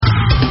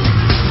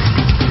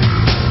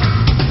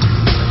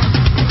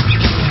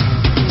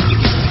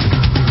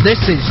This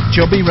is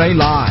Chubby Ray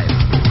Live.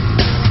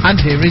 And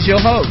here is your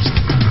host,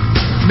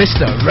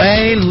 Mr.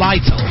 Ray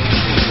Lytle.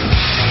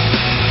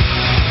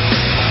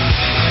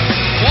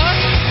 What?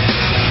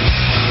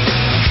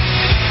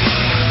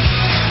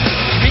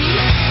 Me?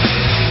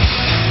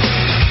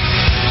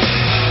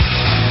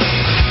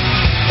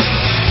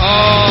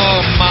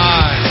 Oh,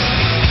 my.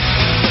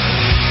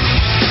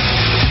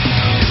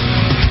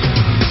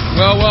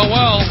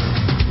 Well.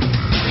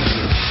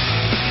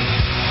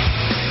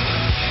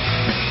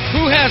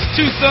 Who has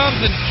two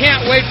thumbs and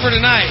can't wait for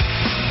tonight?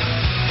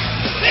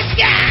 This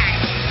guy!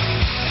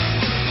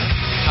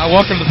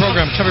 Welcome to the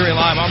program, Chubby Ray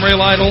Live. I'm Ray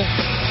Lytle.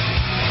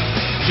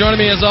 Joining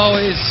me as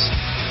always,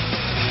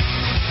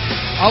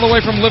 all the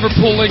way from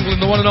Liverpool,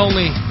 England, the one and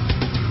only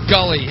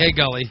Gully. Hey,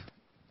 Gully.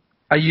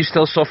 Are you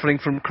still suffering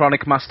from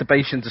chronic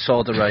masturbation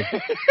disorder, Ray?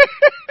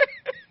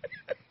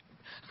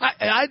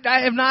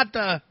 I have not,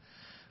 I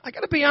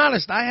gotta be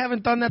honest, I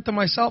haven't done that to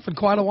myself in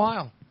quite a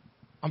while.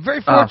 I'm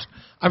very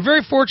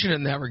fortunate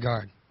in that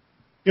regard.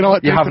 You know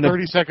what? Take the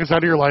 30 seconds out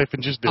of your life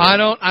and just do it. I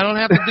don't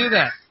have to do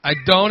that. I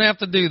don't have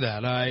to do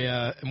that.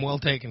 I am well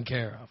taken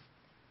care of.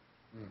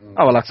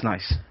 Oh, well, that's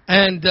nice.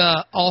 And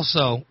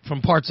also,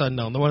 from parts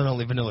unknown, the one and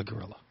only Vanilla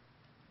Gorilla.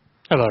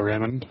 Hello,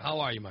 Raymond. How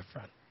are you, my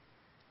friend?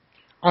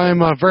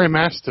 I'm very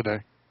masked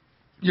today.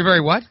 You're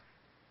very what?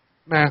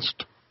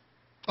 Masked.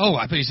 Oh,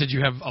 I thought you said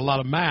you have a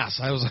lot of mass.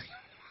 I was like...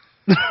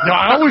 No,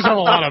 I always have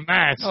a lot of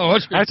mass. Oh,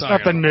 that's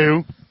nothing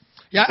new.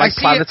 Yeah, like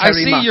I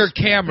see your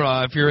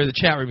camera. If you're in the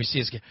chat room, you see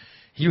us.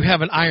 You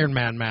have an Iron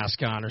Man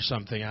mask on or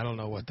something. I don't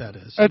know what that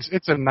is.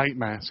 It's a night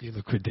mask. You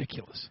look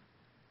ridiculous.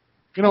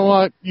 You know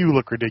what? You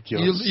look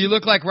ridiculous. You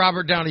look like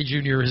Robert Downey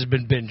Jr. has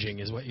been binging,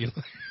 is what you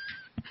look.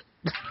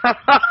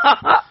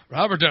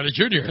 Robert Downey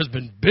Jr. has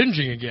been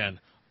binging again.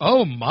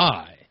 Oh,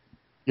 my.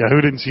 Yeah,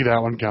 who didn't see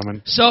that one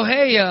coming? So,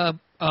 hey,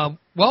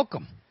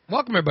 welcome.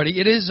 Welcome, everybody.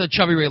 It is a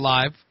Chubby Ray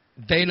Live.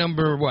 Day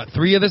number,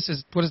 3 of this?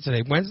 What is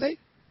today, Wednesday?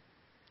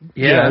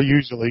 Yeah,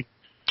 usually.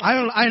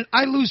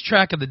 I lose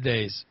track of the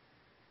days.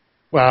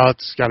 Well,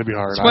 it's got to be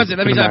hard. It's Wednesday.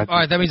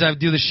 That means I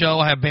do the show.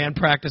 I have band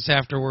practice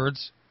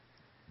afterwards.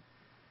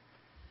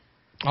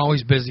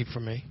 Always busy for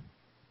me.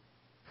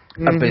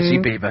 A busy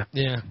beaver.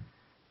 Yeah.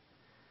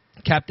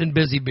 Captain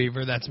Busy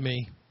Beaver, that's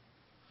me.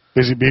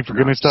 Busy Beaver,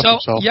 goodness stuff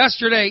himself.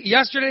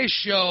 Yesterday's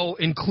show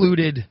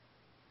included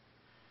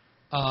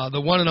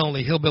the one and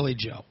only Hillbilly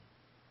Joe.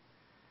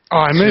 Oh,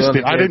 I missed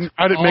it. I didn't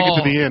make it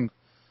to the end.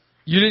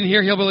 You didn't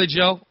hear Hillbilly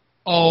Joe?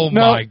 Oh,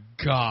 no. My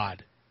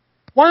God.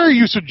 Why are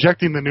you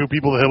subjecting the new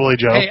people to Hillbilly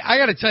Joe? Hey, I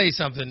got to tell you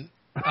something.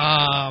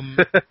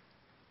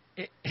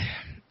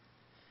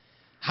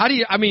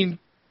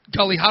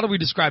 Gully, how do we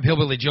describe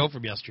Hillbilly Joe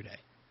from yesterday?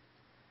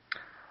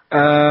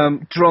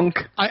 Drunk.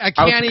 I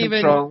can't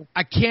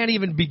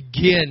even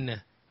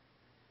begin.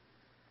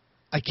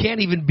 I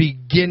can't even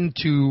begin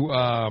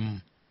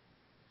to...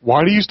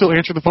 Why do you still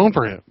answer the phone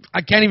for him?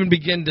 I can't even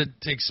begin to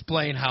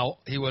explain how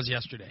he was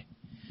yesterday.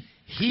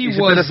 He's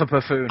was a bit of a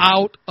buffoon.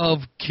 Out of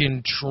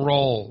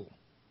control.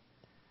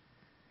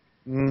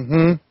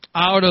 Mm-hmm.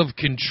 Out of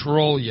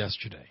control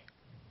yesterday.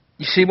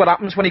 You see what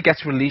happens when he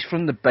gets released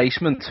from the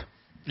basement?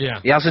 Yeah.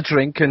 He has a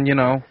drink and,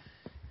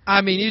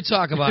 I mean, you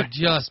talk about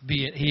just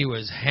being... He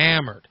was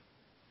hammered.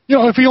 You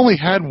know, if he only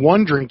had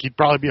one drink, he'd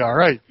probably be all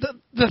right.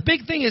 The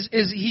big thing is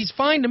he's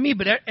fine to me,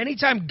 but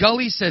anytime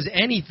Gully says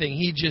anything,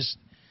 he just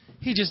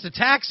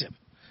attacks him.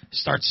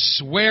 Starts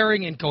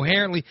swearing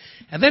incoherently.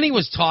 And then he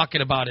was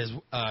talking about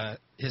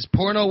his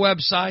porno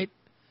website.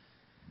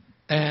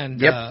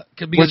 And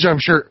which I'm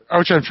sure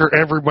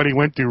everybody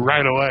went through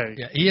right away.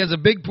 Yeah, he has a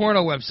big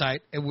porno website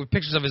with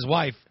pictures of his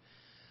wife.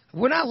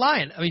 We're not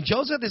lying. I mean,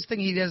 Joe's got this thing.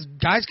 He has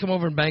guys come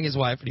over and bang his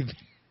wife. And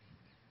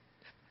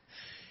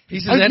he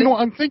says,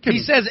 he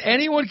says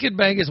anyone can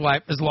bang his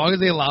wife as long as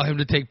they allow him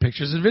to take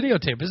pictures and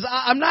videotape.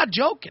 I'm not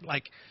joking.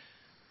 Like,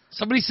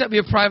 somebody sent me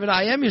a private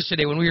IM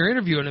yesterday when we were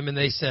interviewing him, and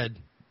they said,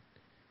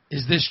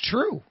 "Is this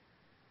true?"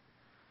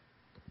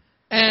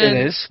 And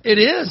it is. It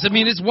is. I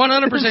mean, it's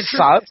 100% true.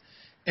 Sad.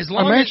 As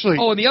long as,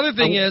 and the other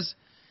thing is,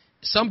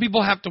 some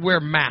people have to wear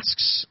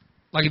masks.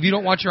 Like, if you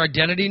don't want your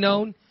identity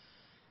known,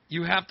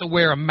 you have to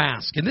wear a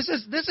mask. And this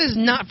is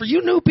not for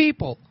you new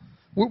people.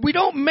 We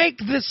don't make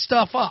this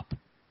stuff up.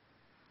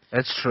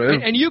 That's true.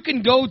 And you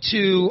can go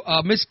to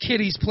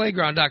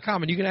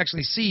MissKitty'sPlayground.com and you can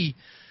actually see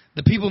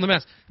the people in the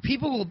mask.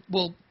 People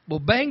will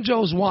bang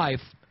Joe's wife,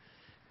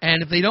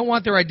 and if they don't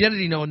want their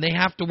identity known, they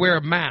have to wear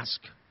a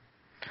mask.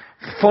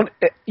 Fun.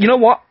 You know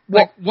what?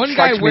 One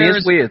guy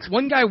wears weird.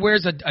 One guy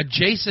wears a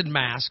Jason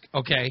mask,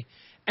 okay,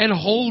 and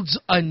holds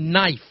a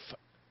knife.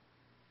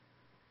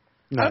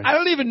 Nice. I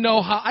don't even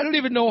know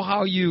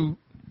how you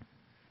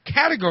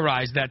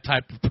categorize that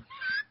type of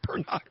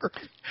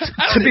pornography.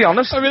 To be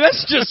honest, I mean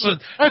that's just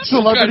that's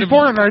celebrity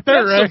porn right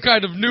there, right? That's some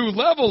kind of new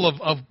level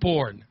of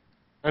porn.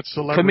 That's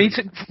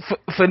celebrity.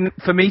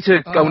 For me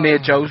to go near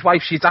Joe's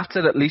wife, she'd have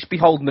to at least be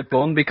holding a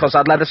gun because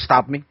I'd let her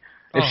stab me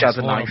if she had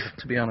a knife.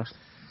 To be honest,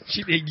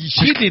 she'd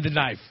need the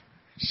knife.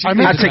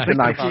 I'd take the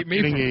knife.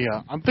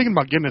 I'm thinking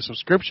about getting a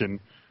subscription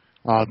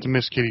to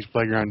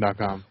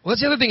MissKitty'sPlayground.com. Well,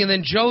 that's the other thing. And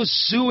then Joe's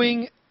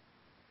suing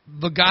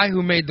the guy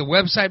who made the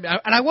website.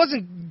 And I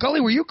wasn't,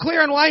 Gully, were you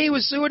clear on why he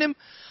was suing him?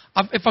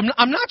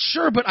 I'm not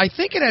sure, but I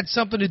think it had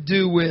something to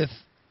do with,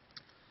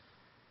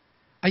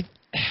 I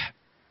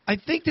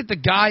think that the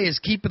guy is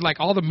keeping, like,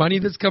 all the money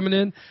that's coming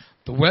in,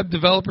 the web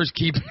developers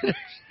keep it.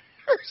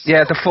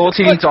 Yeah, the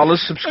 $14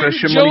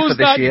 subscription money for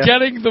this year. Joe's not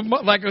getting the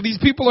money. Like, these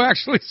people are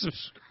actually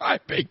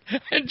subscribing,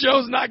 and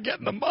Joe's not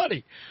getting the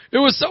money. It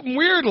was something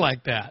weird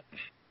like that.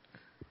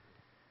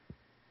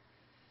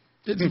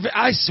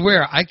 I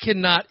swear, I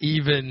couldn't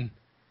even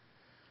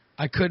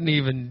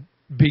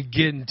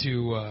begin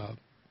to,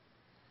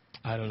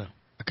 I don't know.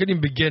 I couldn't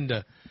even begin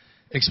to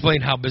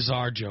explain how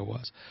bizarre Joe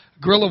was.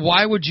 Gorilla,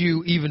 why would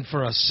you even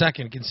for a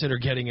second consider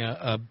getting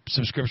a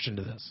subscription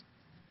to this?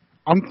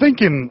 I'm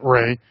thinking,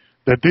 Ray,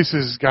 that this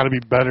has got to be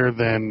better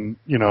than,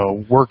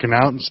 working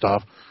out and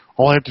stuff.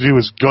 All I have to do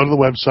is go to the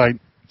website,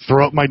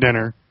 throw up my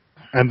dinner,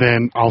 and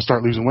then I'll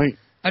start losing weight.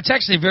 That's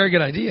actually a very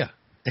good idea.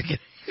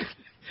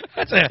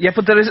 Yeah,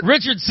 but there is...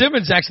 Richard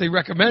Simmons actually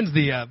recommends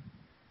the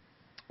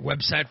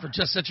website for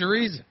just such a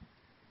reason.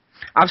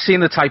 I've seen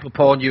the type of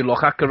porn you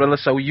look at, Gorilla,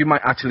 so you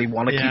might actually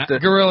want to keep the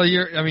Gorilla,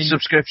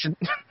 subscription.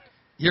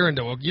 You're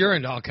into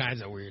all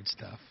kinds of weird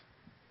stuff.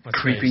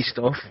 Creepy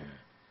stuff.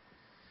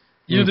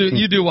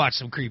 You do watch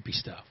some creepy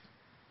stuff.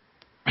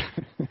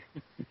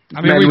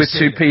 Men with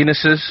two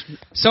penises.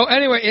 So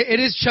anyway, it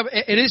is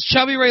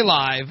Chubby Ray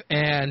Live,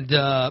 and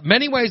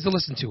many ways to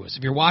listen to us.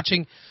 If you're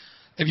watching,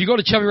 if you go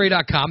to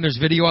ChubbyRay.com, there's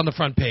video on the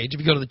front page. If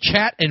you go to the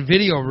chat and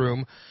video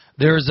room,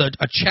 there's a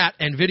chat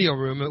and video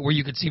room where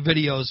you can see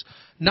videos,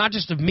 not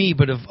just of me,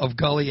 but of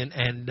Gully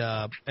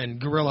and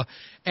Gorilla.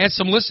 And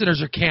some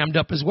listeners are cammed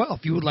up as well.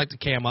 If you would like to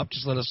cam up,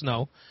 just let us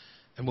know,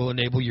 and we'll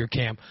enable your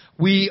cam.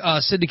 We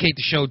syndicate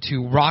the show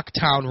to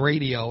Rocktown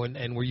Radio,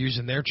 and we're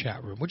using their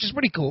chat room, which is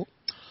pretty cool.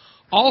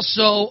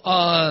 Also,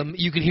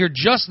 you can hear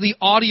just the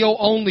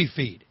audio-only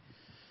feed.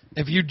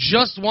 If you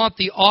just want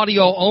the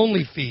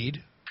audio-only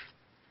feed,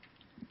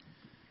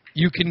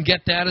 you can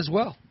get that as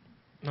well.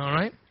 All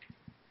right?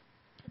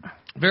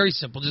 Very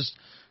simple. Just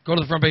go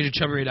to the front page of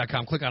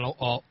ChubbyRay.com, click on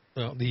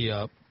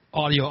the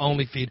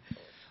audio-only feed,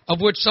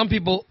 of which some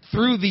people,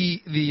 through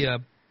the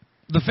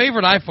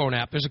favorite iPhone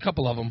app, there's a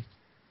couple of them.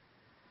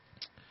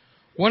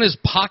 One is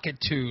Pocket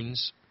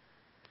Tunes.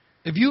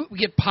 If you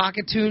get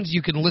Pocket Tunes,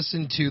 you can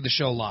listen to the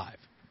show live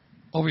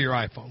over your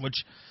iPhone,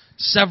 which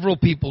several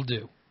people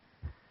do.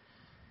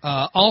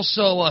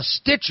 Also,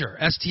 Stitcher,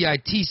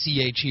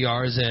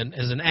 Stitcher, is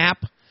an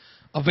app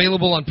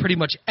available on pretty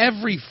much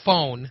every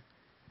phone,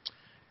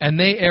 and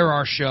they air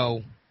our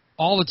show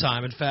all the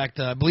time. In fact,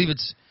 I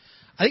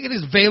think it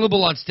is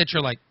available on Stitcher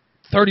like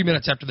 30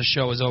 minutes after the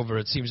show is over.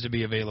 It seems to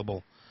be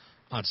available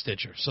on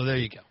Stitcher. So there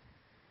you go.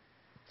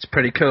 It's a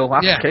pretty cool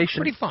application. Yeah,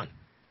 pretty fun.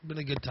 Been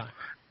a good time.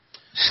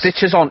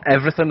 Stitcher's on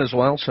everything as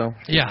well, so...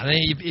 Yeah,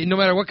 no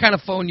matter what kind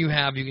of phone you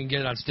have, you can get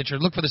it on Stitcher.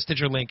 Look for the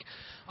Stitcher link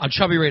on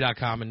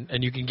ChubbyRay.com,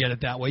 and you can get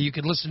it that way. You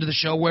can listen to the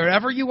show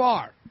wherever you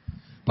are.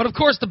 But, of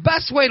course, the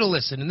best way to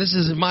listen, and this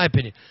is in my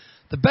opinion,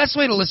 the best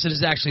way to listen is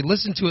to actually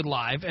listen to it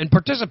live and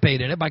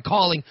participate in it by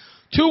calling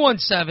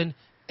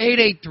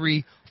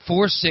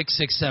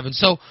 217-883-4667.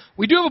 So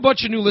we do have a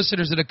bunch of new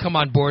listeners that have come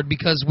on board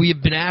because we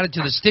have been added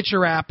to the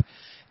Stitcher app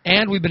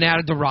and we've been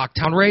added to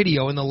Rocktown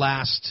Radio in the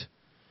last...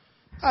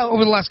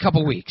 over the last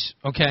couple weeks,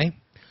 okay?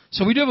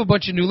 So we do have a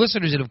bunch of new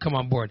listeners that have come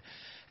on board.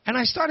 And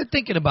I started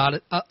thinking about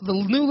it. The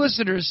new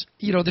listeners,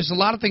 there's a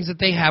lot of things that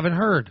they haven't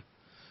heard.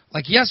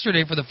 Like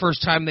yesterday, for the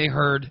first time, they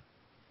heard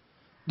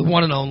the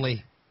one and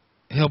only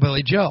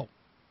Hillbilly Joe.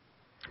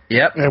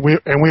 Yep. And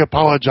we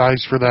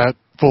apologize for that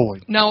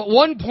fully. Now, at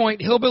one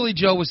point, Hillbilly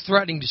Joe was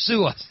threatening to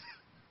sue us.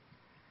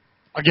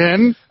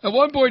 Again? At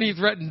one point,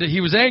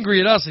 he was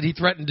angry at us, and he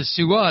threatened to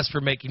sue us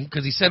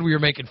because he said we were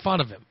making fun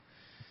of him.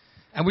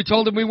 And we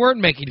told him we weren't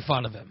making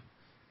fun of him.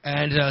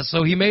 And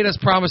so he made us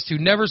promise to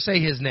never say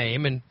his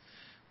name, and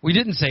we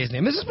didn't say his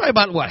name. This is probably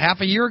about, half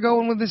a year ago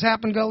when this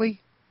happened, Gully?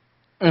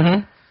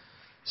 Mm-hmm.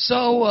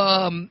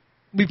 So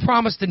we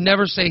promised to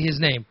never say his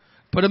name.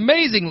 But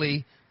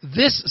amazingly,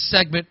 this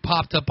segment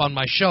popped up on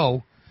my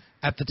show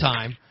at the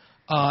time.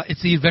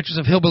 It's The Adventures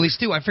of Hillbilly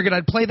Stu. I figured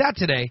I'd play that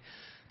today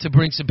to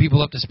bring some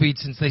people up to speed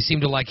since they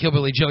seemed to like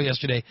Hillbilly Joe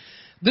yesterday.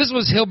 This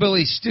was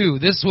Hillbilly Stu.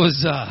 This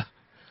was...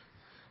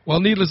 Well,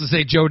 needless to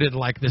say, Joe didn't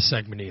like this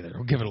segment either.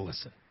 We'll give it a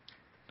listen.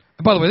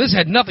 And by the way, this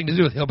had nothing to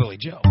do with Hillbilly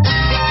Joe.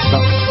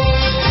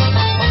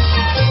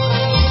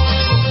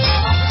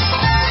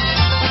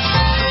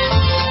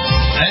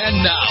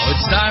 And now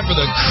it's time for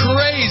the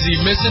crazy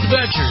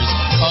misadventures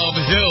of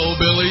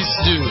Hillbilly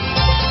Stu.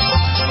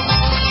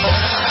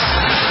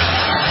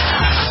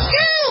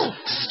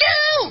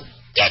 Stu!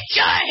 Get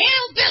your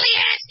hillbilly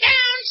ass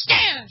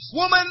downstairs!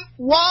 Woman,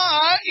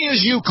 why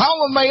is you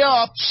calling me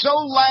up so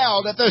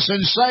loud at this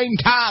insane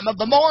time of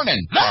the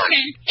morning?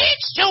 Morning?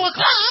 It's 2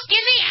 o'clock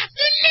in the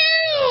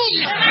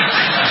afternoon!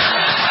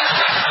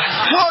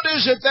 What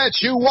is it that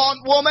you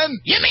want, woman?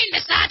 You mean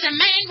besides a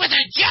man with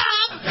a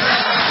job?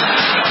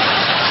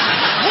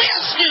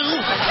 Well, Stu,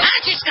 I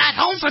just got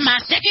home from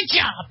my second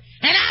job.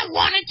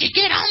 wanted to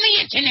get on the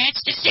internet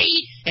to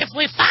see if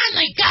we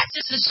finally got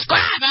a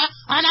subscriber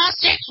on our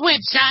sex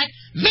website,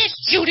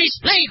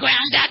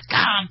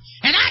 MissJudysPlayground.com,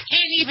 and I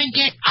can't even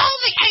get all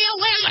the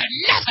AOL or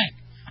nothing.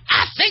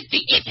 I think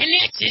the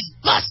internet is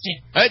busted.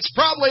 It's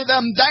probably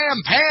them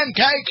damn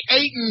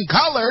pancake-eating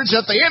coloreds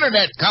at the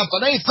internet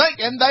company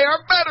thinking they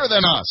are better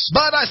than us.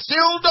 But I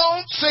still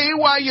don't see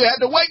why you had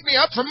to wake me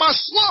up from my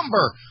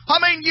slumber. I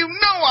mean, you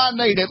know I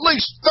need at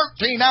least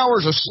 13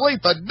 hours of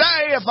sleep a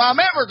day if I'm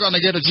ever going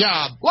to get a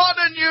job. Why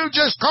didn't you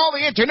just call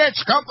the internet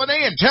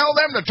company and tell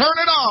them to turn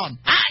it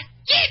on? I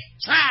did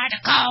try to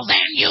call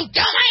them, you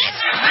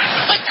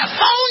dumbass, but the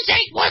phones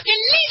ain't working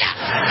neither.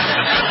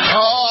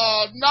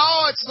 Oh,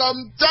 no, it's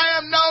them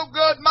damn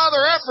no-good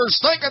mother effers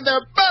thinking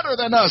they're better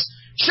than us,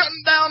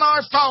 shutting down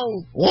our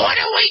phone. What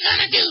are we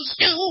going to do,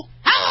 Stu?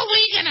 How are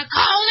we going to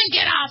call and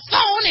get our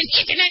phone and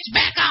internet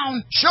back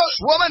on? Shush,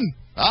 woman.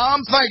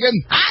 I'm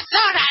thinking. I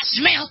thought I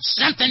smelled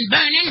something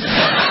burning.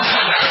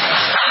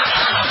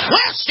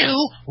 Well,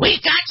 Stu, we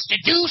got to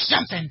do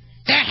something.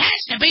 There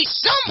has to be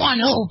someone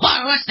who'll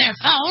borrow us their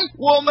phone.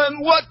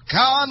 Woman, what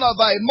kind of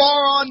a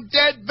moron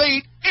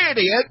deadbeat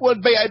idiot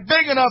would be a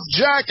big enough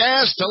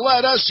jackass to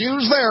let us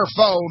use their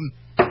phone?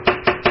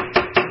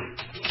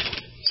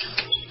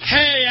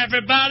 Hey,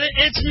 everybody,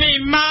 it's me,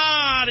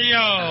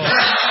 Mario.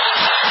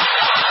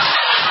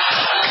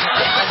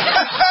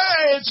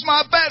 Hey, it's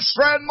my best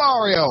friend,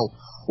 Mario.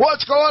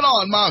 What's going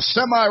on, my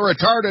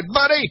semi-retarded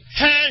buddy?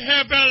 Hey,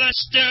 Hillbilly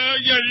Stu,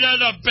 you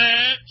little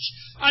bitch.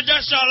 I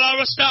just thought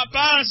I would stop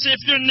by and see if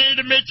you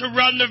needed me to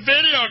run the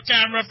video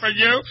camera for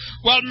you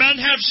while men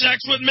have sex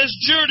with Miss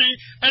Judy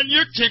and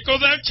you tickle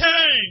their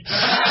tails.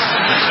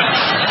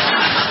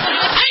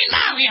 Hey,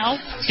 Mario,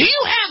 do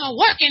you have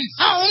a working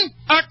phone?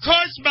 Of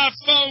course my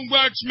phone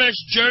works, Miss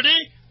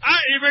Judy.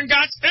 I even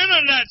got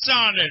internet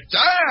on it.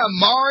 Damn,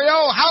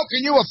 Mario, how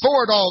can you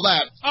afford all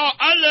that? Oh,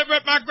 I live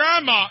with my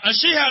grandma, and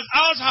she has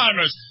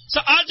Alzheimer's, so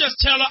I just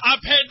tell her I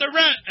paid the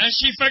rent, and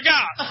she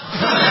forgot.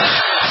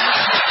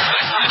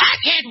 I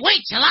can't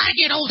wait till I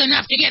get old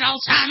enough to get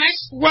Alzheimer's.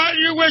 Why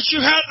do you wish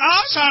you had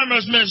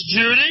Alzheimer's, Miss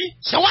Judy?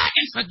 So I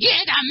can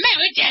forget I'm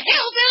married to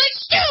Hillbilly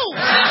Stu.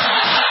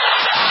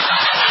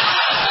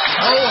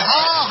 Oh,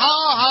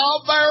 ha,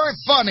 very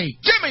funny.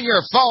 Give me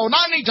your phone.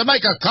 I need to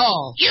make a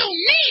call. You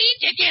need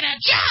to get a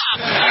job.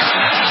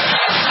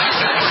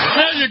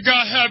 There you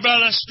go,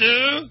 Hillbilly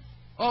Stu.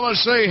 Well,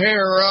 let's see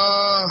here,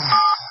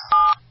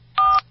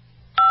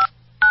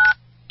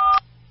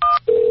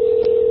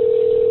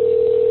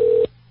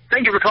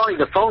 Thank you for calling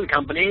the phone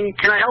company.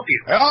 Can I help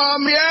you?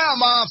 Yeah,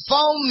 my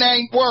phone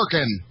ain't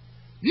working.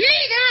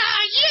 Neither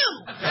are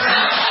you.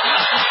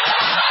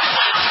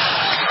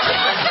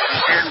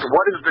 And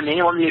what is the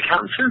name on the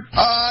account, sir?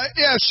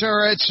 Yes,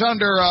 sir. It's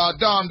under,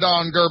 Don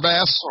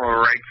Gerbest.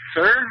 All right,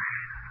 sir.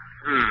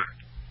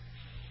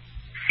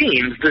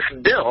 Seems this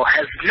bill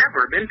has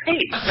never been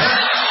paid. In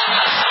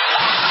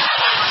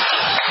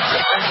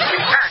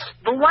fact,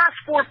 the last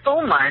 4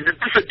 phone lines at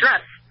this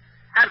address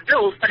have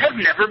bills that have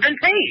never been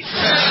paid.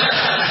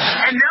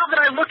 And now that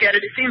I look at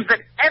it, it seems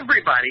that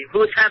everybody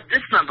who has had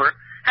this number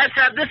has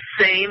had the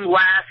same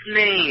last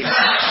name.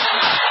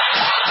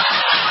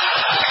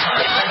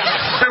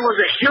 There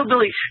was a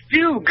Hillbilly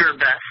Stu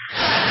Gerbest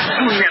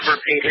who never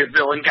paid his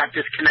bill and got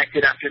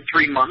disconnected after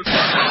 3 months.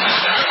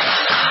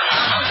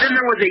 Then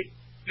there was a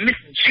Miss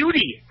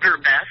Judy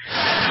Gerbest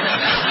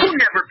who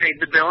never paid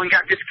the bill and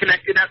got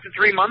disconnected after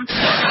 3 months.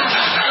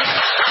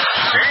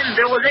 Then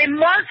there was a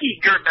Marky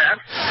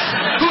Gerbest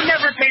who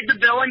never paid the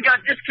bill and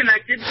got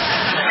disconnected.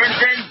 And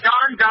then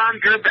Don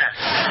Gerbest,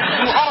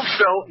 who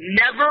also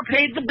never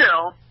paid the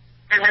bill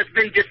and has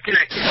been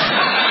disconnected.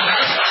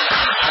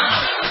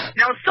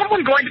 Now, is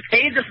someone going to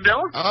pay this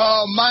bill?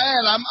 Oh,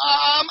 man,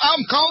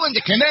 I'm calling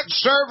the Connect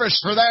service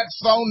for that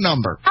phone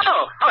number.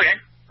 Oh, okay.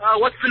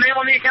 What's the name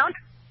on the account?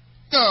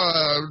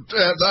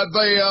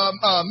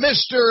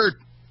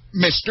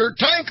 Mr.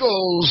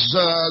 Tinkles,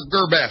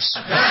 Gerbest.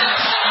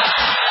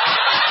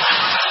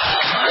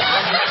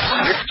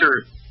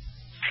 Mr.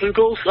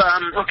 Tinkles?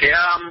 Okay,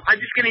 I'm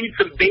just going to need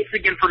some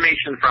basic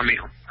information from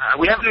you.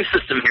 We have a new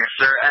system here,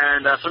 sir,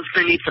 and so I'm just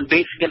going to need some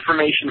basic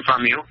information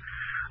from you,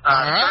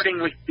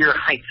 starting with your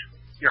height.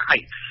 Your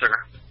height,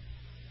 sir.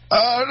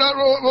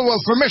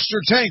 Well, for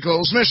Mr.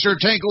 Tinkles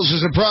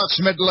is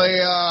approximately,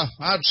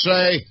 I'd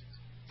say,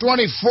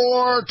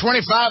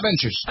 25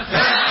 inches. All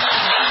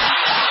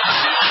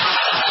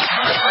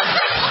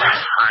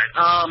right,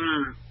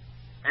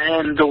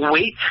 and the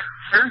weight,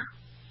 sir?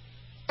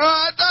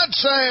 I'd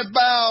say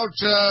about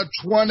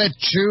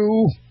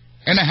 22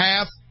 and a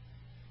half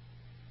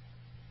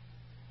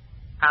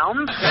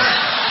pounds.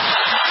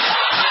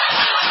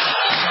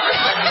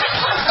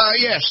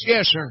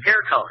 Yes, sir.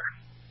 Hair color?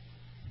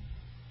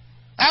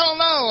 I don't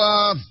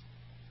know.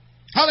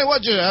 Honey,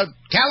 what'd you,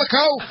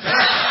 calico?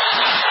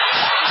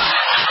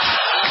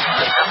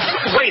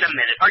 Wait a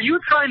minute. Are you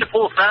trying to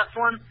pull a fast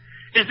one?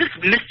 Is this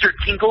Mr.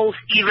 Tinkles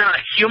even a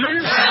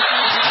human?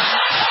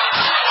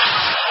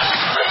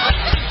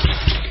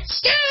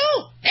 Stu,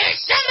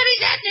 there's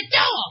somebody's at the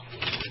door.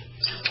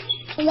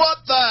 What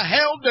the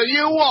hell do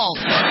you want?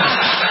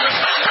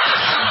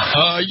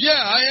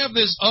 Yeah, I have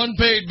this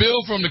unpaid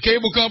bill from the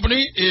cable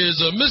company. Is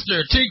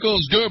Mr.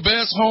 Tinkle's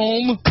Gerbest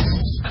home?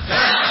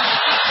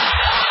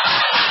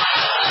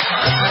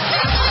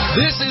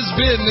 This has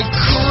been the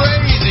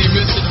crazy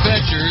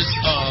misadventures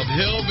of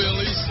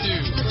Hillbilly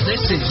Stew.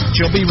 This is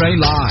Chubby Ray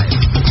Live.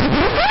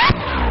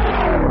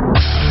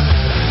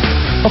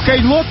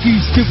 Okay, look,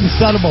 you stupid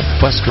son of a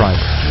bus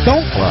driver.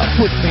 Don't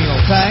with me,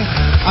 okay?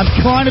 I'm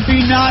trying to be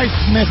nice,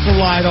 Mr.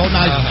 Lytle.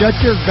 Now, shut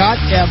your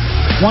goddamn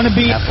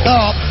wanna-be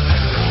up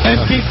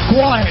and be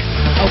quiet,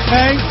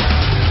 okay?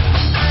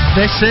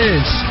 This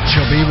is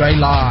Chubby Ray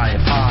Live.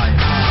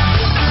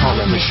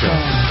 Call in the show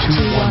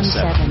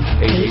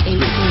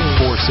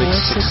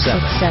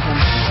 217-883-4667.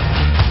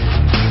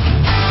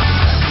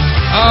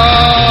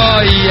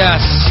 Oh, yes.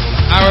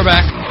 All right, we're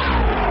back.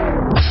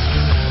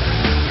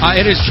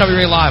 It is Chubby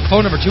Ray Live.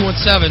 Phone number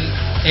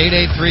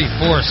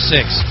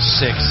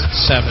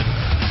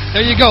 217-883-4667.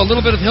 There you go. A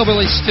little bit of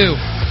Hillbilly Stew.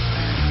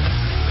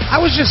 I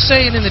was just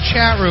saying in the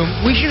chat room,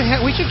 we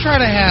should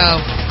try to have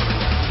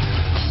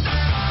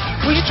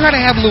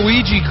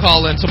Luigi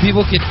call in so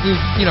people could,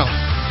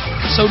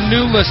 so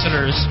new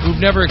listeners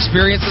who've never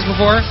experienced this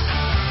before,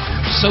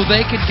 so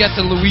they could get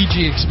the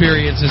Luigi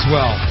experience as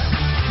well.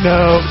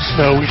 No,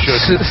 we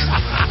shouldn't.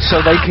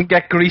 So they can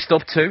get greased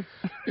up too.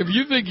 If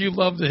you think you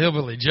love the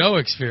Hillbilly Joe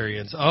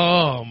experience,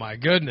 oh my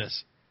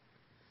goodness.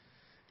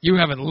 You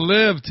haven't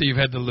lived till you've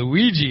had the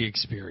Luigi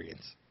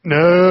experience.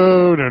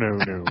 No.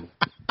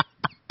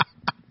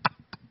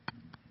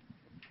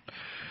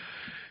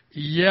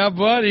 Yeah,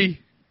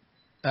 buddy.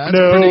 That's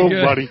pretty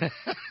good. Buddy.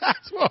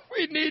 That's what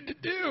we need to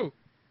do.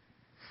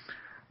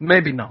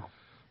 Maybe not.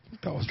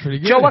 That was pretty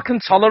good. Joe, I can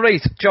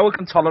tolerate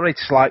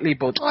slightly,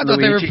 but I thought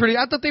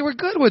they were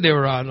good when they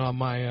were on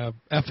my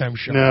FM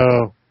show.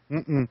 No.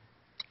 Mm-mm.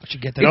 I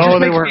should get that.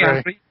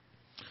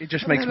 It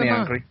just makes me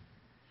angry.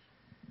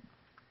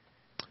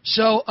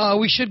 So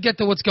we should get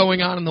to what's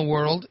going on in the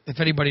world, if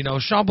anybody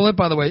knows. Sean Blunt,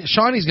 by the way,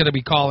 Shawnee's going to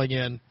be calling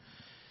in.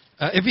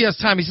 If he has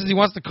time, he says he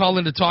wants to call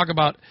in to talk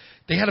about,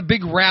 they had a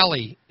big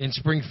rally in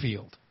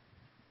Springfield.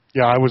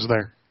 Yeah, I was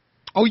there.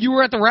 Oh, you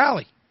were at the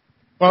rally?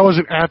 Well, I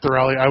wasn't at the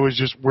rally. I was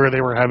just where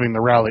they were having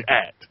the rally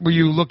at. Were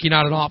you looking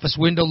out an office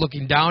window,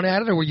 looking down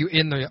at it, or were you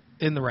in the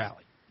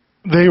rally?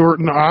 They were.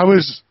 No, I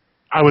was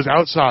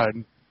outside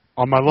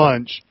on my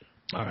lunch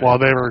while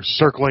they were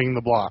circling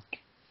the block.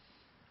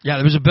 Yeah,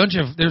 there was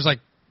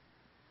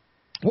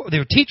they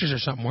were teachers or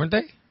something, weren't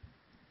they?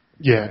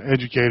 Yeah,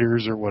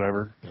 educators or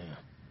whatever. Yeah.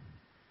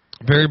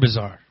 Very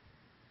bizarre.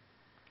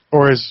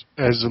 Or as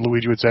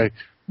Luigi would say,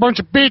 bunch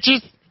of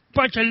bitches.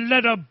 Bunch of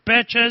little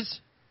bitches.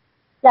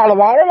 Walla,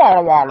 walla,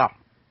 walla, walla.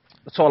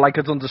 That's all I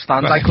could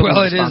understand. I couldn't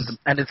understand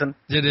anything.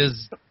 It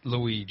is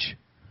Luigi.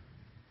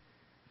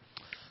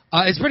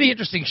 It's pretty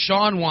interesting.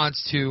 Sean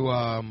wants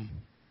to...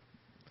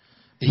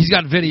 he's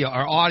got video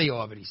or audio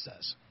of it, he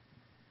says.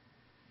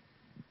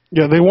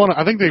 Yeah, they want.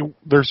 I think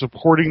they're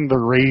supporting the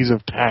raise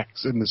of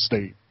tax in the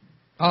state.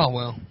 Oh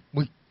well,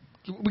 we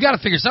got to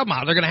figure something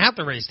out. They're going to have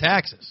to raise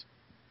taxes.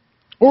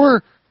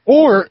 Or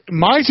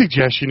my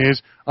suggestion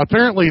is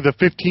apparently the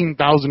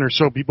 15,000 or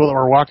so people that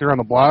were walking around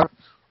the block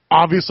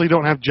obviously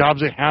don't have jobs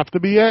they have to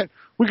be at.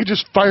 We could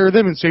just fire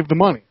them and save the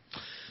money,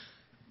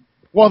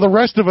 while the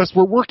rest of us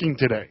were working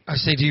today. I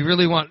say, do you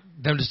really want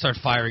them to start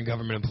firing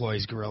government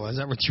employees, Gorilla? Is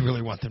that what you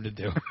really want them to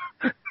do?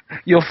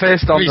 You're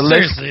first on the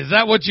list. Seriously, is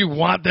that what you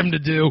want them to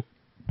do?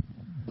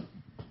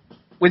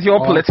 With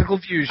your political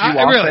views, you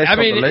are really, first on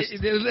the list.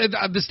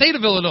 The state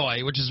of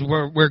Illinois, which is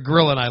where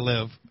Gorilla and I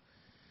live,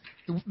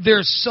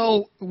 it's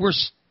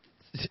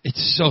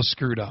so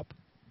screwed up.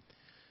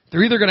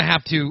 They're either going to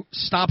have to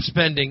stop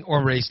spending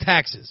or raise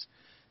taxes.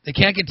 They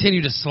can't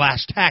continue to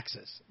slash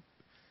taxes.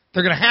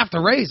 They're going to have to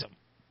raise them,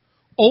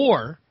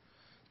 or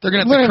they're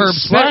going to have to curb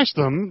slash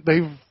them.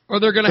 Or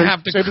they're going to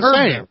have to curb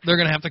them. They're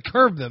going to have to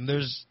curb them.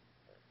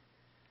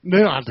 They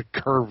don't have to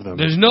curb them.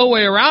 There's no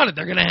way around it.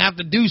 They're going to have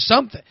to do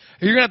something.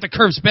 You're going to have to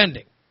curb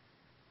spending.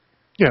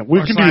 Yeah,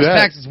 we can do that.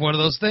 Taxes is one of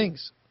those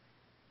things.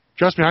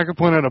 Trust me, I could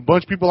point out a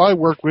bunch of people I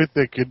work with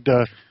that could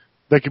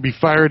be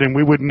fired, and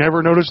we would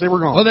never notice they were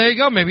gone. Well, there you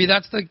go. Maybe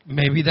that's the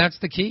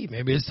key.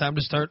 Maybe it's time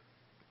to start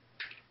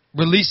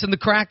releasing the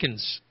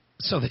Krakens.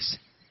 So they say.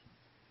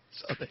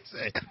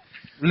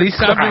 It's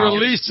time to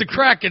release the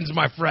Krakens,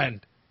 my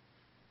friend.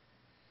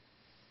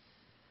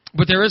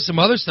 But there is some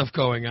other stuff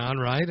going on,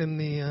 right, in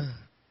the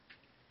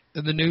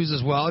news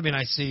as well. I mean,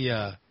 I see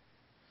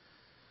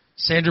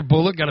Sandra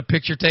Bullock got a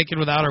picture taken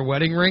without her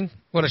wedding ring.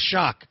 What a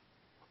shock.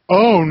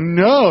 Oh,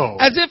 no.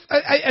 As if...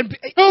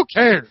 Who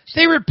cares?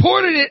 They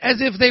reported it as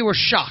if they were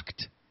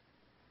shocked.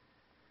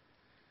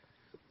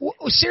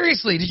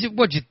 Seriously,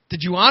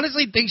 did you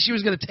honestly think she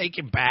was going to take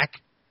him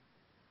back?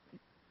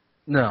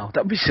 No,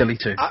 that would be silly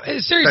too.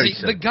 Seriously,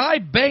 the guy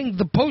banged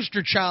the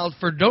poster child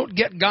for "Don't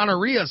Get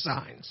Gonorrhea"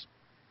 signs.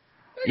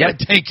 You're going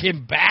to take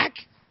him back?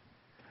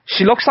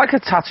 She looks like a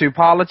tattoo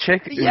parlor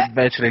chick who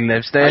virtually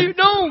lives there.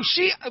 No,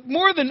 she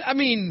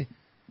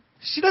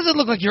doesn't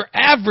look like your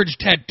average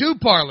tattoo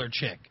parlor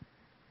chick.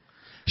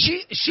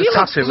 She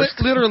looks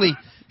literally.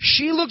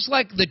 She looks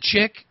like the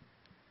chick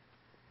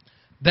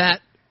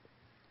that,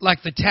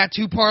 like the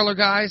tattoo parlor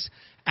guys,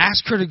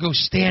 ask her to go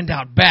stand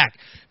out back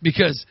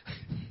because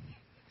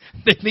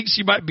they think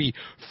she might be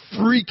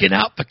freaking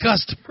out the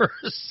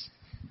customers.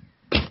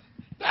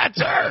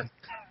 That's her.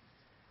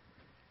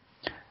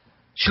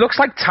 She looks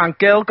like Tank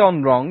Girl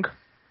gone wrong.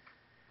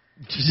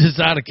 She's just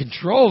out of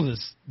control.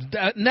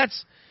 And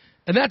that's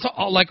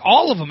all, like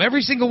all of them.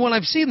 Every single one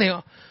I've seen,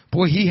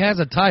 boy, he has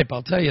a type.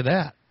 I'll tell you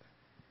that.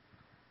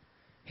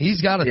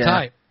 He's got a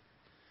type.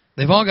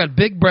 They've all got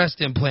big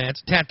breast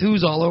implants,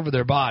 tattoos all over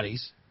their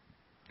bodies,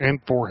 and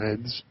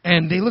foreheads,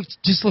 and they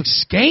just look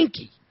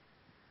skanky.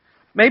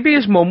 Maybe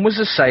his mum was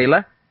a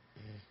sailor,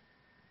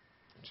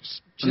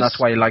 and that's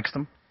why he likes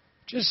them.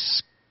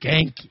 Just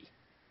skanky.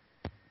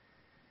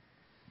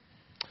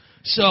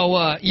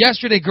 So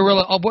yesterday,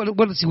 Gorilla. Oh,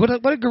 let's see.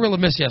 What did Gorilla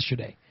miss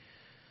yesterday?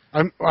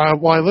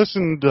 Well, I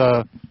listened.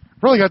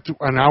 Probably got to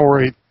an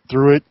hour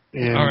through it,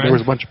 and there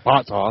was a bunch of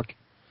pot talk.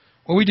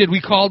 Well, we did.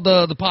 We called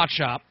the pot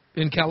shop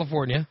in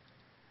California.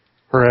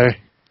 Hooray!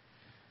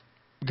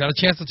 Got a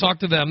chance to talk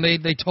to them.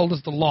 They told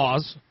us the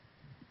laws,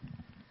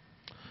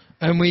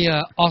 and we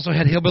also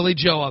had Hillbilly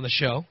Joe on the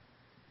show,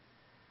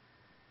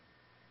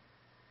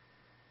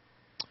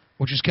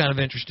 which is kind of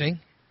interesting.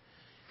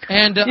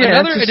 And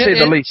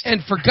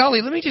and for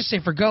Gully, let me just say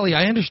for Gully,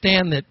 I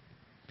understand that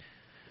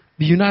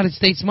the United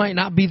States might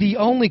not be the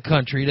only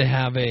country to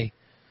have a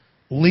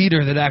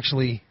leader that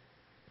actually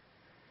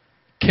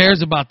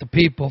cares about the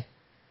people.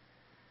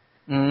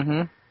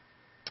 Mm-hmm.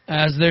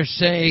 As they're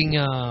saying,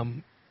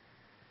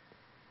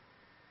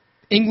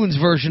 England's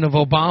version of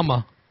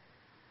Obama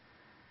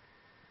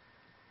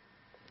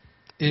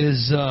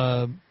is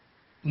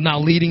now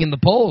leading in the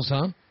polls,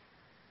 huh?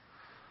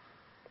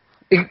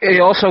 He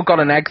also got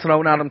an egg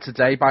thrown at him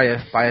today by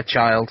a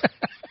child.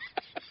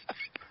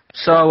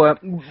 So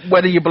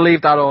whether you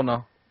believe that or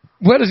not.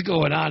 What is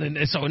going on?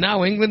 And so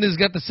now England has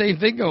got the same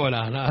thing going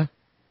on, huh?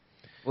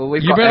 Well,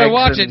 you better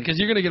watch it because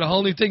you're going to get a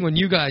whole new thing when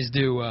you guys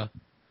do.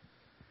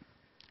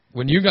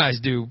 When you guys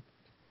do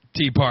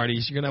tea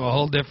parties, you're going to have a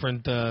whole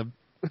different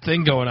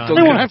thing going on.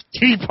 They won't have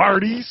tea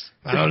parties.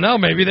 I don't know.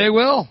 Maybe they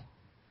will.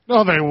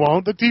 No, they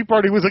won't. The Tea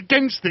Party was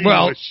against the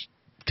English.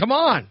 Come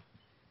on.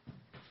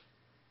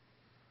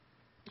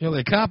 You know,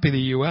 they copy the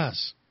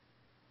U.S.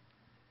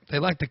 They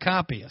like to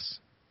copy us.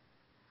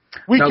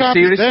 We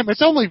copy them.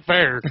 It's only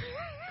fair.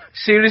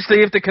 Seriously,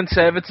 if the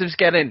Conservatives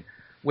get in,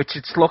 which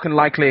it's looking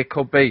likely it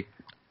could be,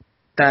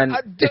 then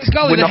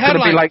we're not going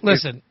to be like...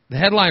 Listen, the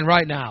headline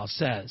right now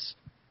says...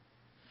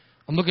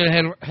 I'm looking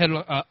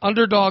at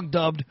underdog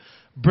dubbed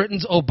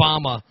Britain's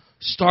Obama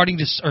surging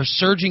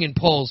in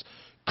polls,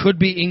 could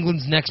be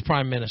England's next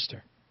prime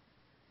minister.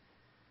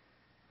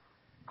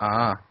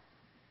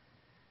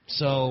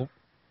 So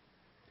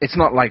it's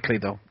not likely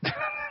though.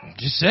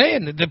 Just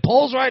saying, the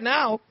polls right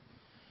now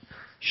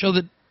show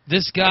that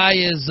this guy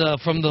is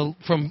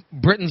from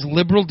Britain's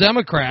Liberal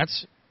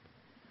Democrats.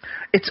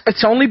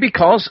 It's only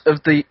because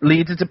of the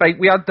leader debate.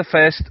 We had the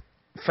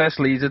first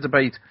leader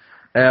debate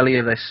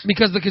earlier this.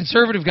 Because the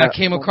Conservative guy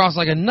came across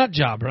like a nut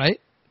job, right?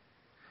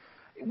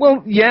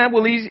 Well, yeah.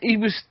 Well, he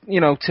was,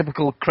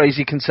 typical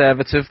crazy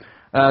Conservative.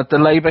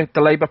 The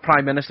Labour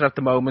Prime Minister at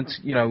the moment,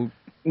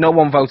 no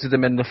one voted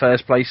him in the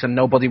first place, and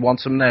nobody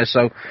wants him there,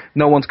 so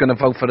no one's going to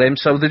vote for him.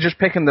 So they're just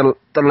picking the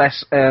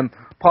less,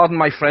 pardon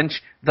my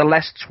French, the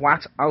less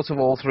twat out of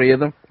all three of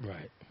them.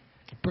 Right.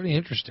 Pretty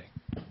interesting.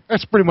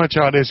 That's pretty much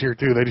how it is here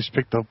too. They just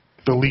picked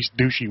the least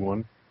douchey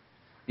one.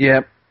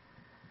 Yeah.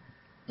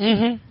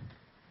 Mm-hmm.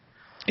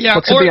 Yeah,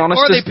 but to be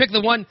honest, they pick the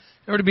one.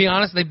 Or to be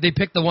honest, they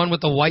pick the one with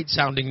the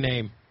white-sounding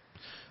name,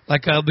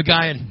 like the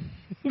guy in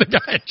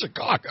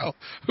Chicago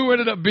who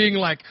ended up being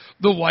like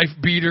the wife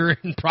beater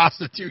and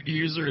prostitute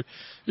user.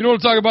 You know what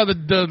I'm talking about?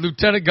 The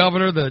lieutenant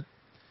governor, the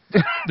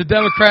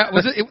Democrat.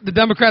 Was it the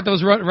Democrat that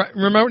was running?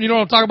 Remember? You know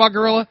what I'm talking about,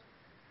 Gorilla?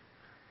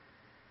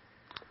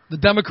 The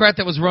Democrat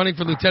that was running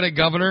for lieutenant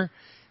governor.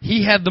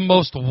 He had the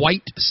most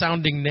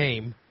white-sounding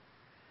name,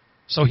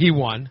 so he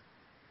won.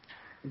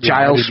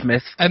 Giles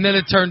Smith. And then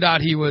it turned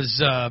out he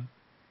was...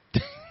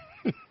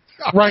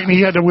 right, and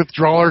he had to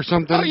withdraw or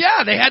something? Oh,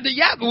 yeah, they had to,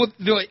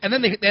 and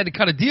then they had to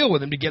cut a deal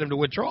with him to get him to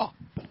withdraw.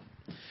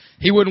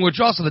 He wouldn't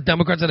withdraw, so the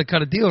Democrats had to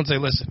cut a deal and say,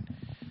 listen,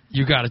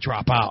 you got to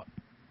drop out.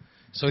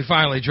 So he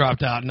finally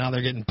dropped out, and now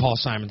they're getting Paul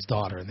Simon's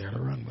daughter in there to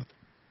run with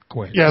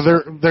Quinn. Yeah,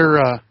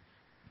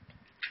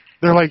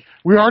 they're like,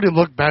 we already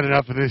look bad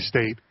enough in this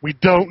state. We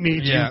don't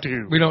need you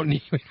to. We don't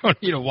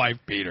need a wife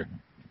beater.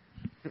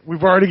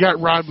 We've already got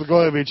Rod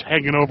Blagojevich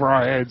hanging over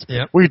our heads.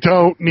 Yep. We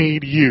don't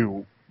need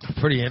you.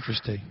 Pretty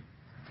interesting.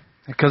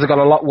 Because it got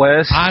a lot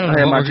worse, I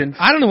imagine.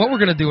 I don't know what we're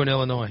going to do in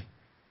Illinois.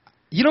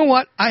 You know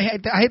what? I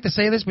hate to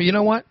say this, but you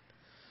know what?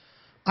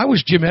 I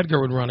wish Jim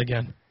Edgar would run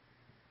again.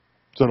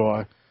 So do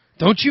I.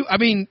 Don't you? I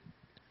mean,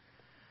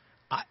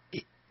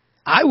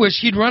 I wish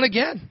he'd run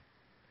again.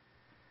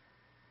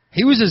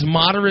 He was as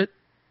moderate.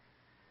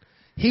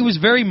 He was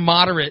very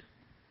moderate.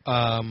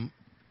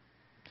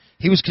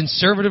 He was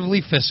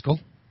conservatively fiscal.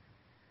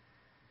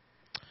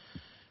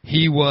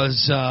 He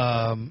was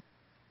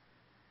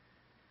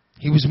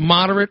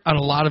moderate on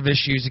a lot of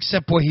issues,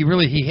 except, boy,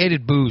 he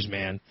hated booze,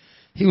 man.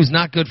 He was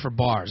not good for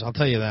bars, I'll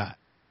tell you that.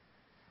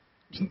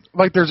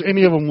 Like there's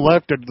any of them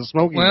left at the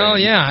smoking Well,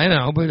 ban. yeah, I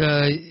know, but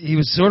he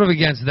was sort of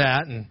against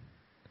that.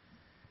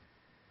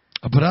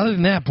 But other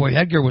than that, boy,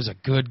 Edgar was a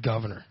good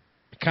governor.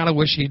 I kind of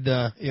wish he'd,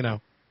 kind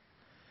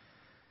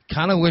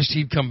of wished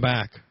he'd come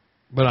back.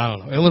 But I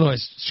don't know. Illinois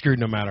is screwed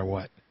no matter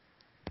what.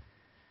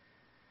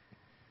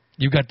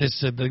 You got this,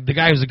 the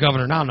guy who's the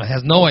governor now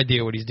has no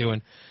idea what he's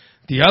doing.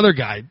 The other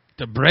guy,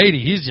 the Brady,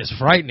 he's just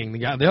frightening.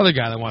 The other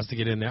guy that wants to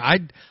get in there.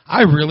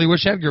 I really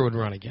wish Edgar would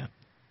run again.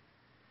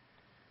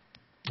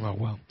 Oh,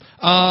 well.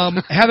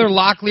 Heather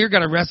Locklear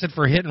got arrested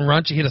for a hit and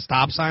run. She hit a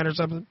stop sign or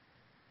something.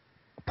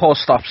 Poor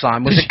stop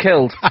sign. Was it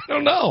killed? I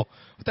don't know.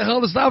 What the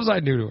hell did the stop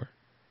sign do to her?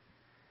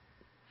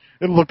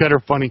 It looked at her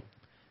funny.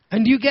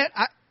 And you get...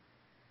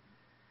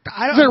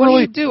 I don't. Does What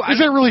really, do you do? Does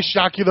that really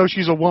shock you, though?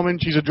 She's a woman.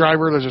 She's a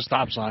driver. There's a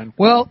stop sign.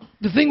 Well,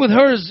 the thing with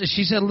her is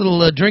she's had a little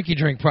drinky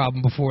drink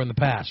problem before in the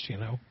past, you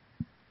know.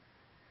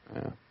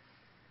 Yeah.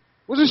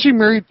 Wasn't she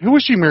married? Who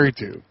was she married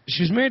to?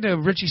 She was married to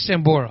Richie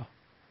Sambora.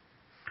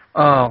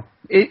 Oh,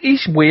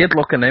 he's weird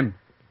looking, him.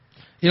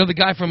 You know the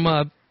guy from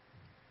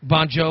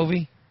Bon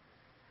Jovi?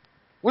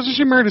 Wasn't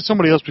she married to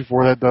somebody else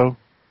before that, though?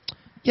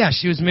 Yeah,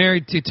 she was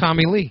married to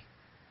Tommy Lee.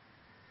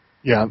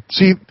 Yeah.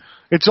 See,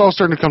 it's all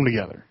starting to come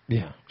together.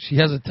 Yeah, she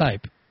has a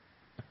type.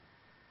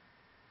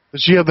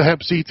 Does she have the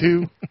Hep C,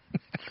 too?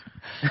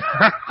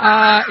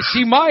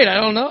 She might.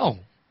 I don't know.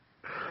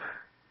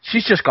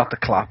 She's just got the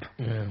clap.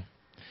 Yeah.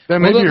 That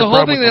may be the her whole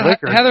problem thing with the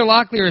that liquor. Heather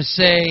Locklear is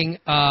saying...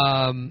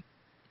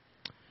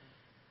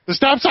 the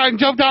stop sign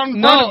jumped down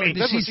in front of me.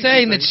 No, she's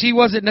saying that she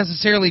wasn't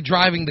necessarily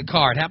driving the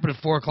car. It happened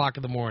at 4 o'clock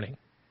in the morning.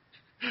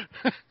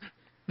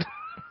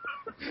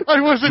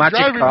 I wasn't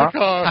driving the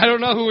car. I don't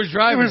know who was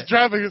driving it. It was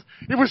driving.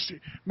 It was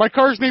my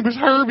car's name is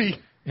Herbie.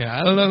 Yeah,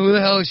 I don't know who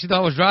the hell she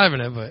thought was driving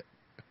it, but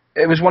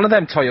it was one of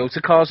them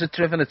Toyota cars that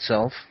driven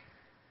itself.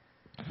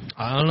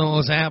 I don't know what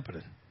was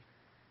happening.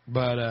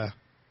 But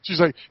she's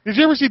like, "Did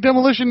you ever see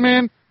Demolition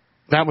Man?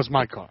 That was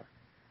my car."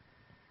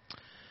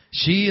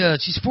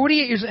 She's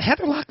 48 years.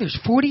 Heather Locklear's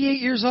 48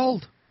 years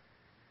old.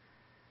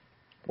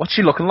 What's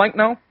she looking like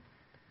now?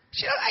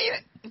 She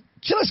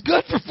looks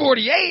good for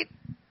 48.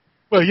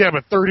 Well, yeah,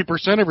 but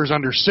 30% of her's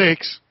under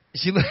 6.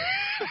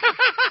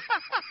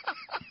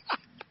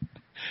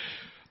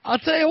 I'll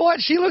tell you what,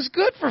 she looks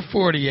good for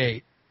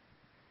 48.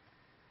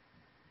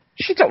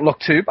 She don't look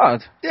too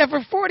bad. Yeah,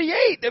 for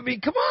 48. I mean,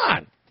 come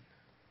on.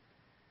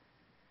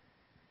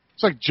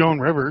 It's like Joan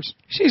Rivers.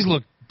 She's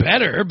looked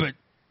better, but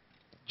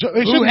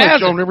they should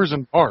have Joan Rivers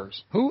in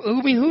bars. Who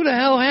the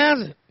hell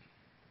hasn't?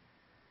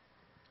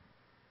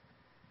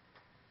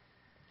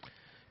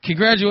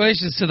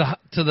 Congratulations to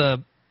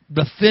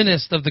the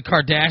thinnest of the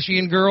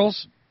Kardashian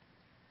girls.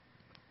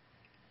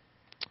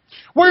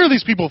 Why are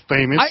these people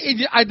famous?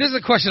 This is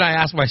a question I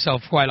ask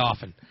myself quite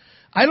often.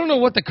 I don't know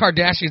what the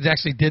Kardashians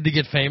actually did to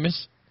get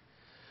famous,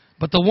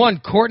 but the one,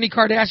 Kourtney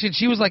Kardashian,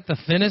 she was like the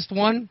thinnest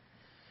one,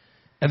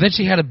 and then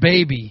she had a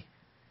baby,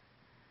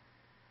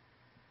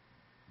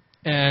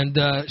 and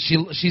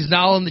she's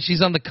on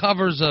the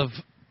covers of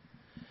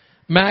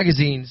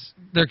magazines.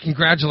 They're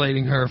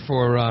congratulating her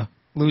for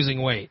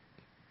losing weight.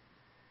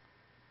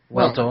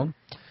 Well done.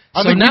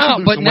 So now,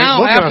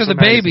 after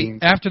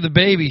the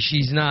baby,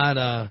 she's not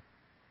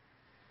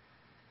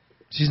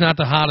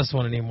the hottest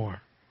one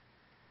anymore.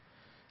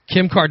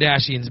 Kim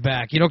Kardashian's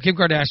back. You know, Kim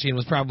Kardashian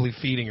was probably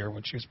feeding her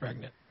when she was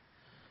pregnant.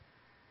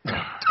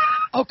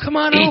 Oh, come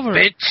on over.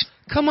 Bitch.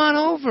 Come on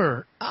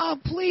over. Oh,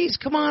 please,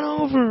 come on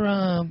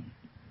over.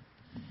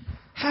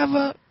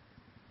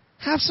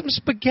 Have some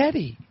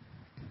spaghetti.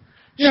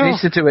 She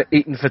needs to do it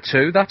eating for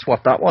two. That's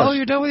what that was. Oh,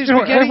 you're done with your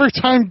spaghetti? Every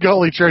time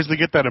Gully tries to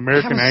get that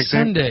American Have a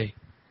accent, Sunday.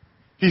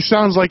 He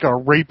sounds like a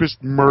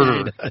rapist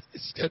murderer.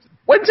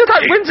 When did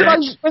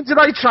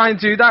I try and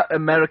do that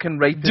American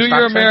rapist? Do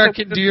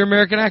your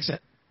American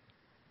accent.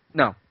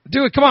 No.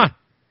 Do it. Come on.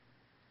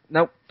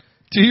 Nope.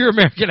 Do your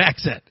American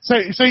accent.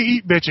 Say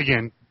eat bitch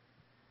again.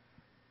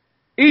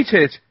 Eat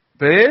it,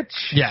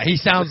 bitch. Yeah, he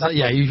sounds like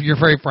you're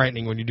very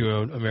frightening when you do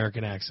an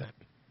American accent.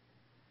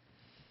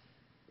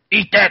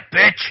 Eat that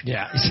bitch.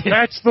 Yeah.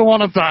 That's the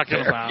one I'm talking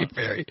about.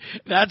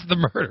 That's the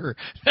murder.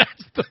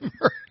 That's the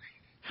murder.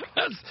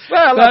 That's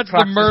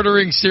the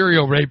murdering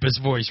serial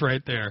rapist voice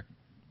right there.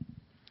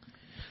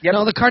 Yep.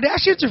 No, the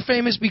Kardashians are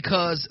famous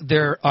because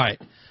their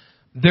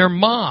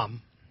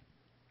mom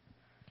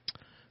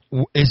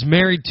is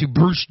married to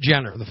Bruce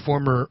Jenner, the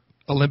former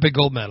Olympic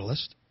gold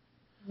medalist.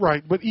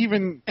 Right, but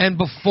and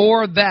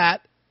before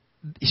that,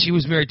 she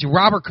was married to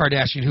Robert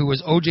Kardashian, who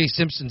was O.J.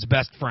 Simpson's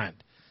best friend.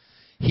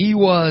 He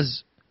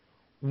was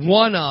he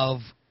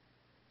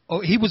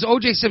was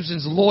O.J.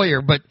 Simpson's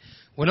lawyer, but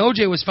when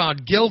O.J. was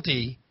found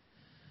guilty,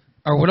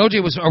 or when O.J.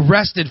 was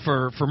arrested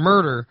for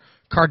murder,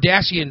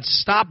 Kardashian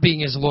stopped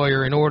being his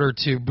lawyer in order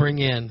to bring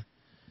in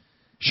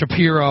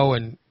Shapiro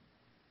and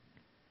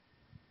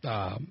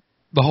the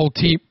whole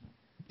team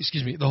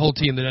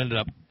that ended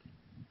up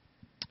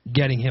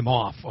getting him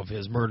off of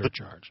his murder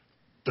charge.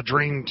 The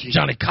dream team.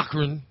 Johnny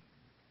Cochran.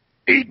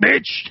 Eat,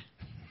 bitch!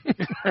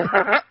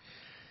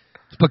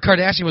 But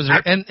Kardashian was...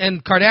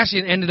 And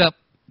Kardashian ended up...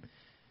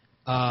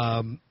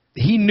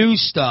 he knew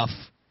stuff.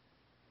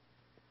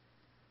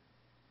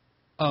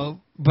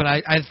 But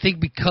I think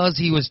because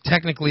he was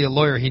technically a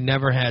lawyer, he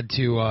never had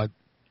to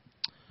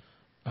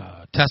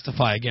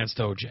testify against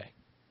O.J.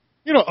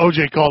 You know,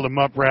 O.J. called him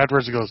up,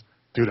 Radford, and goes,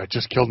 dude, I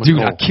just killed Nicole.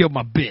 Dude, I killed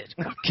my bitch.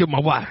 I killed my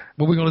wife.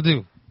 What are we going to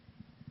do?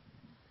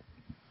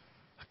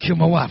 I killed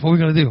my wife. What are we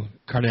going to do?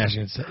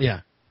 Kardashian said,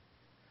 yeah.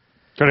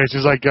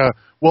 Kardashian's like,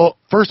 well,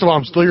 first of all,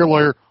 I'm still your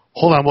lawyer.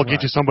 Hold on, we'll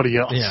get you somebody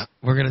else. Yeah,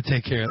 we're going to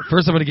take care of it.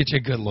 First, I'm going to get you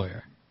a good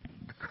lawyer.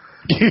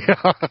 Yeah.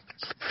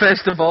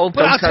 First of all,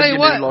 but I'll tell you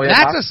what,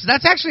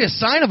 that's actually a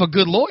sign of a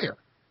good lawyer.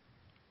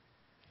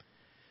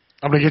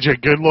 I'm going to get you a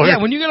good lawyer?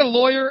 Yeah, when you get a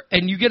lawyer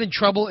and you get in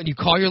trouble and you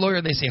call your lawyer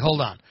and they say,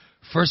 hold on,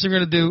 first thing we're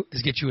going to do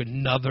is get you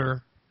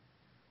another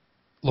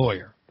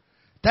lawyer.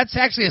 That's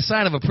actually a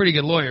sign of a pretty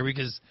good lawyer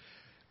because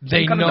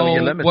they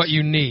know what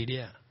you need,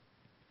 yeah.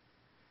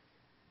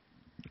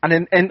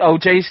 And in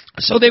OJ's...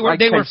 So they were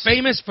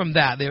famous from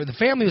that. The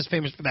family was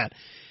famous for that.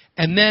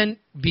 And then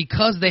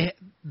because the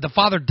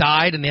father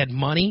died and they had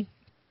money,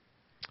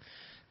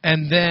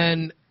 and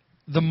then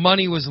the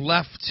money was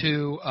left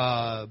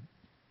to...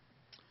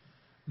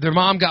 their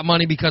mom got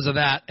money because of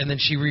that, and then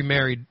she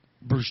remarried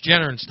Bruce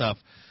Jenner and stuff.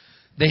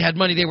 They had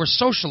money. They were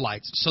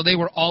socialites, so they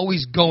were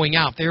always going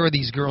out. There were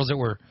these girls that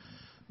were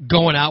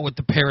going out with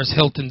the Paris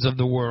Hiltons of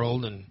the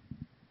world, and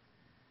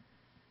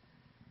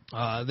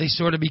they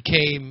sort of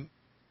became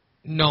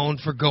known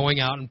for going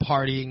out and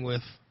partying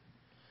with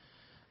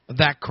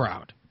that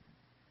crowd.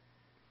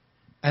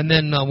 And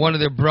then one of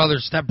their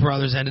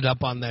stepbrothers ended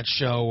up on that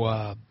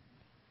show,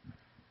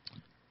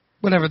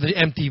 whatever the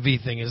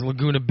MTV thing is,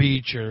 Laguna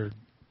Beach or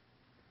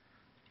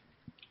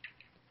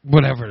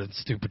whatever the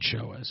stupid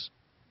show is.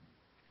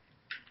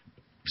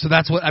 So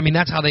that's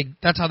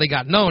how they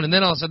got known. And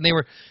then all of a sudden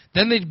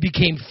they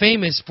became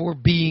famous for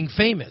being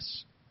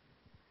famous.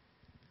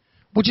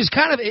 Which is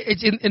kind of,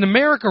 it's in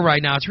America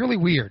right now, it's really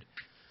weird.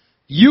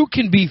 You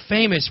can be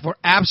famous for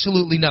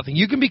absolutely nothing.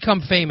 You can become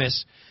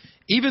famous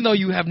even though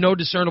you have no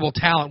discernible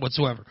talent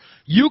whatsoever.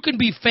 You can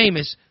be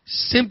famous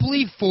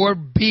simply for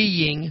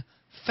being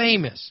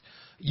famous.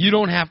 You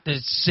don't have to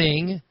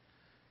sing,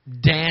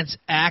 dance,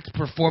 act,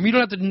 perform. You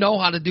don't have to know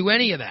how to do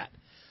any of that.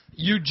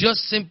 You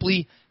just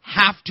simply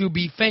have to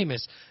be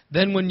famous.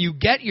 Then when you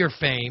get your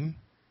fame,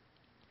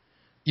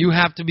 you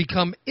have to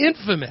become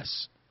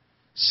infamous.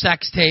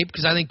 Sex tape,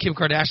 because I think Kim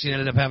Kardashian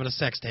ended up having a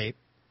sex tape.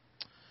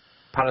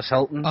 Paris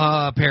Hilton.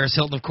 Paris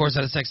Hilton, of course,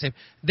 had a sex tape.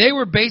 They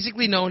were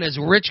basically known as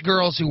rich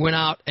girls who went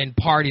out and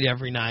partied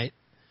every night,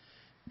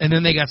 and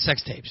then they got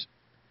sex tapes.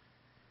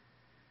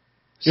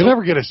 You'll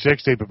never get a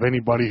sex tape of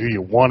anybody who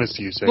you want to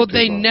see a sex tape. Well,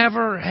 they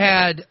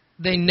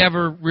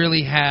never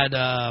really had.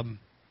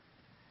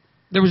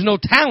 There was no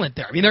talent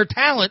there. I mean, their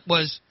talent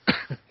was,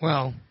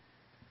 well.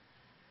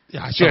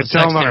 Yeah, I saw the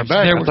talent on her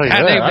back.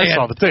 I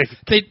saw the tape.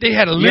 They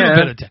had a little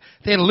bit of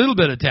they had a little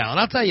bit of talent.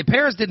 I'll tell you,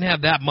 Paris didn't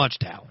have that much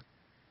talent.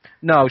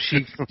 No,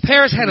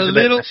 Paris had a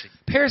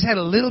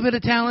little bit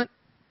of talent,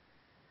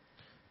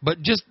 but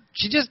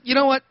she just you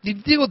know what? The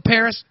deal with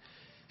Paris,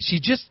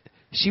 she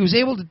was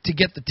able to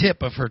get the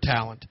tip of her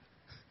talent,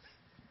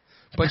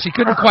 but she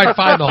couldn't quite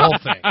find the whole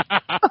thing.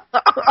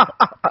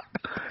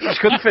 She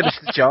couldn't finish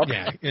the job.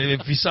 Yeah,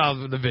 if you saw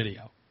the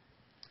video.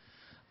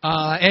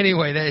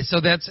 Anyway, so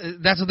that's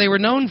what they were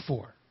known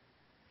for,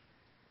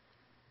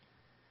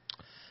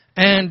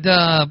 and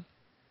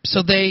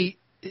so they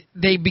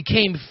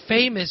became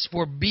famous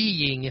for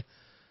being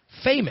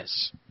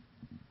famous,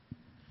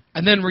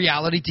 and then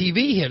reality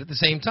TV hit at the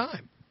same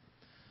time.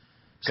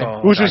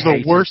 So, which is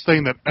the worst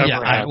thing that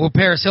ever happened. Well,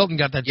 Paris Hilton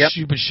got that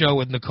stupid show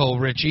with Nicole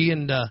Richie,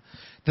 and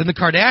then the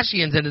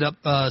Kardashians ended up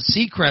Ryan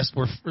Seacrest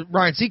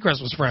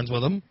was friends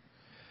with him,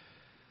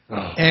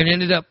 and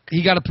ended up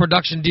he got a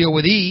production deal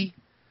with E.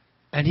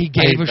 And he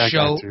gave a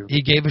show.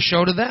 He gave a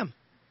show to them.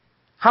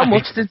 How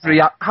much did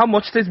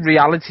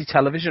reality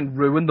television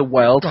ruin the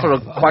world for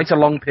quite a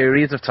long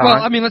period of time?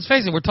 Well, I mean, let's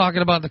face it. We're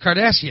talking about the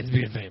Kardashians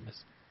being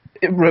famous.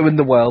 It ruined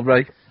the world,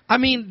 right? I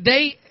mean,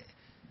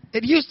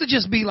 it used to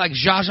just be like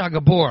Zsa Zsa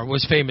Gabor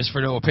was famous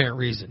for no apparent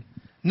reason.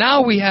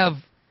 Now we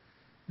have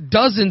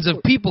dozens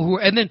of people who.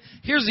 And then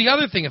here's the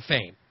other thing of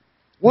fame.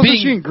 Wasn't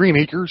she in Green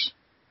Acres?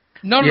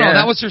 No,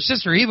 that was her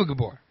sister Eva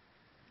Gabor.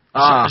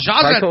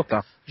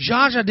 Zsa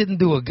Zsa didn't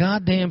do a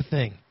goddamn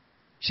thing.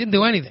 She didn't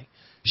do anything.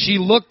 She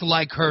looked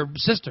like her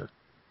sister.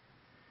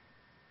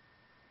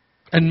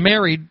 And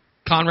married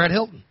Conrad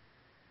Hilton.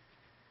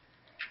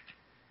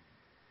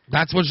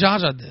 That's what Zsa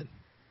Zsa did.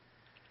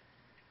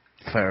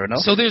 Fair enough.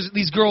 So there's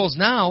these girls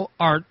now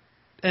and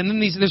then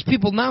there's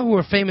people now who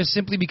are famous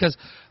simply because,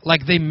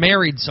 like, they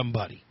married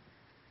somebody.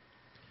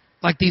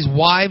 Like these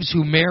wives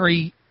who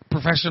marry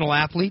professional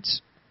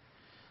athletes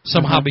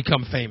somehow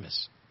become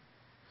famous.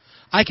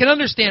 I can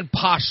understand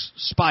Posh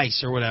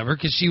Spice or whatever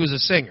because she was a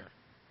singer.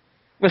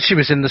 Well, she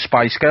was in the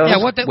Spice Girls,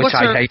 which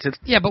I hated.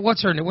 Yeah, but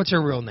what's her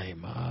real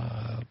name?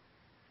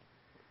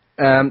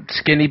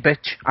 Skinny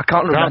bitch. I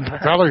can't remember.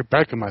 Valerie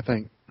Beckham, I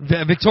think.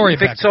 Victoria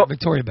Beckham.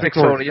 Victoria Beckham.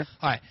 Victoria.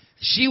 All right.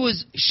 She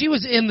was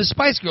in the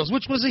Spice Girls,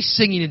 which was a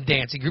singing and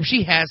dancing group.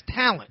 She has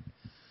talent,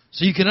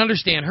 so you can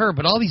understand her.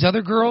 But all these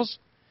other girls,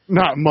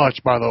 not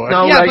much, by the way.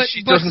 No, right,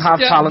 she doesn't have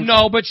talent.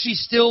 No, but she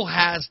still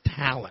has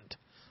talent.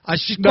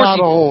 Not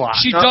a whole lot.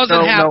 She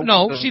doesn't have.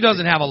 No, she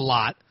doesn't have a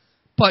lot,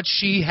 but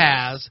she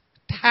has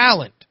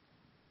talent.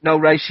 No,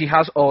 Ray, she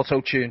has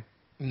auto-tune.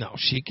 No,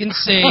 she can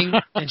sing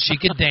and she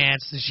can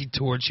dance and she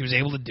toured. She was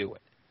able to do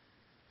it.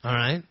 All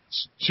right.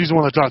 She's the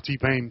one that taught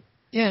T-Pain.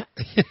 Yeah.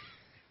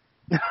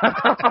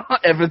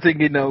 Everything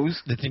he knows.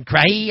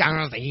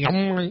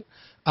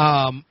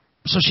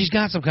 So she's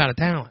got some kind of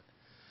talent.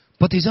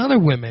 But these other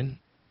women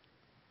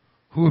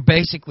who are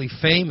basically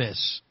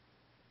famous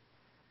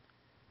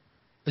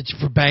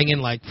for banging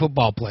like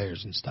football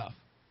players and stuff.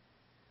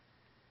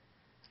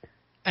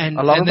 And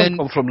a lot of them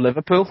come from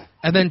Liverpool.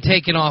 And then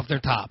taking off their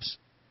tops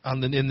in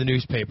the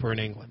newspaper in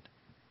England.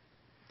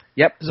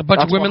 Yep. There's a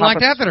bunch of women like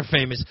that are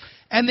famous.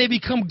 And they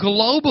become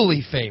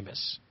globally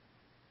famous.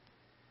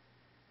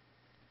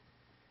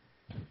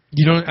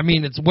 You know, I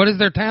mean, what is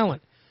their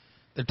talent?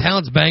 Their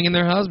talent's banging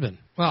their husband.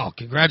 Well,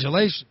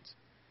 congratulations.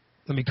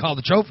 Let me call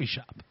the trophy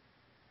shop.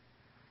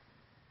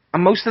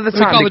 And most of the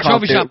time, call the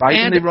trophy shop right?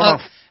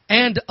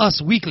 and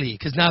Us Weekly,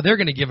 because now they're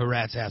going to give a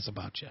rat's ass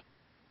about you.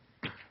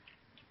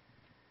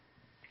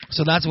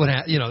 So that's what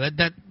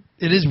that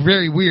it is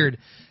very weird.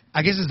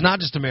 I guess it's not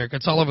just America;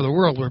 it's all over the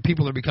world where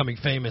people are becoming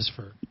famous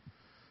for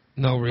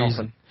no reason.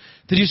 Nothing.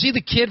 Did you see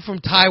the kid from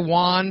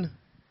Taiwan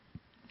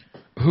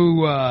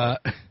who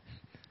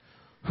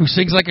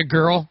sings like a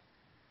girl?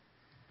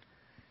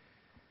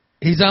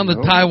 He's on the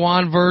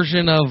Taiwan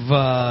version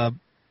of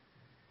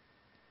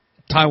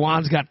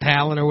Taiwan's Got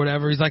Talent or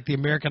whatever. He's like the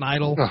American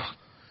Idol. Oh,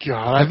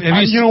 God.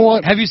 You know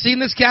what? Have you seen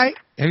this guy?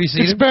 Have you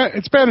seen it?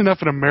 It's bad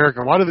enough in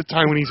America. Why do the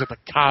Taiwanese have to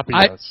copy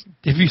us?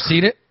 Have you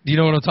seen it? Do you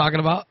know what I'm talking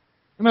about?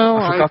 No,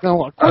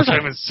 of course I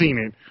haven't seen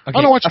it. Okay.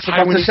 I don't watch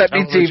Taiwanese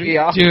television.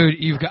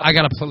 Dude,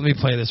 let me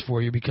play this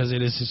for you because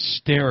it is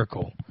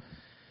hysterical.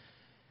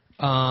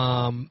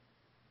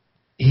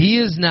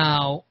 He's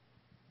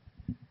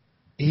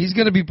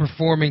going to be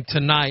performing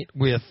tonight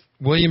with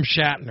William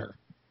Shatner.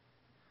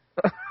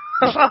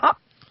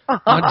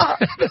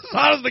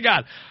 Honest to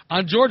God,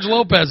 on George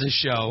Lopez's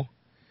show,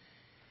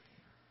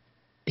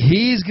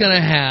 he's going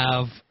to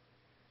have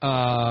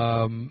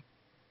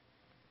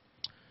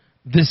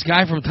this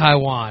guy from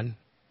Taiwan.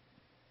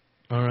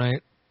 All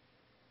right.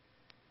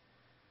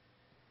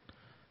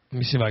 Let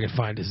me see if I can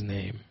find his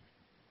name.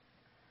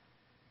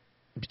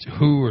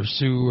 Who or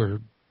Sue or...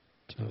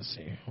 Let's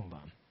see. Hold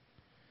on.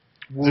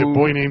 Is it a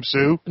boy named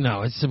Sue?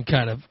 No, it's some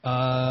kind of...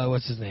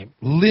 what's his name?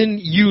 Lin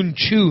Yun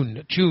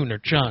Chun or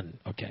Chun.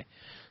 Okay.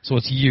 So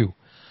it's you.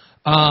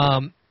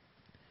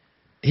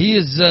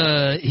 He's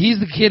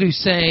the kid who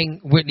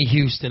sang Whitney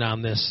Houston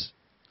on this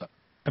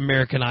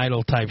American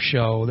Idol type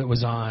show that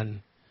was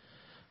on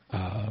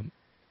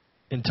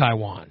in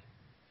Taiwan.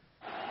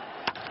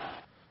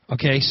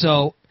 Okay,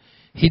 so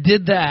he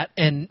did that,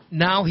 and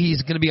now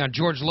he's going to be on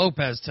George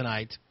Lopez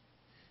tonight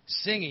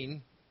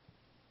singing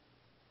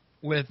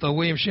with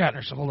William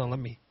Shatner. So hold on, let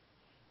me...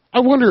 I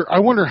wonder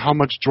how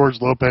much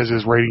George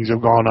Lopez's ratings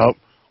have gone up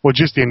with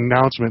just the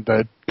announcement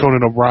that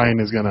Conan O'Brien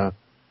is going to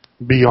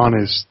be on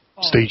his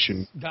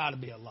station. It's got to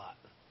be a lot.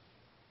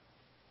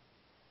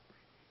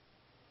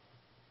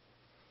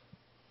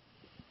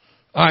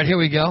 All right, here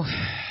we go.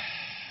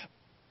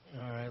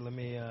 All right, let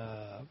me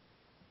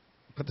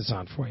put this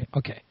on for you.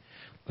 Okay,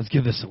 let's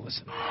give this a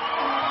listen.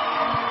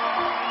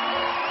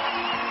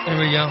 There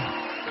we go.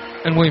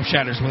 And William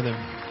Shatner's with him.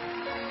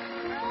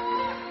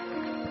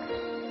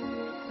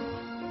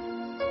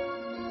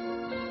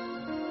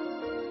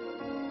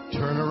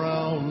 Turn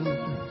around.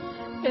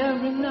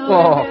 Every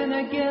now and then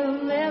I get a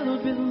little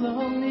bit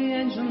lonely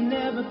and you'll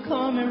never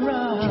come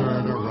around.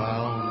 Turn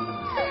around.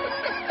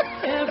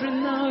 Every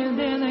now and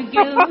then I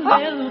get a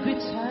little bit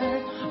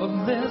tired of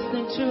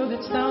listening to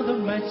the sound of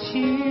my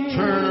tears.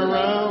 Turn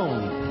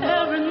around.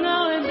 Every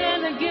now and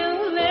then I get a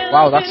little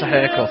wow, that's a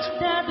haircut.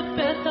 That the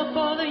best of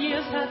all the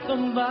years has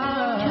gone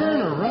by.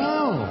 Turn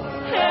around.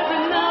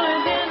 Every now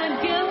and then I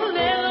get a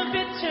little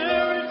bit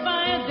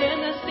terrified,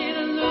 then I see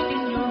the look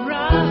in your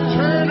eyes.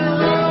 Turn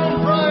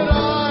around, bright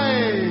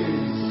eyes.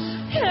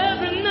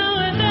 Every now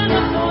and then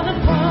I fall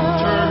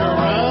apart. Turn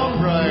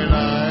around, bright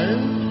eyes.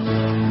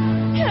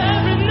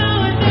 Every now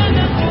and then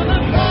I fall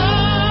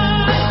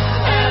apart.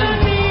 And I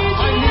need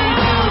you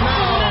now.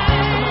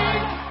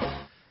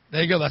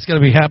 There you go. That's going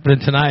to be happening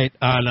tonight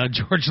on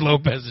George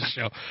Lopez's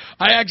show.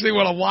 I actually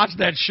want to watch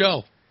that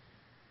show.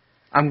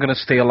 I'm going to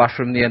steal that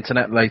from the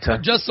internet later.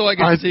 Just so I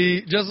can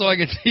see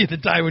the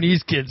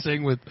Taiwanese kid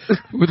sing with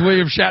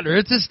William Shatner.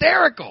 It's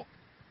hysterical.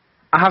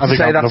 I have to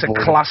say that's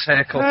a class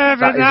haircut.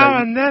 Every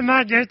now and then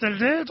I get a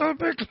little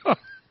bit close.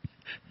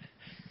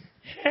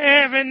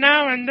 Every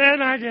now and then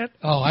I get...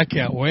 Oh, I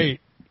can't wait.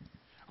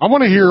 I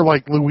want to hear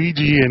like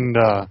Luigi and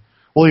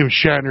William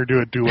Shatner do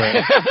a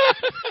duet.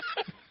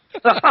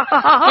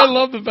 I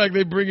love the fact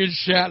they bring in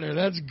Shatner.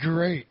 That's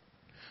great.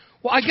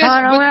 Well, I guess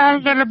Turn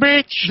around, little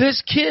bitch.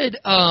 This kid,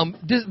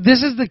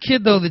 this is the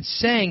kid though that's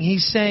saying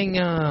he's saying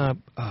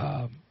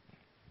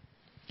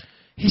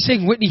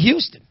Whitney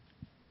Houston.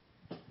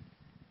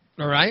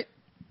 All right,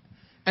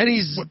 and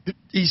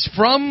he's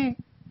from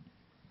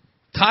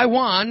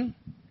Taiwan.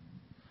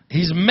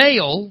 He's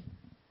male.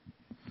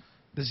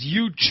 This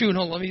Yu Chun.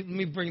 Hold on, let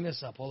me bring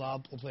this up. Hold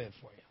on, I'll play it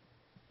for you.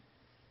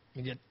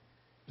 Let me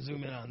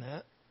zoom in on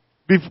that.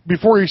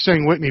 Before he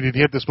sang Whitney, did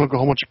he have to smoke a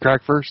whole bunch of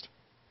crack first?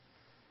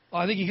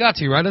 Well, I think you got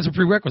to, right? That's a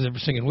prerequisite for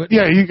singing Whitney.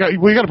 Yeah, you got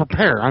to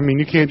prepare. I mean,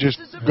 you can't just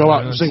go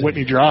out and sing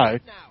Whitney dry.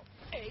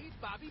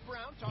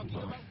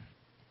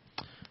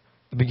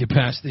 Let me get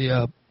past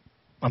the.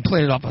 I'm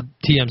playing it off of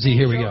TMZ.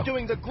 Here we go.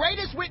 Doing the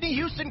greatest Whitney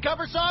Houston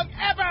cover song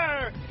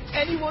ever.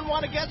 Anyone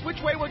want to guess which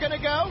way we're gonna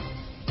go?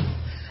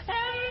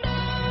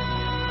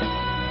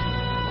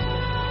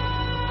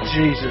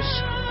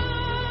 Jesus.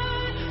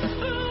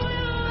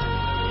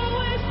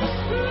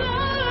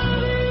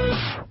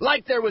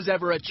 Like there was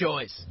ever a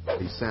choice.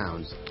 He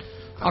sounds.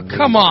 Oh,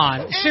 come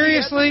on.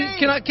 Seriously?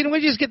 Can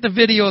we just get the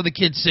video of the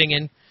kid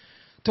singing?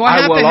 Do I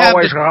I have will to have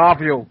always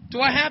rob you.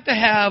 Do I have to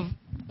have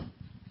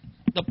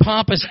the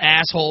pompous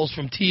assholes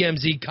from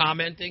TMZ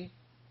commenting?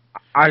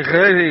 I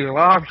really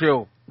love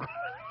you.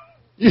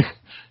 You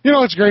know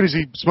what's great is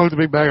he smoked a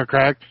big bag of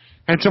crack,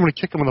 and somebody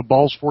kicked him in the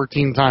balls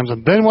 14 times,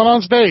 and then went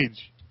on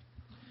stage.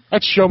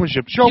 That's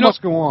showmanship. Show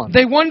must go on.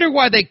 They wonder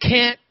why they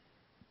can't.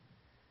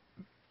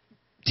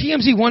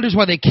 TMZ wonders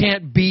why they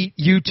can't beat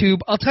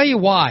YouTube. I'll tell you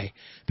why.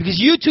 Because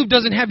YouTube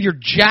doesn't have your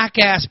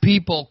jackass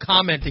people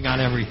commenting on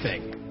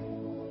everything.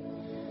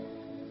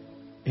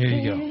 Here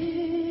you go.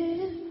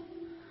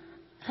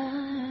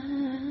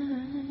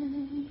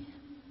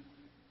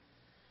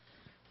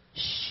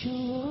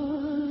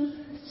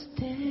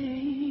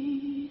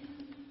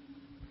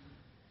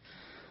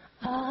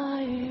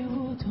 I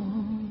would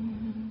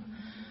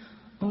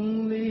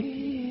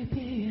only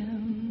be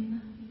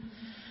in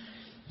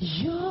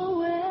your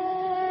way.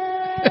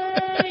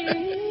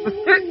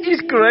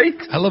 He's great.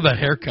 I love that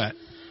haircut.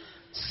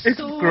 It's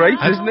great,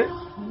 isn't it?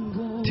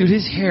 Dude,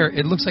 his hair,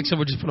 it looks like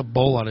someone just put a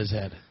bowl on his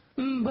head.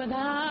 But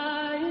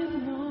I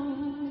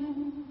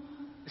know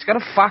He's got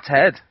a fat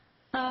head.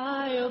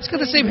 He's got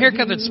the same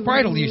haircut that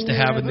Spritle used to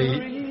have in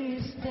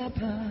the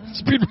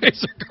Speed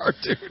Racer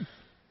cartoon.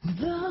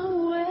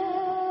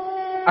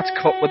 That's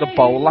cut with a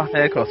bowler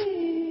haircut.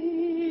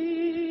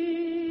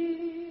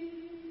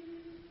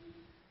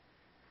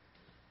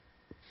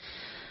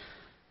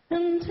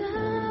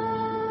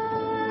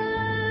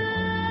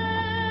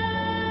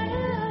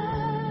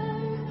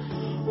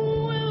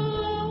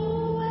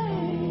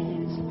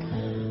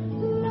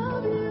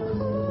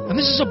 And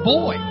this is a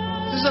boy.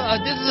 This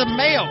is a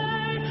male.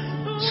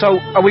 So,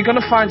 are we going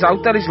to find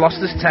out that he's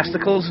lost his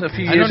testicles a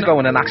few years ago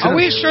in an accident? Are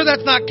we sure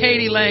that's not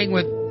Katie laying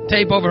with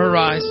tape over her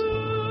eyes?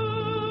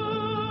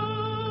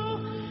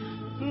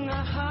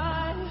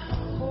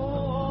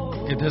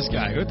 Look at this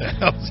guy. What the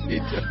hell is he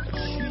doing?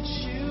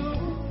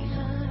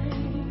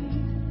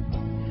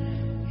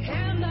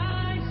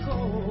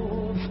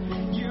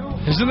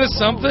 Isn't this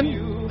something?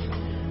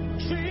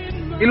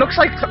 He looks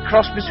like a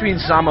cross between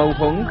Sammo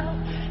Hung.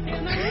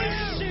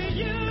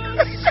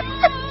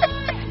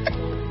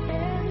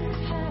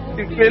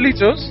 It really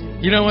does.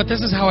 You know what?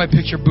 This is how I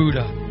picture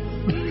Buddha.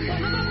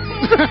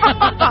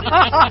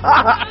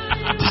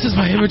 This is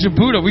my image of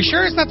Buddha. We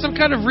sure it's not some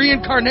kind of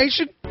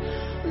reincarnation?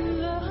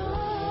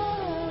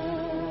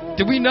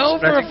 Do we know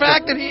for a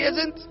fact that he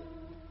isn't?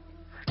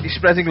 He's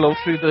spreading love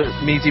through the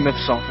medium of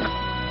song.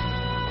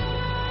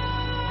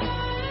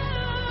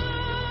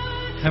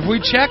 Have we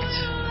checked?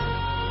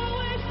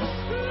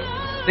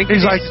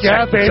 He's like,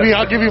 yeah, baby,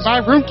 I'll give you my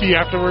room key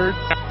afterwards.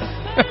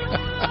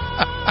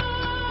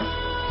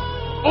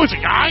 Oh, it's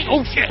a guy?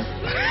 Oh, shit.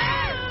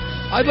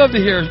 I'd love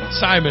to hear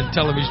Simon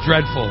tell him he's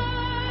dreadful.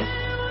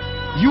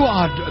 You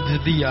are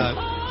the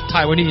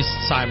Taiwanese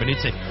Simon.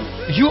 He'd say,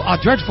 you are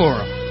dreadful.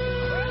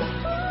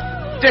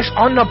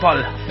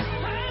 Dishonorable.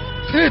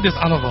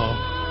 Dishonorable.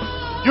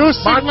 You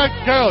sing like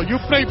girl.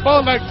 You play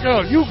ball like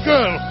girl. You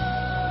girl.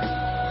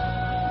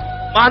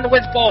 Man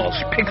with balls.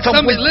 Picked up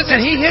with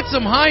listen, he hit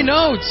some high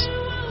notes.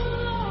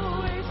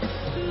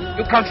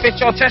 You can fit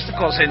your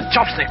testicles in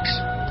chopsticks.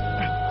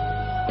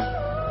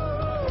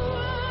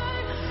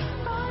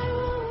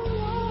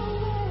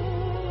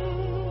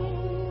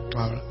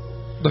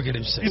 Look at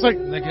him sing. He's like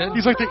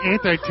the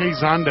anti-Tay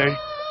Zonde.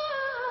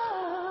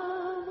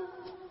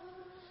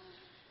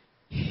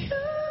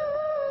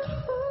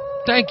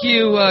 Thank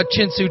you,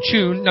 Chinsu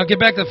Chun. Now get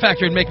back to the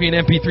factory and make me an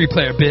MP3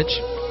 player,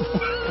 bitch.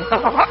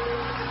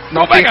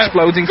 Not the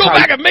exploding Go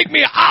back and make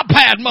me an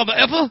iPad, mother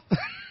effer.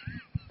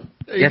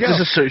 Yeah,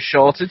 there's a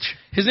shortage.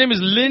 His name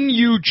is Lin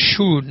Yu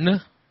Chun.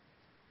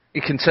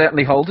 He can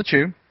certainly hold a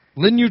tune.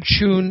 Lin Yu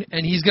Chun,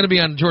 and he's going to be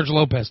on George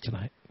Lopez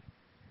tonight.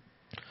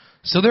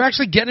 So they're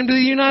actually getting him to the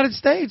United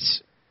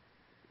States.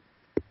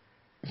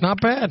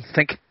 Not bad.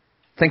 Think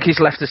he's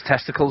left his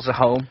testicles at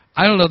home.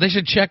 I don't know. They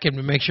should check him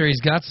to make sure he's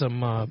got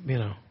some, I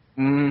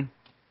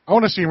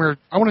want to see him.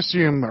 I want to see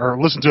him or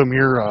listen to him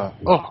here.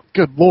 Oh,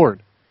 good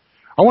Lord!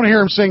 I I want to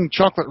hear him sing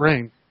Chocolate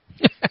Rain.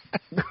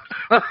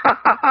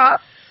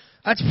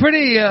 That's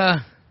pretty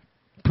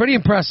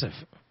impressive.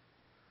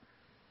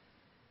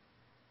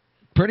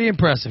 Pretty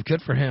impressive.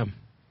 Good for him.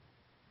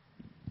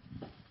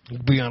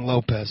 Leon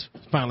Lopez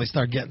finally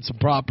start getting some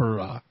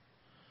proper.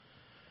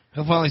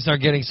 He'll finally start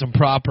getting some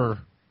proper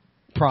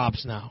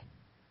props now.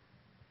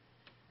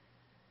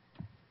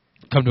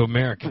 Come to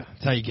America.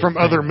 That's how you get from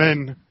famous. Other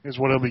men is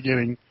what he'll be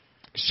getting.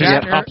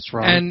 Shatner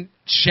and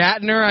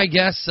Shatner, I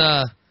guess.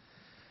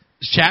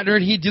 Shatner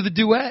and he do the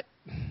duet.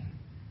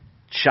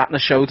 Shatner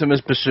showed him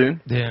his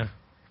bassoon. Yeah.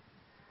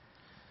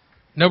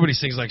 Nobody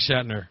sings like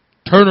Shatner.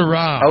 Turn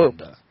around. Oh.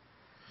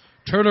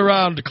 Turn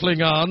around,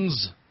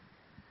 Klingons.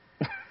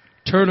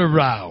 Turn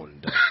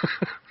around.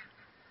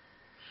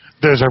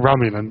 There's a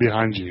Romulan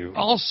behind you.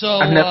 Also,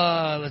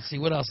 let's see,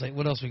 what else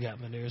we got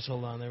in the news?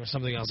 Hold on, there was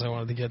something else I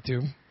wanted to get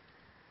to.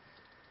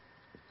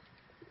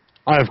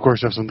 I, of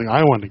course, have something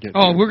I wanted to get to.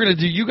 Oh, we're going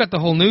to do, you got the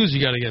whole news you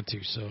got to get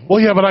to, so. Well,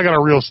 yeah, but I got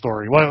a real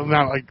story. Well,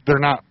 not like,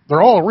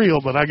 they're all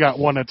real, but I got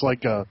one that's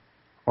like a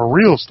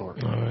real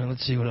story. All right,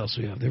 let's see what else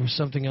we have. There was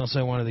something else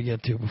I wanted to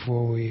get to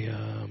before we,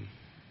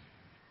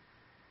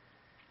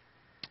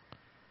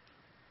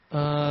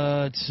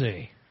 let's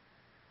see.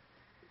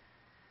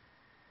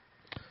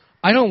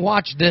 I don't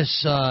watch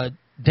this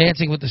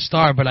Dancing with the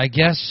Star, but I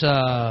guess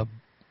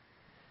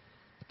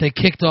they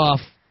kicked off,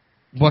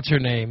 what's her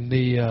name?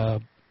 The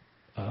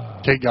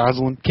Kate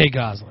Gosselin? Kate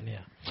Gosselin,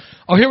 yeah.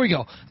 Oh, here we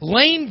go.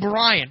 Lane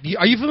Bryant.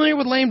 Are you familiar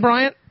with Lane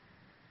Bryant?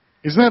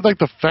 Isn't that like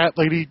the fat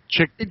lady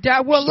chick?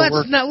 Well,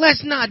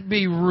 let's not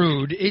be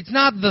rude. It's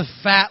not the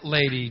fat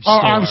lady Oh,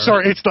 star. I'm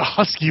sorry. It's the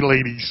husky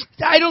ladies.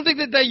 I don't think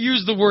that they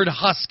use the word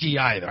husky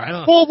either. I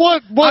don't. Well,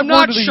 what I'm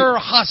not word do they- sure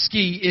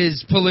husky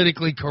is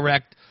politically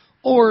correct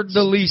or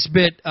the least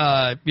bit,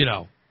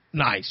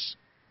 nice.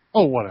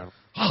 Oh, whatever.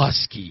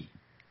 Husky.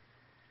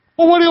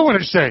 Well, what do you want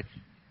to say?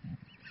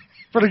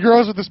 For the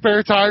girls with the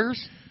spare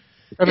tires?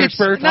 And their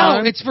spare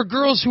time? No, it's for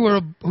girls who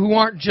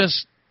aren't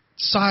just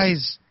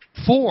size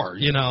 4,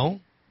 Who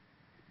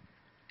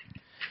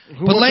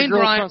But wants a Lane girl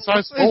Bryant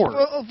size 4?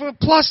 for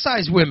plus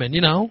size women,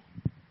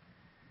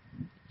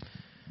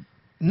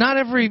 Not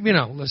every,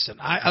 listen,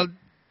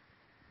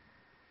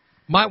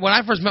 when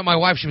I first met my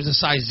wife, she was a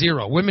size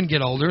 0. Women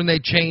get older and they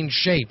change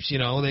shapes,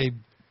 they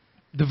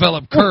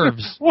develop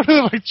curves. What are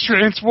they, like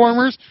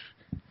Transformers?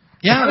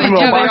 Yeah, they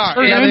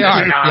are. Yeah, they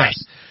are.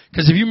 Yes.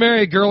 Because if you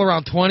marry a girl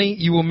around 20,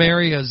 you will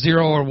marry a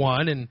 0 or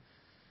 1, and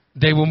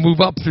they will move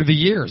up through the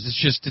years.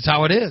 It's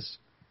how it is.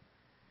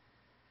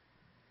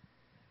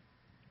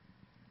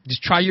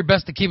 Just try your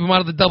best to keep them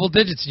out of the double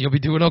digits, and you'll be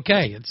doing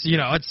okay. It's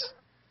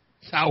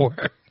how it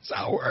works. It's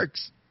how it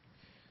works.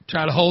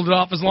 Try to hold it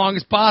off as long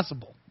as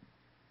possible.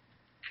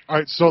 All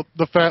right, so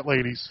the fat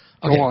ladies.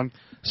 Okay. Go on.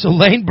 So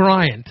Lane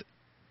Bryant,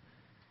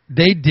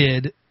 they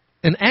did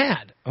an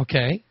ad,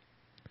 okay?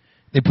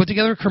 They put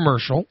together a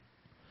commercial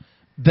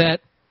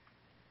that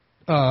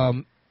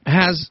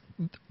has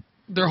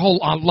their whole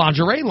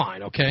lingerie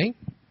line, okay?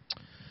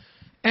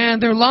 And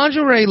their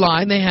lingerie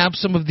line, they have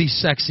some of these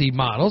sexy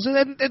models,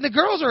 and the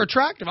girls are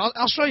attractive.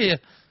 I'll show you.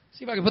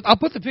 See if I can I'll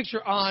put the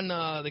picture on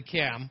the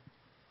cam.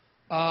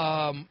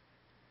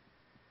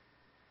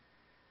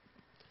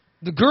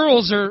 The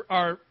girls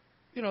are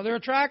they're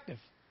attractive.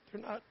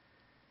 They're not.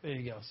 There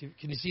you go.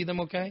 Can you see them?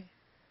 Okay.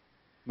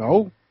 No.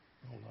 Hold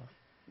on.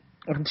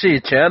 I can see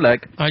your chair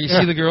leg. You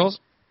see the girls?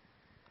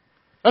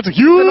 That's a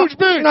huge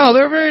bit. No,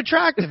 they're very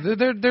attractive.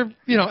 They're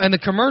and the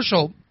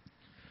commercial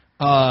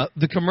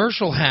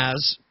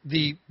has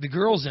the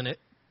girls in it,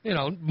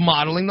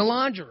 modeling the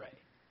lingerie.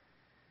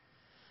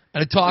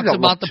 And it talks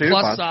about the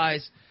plus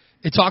size.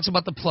 It talks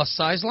about the plus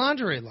size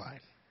lingerie line.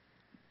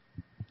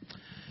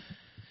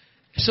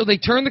 So they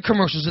turn the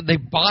commercials. They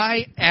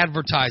buy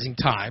advertising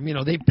time.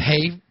 They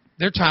pay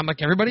their time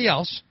like everybody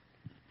else.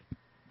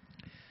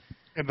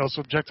 And they'll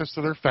subject us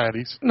to their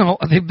fatties. No,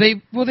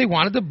 they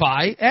wanted to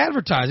buy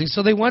advertising,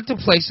 so they went to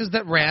places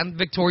that ran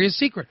Victoria's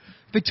Secret.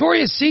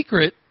 Victoria's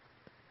Secret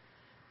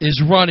is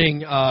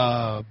running,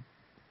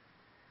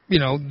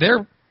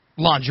 their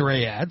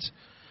lingerie ads.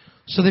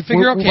 So they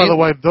figure, okay. By the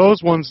way,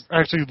 those ones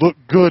actually look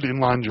good in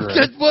lingerie.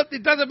 Well,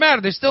 it doesn't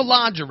matter. They're still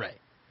lingerie.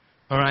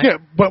 All right. Yeah,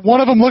 but one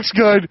of them looks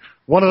good.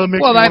 One of them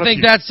makes. Well, I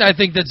think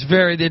that's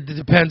very. It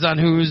depends on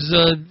who's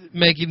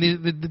making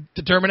the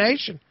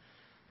determination.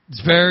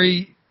 It's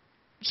very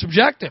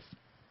subjective.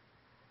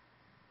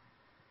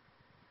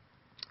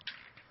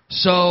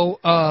 So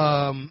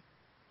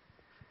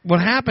what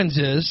happens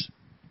is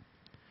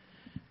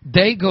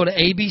they go to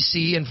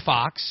ABC and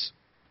Fox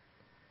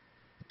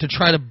to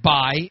try to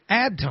buy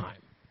ad time.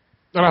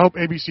 And I hope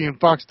ABC and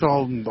Fox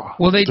tell them.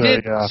 Well, they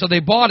did. So they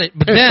bought it,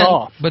 but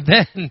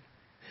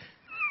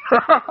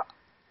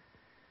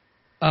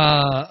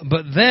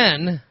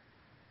then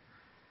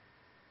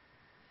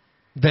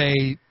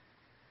they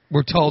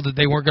were told that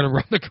they weren't going to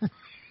run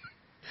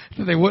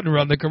that they wouldn't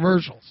run the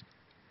commercials.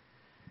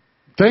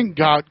 Thank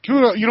God.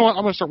 You know what?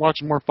 I'm going to start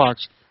watching more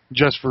Fox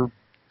just for.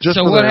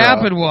 So what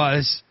happened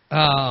was,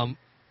 I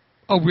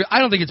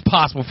don't think it's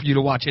possible for you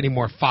to watch any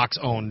more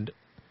Fox-owned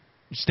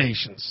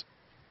stations.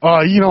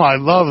 You know, I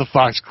love the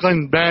Fox.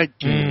 Glenn Beck,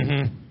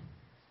 and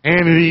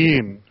Hannity,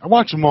 and I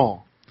watch them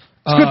all.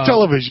 It's good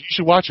television. You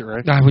should watch it,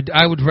 right?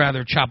 I would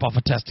rather chop off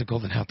a testicle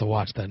than have to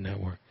watch that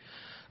network.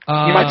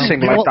 You might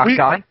sing like that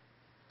guy.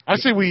 I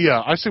say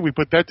we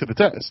put that to the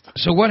test.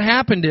 So what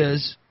happened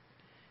is,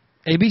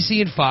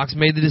 ABC and Fox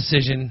made the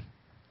decision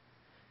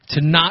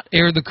to not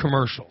air the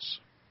commercials.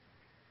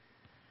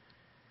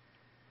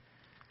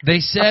 They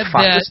said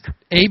that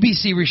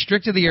ABC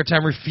restricted the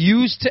airtime,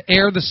 refused to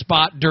air the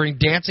spot during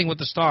Dancing with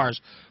the Stars,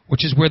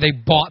 which is where they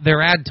bought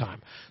their ad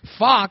time.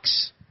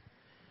 Fox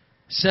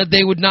said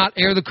they would not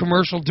air the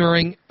commercial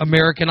during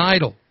American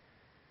Idol.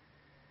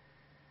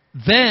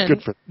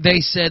 Then they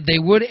said they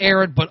would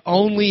air it, but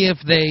only if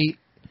they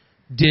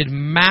did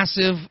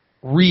massive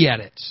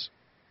re-edits.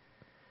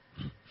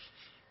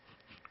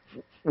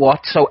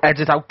 What? So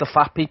edit out the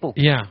fat people?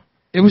 Yeah.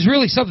 It was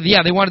really something.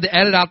 Yeah, they wanted to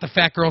edit out the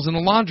fat girls in the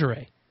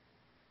lingerie.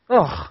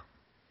 Ugh.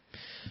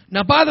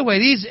 Now, by the way,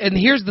 and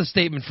here's the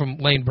statement from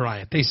Lane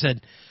Bryant. They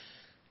said,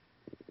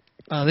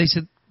 these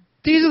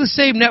are the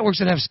same networks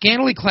that have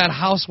scantily clad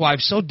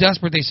housewives so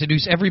desperate they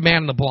seduce every man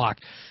on the block.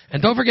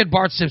 And don't forget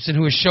Bart Simpson,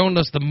 who has shown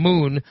us the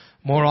moon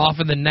more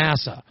often than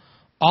NASA,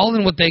 all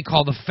in what they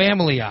call the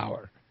family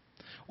hour.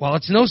 While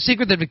it's no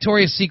secret that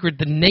Victoria's Secret,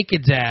 the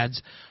Nakeds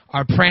ads,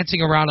 are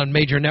prancing around on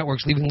major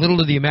networks, leaving little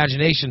to the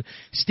imagination,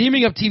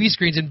 steaming up TV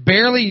screens and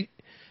bearing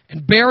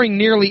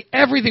nearly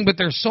everything but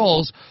their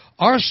souls,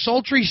 our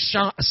sultry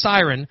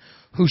siren,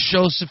 who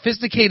shows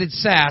sophisticated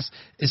sass,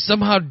 is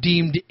somehow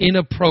deemed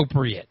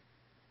inappropriate.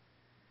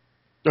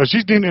 No,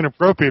 she's deemed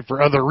inappropriate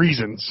for other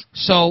reasons.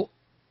 So,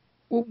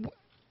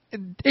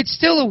 it's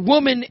still a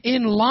woman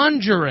in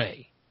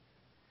lingerie.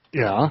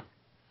 Yeah.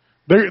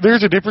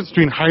 There's a difference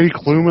between Heidi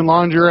Klum in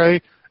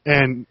lingerie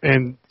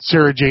and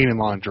Sarah Jane in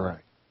lingerie.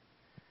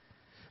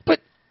 But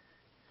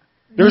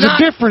there's a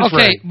difference, okay,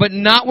 Ray. but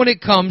not when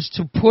it comes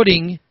to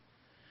putting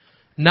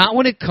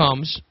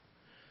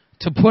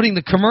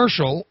the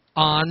commercial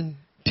on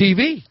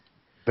TV.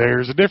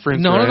 There's a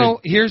difference. No.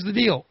 Here's the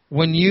deal.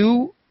 When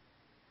you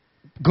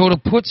go to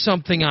put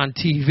something on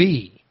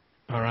TV,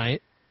 all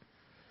right,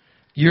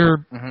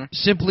 you're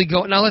simply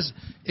going. Now,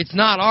 it's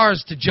not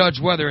ours to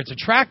judge whether it's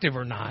attractive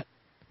or not.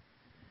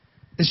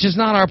 It's just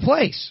not our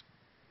place.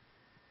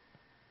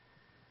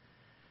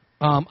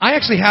 I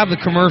actually have the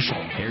commercial.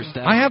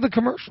 I have the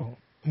commercial.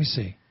 Let me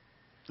see.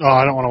 Oh,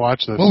 I don't want to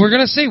watch this. Well, we're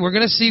going to see. We're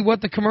going to see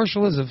what the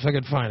commercial is if I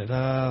can find it.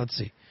 Let's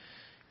see.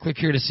 Click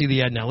here to see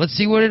the ad now. Let's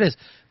see what it is.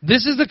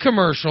 This is the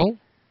commercial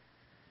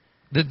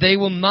that they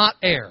will not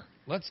air.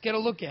 Let's get a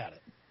look at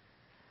it.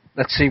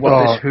 Let's see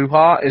what this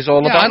hoo-ha is all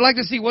about. I'd like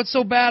to see what's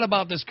so bad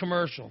about this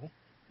commercial.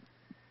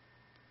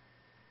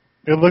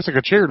 It looks like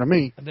a chair to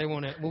me. They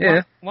won't. Well,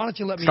 yeah. Why don't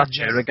you let me adjust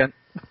chair again?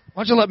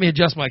 Why don't you let me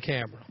adjust my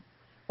camera?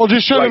 Well,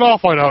 just shut it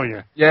off, why don't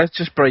you? Yeah,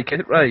 just break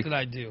it, right? What did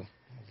I do?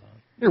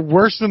 You're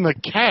worse than the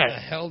cat. What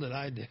the hell did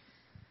I do?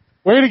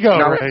 Way to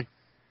go, Ray.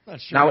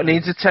 Not sure now it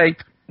needs a tape.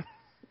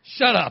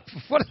 Shut up.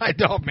 What did I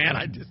do, man?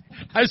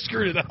 I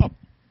screwed it up.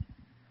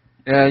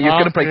 Yeah, you're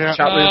going to break the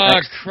chat room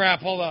next. Crap.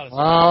 Hold on a second.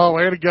 Oh,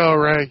 way to go,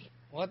 Ray.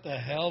 What the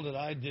hell did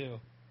I do?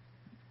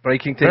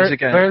 Breaking things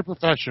again. Very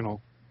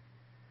professional.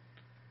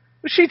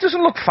 But she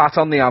doesn't look fat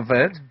on the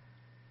advert.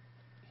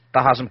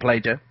 That hasn't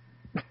played you.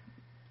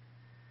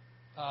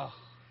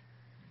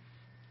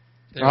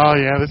 Oh,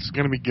 yeah, this is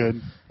going to be good.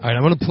 All right,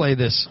 I'm going to play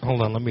this.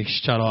 Hold on, let me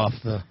shut off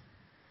the...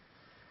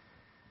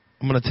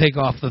 I'm going to take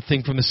off the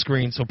thing from the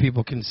screen so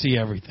people can see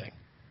everything.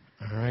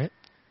 All right?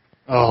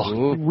 Oh,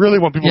 you really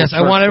want people to Yes,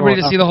 I want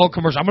everybody to see the whole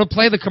commercial. I'm going to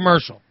play the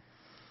commercial.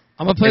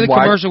 I'm going to play the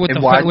commercial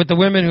with the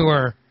women who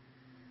are...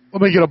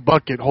 Let me get a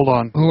bucket. Hold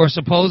on. Who are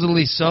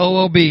supposedly so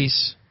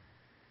obese...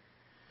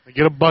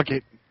 Get a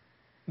bucket.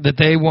 That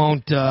they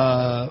won't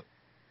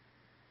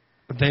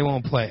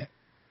play it.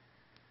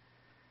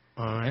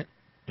 All right.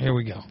 Here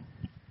we go.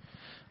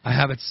 I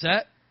have it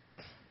set.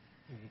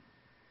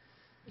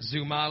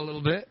 Zoom out a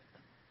little bit.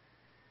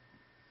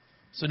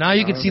 So now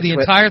you can see the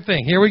entire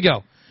thing. Here we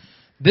go.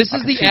 This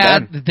is the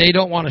ad that they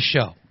don't want to show.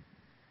 I'll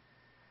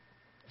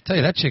tell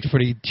you, that chick's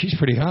she's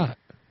pretty hot.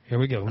 Here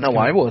we go. No,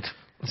 I would.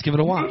 Let's give it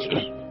a watch.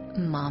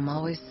 Mom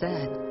always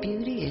said,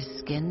 beauty is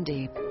skin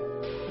deep.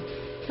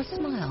 A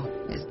smile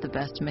is the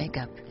best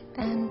makeup,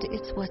 and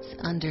it's what's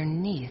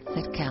underneath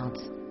that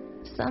counts.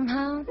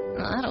 Somehow,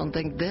 I don't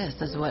think this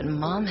is what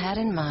Mom had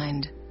in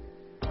mind.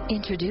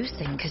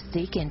 Introducing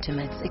Cacique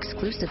Intimates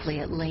exclusively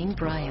at Lane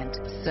Bryant.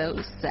 So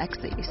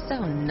sexy,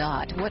 so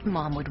not what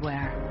Mom would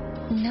wear.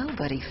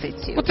 Nobody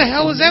fits you. What the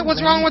hell is that?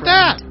 What's wrong with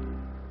that?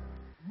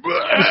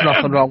 There's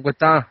nothing wrong with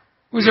that.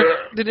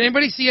 Did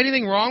anybody see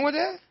anything wrong with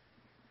that?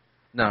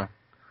 No.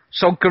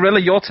 So,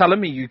 Gorilla, you're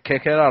telling me you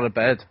kick her out of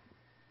bed?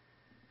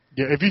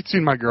 Yeah, if you'd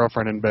seen my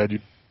girlfriend in bed,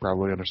 you'd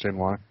probably understand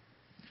why.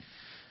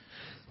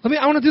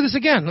 I want to do this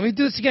again. Let me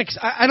do this again, because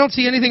I don't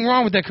see anything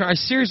wrong with that. I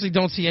seriously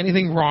don't see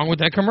anything wrong with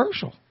that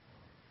commercial.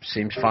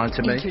 Seems fine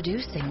to me.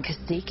 Introducing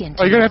Cacique Intimates.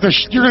 Oh, you're gonna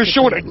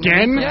show it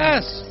again?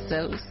 Yes.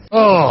 So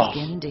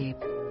skin deep.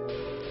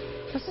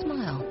 A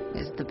smile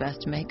is the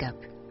best makeup,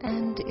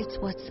 And it's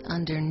what's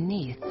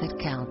underneath that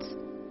counts.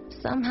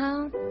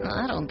 Somehow,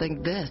 I don't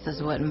think this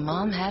is what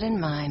Mom had in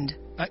mind.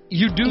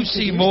 You do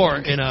see more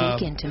in a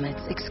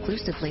Intimates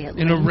exclusively at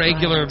in a Lane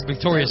regular Bryant.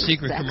 Victoria's So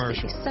Secret sexy,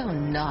 commercial. So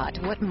not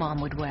what Mom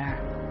would wear.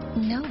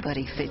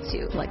 Nobody fits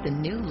you like the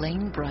new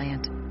Lane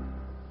Bryant.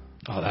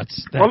 Oh,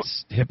 that's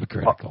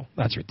hypocritical.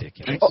 That's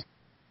ridiculous.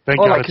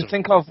 All I could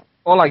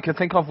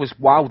think of was,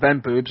 wow, them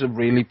boobs are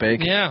really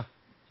big. Yeah.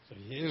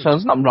 So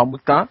there's nothing wrong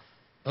with that.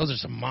 Those are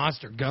some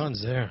monster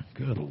guns there.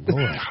 Good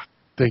Lord.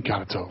 Thank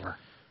God it's over.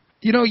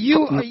 You know,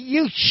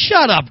 you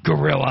shut up,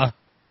 Gorilla.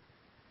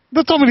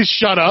 Don't tell me to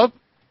shut up.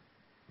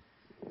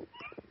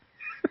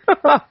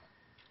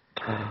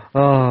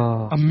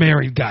 A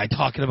married guy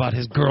talking about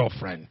his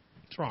girlfriend.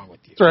 What's wrong with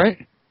you? That's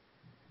right.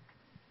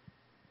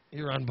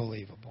 You're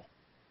unbelievable.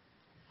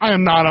 I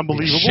am not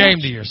unbelievable. Be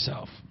ashamed of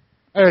yourself.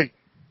 Hey,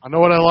 I know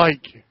what I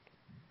like.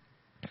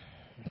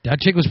 That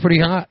chick was pretty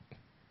hot.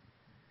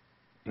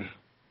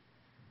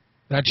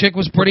 That chick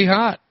was pretty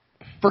hot.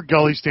 For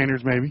gully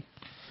standards, maybe.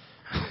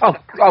 Oh,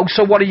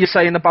 so what are you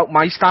saying about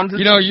my standards?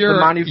 You know, you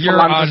are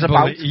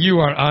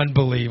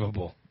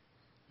unbelievable.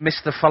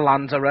 Mr.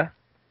 Philanderer.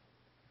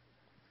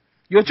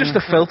 You're just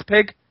a filth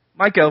pig.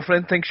 My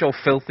girlfriend thinks you're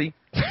filthy.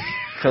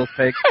 Filth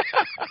pig.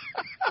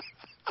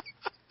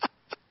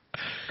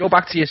 Go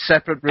back to your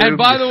separate room. And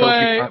by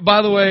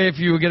the way, if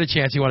you get a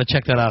chance, you want to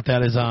check that out.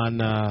 That is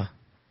on. I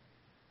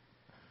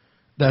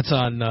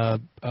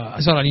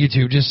saw it on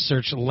YouTube. Just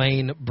search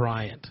Lane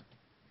Bryant.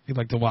 If you'd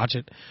like to watch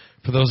it.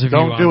 For those of you,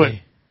 don't do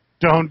it.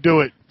 Don't do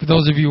it. For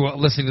those of you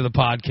listening to the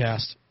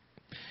podcast.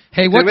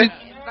 Hey, what Verse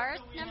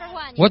number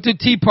 1. What do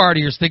Tea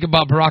Partiers think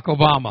about Barack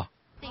Obama?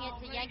 Sing it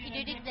to Yankee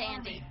Doodle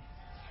Dandy.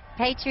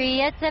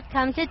 Patriots have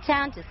come to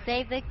town to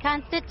save the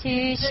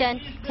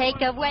Constitution,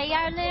 take away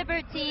our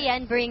liberty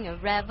and bring a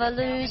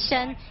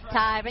revolution.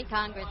 Tyrant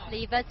Congress,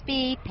 leave us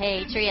be,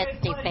 patriots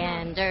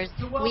defenders.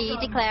 We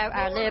declare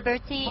our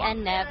liberty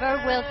and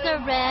never will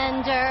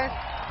surrender.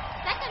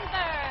 Second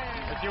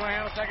verse. Do you want to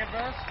have a second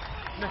verse?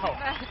 No.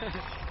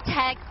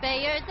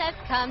 Taxpayers have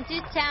come to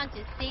town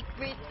to seek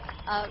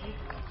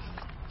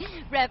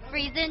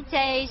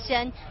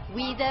representation.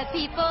 We the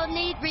people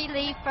need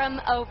relief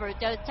from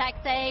overdose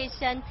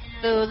taxation.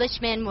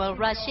 Foolish men will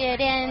rush it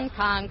in,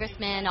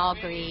 congressmen all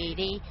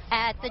greedy.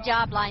 At the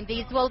job line,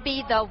 these will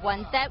be the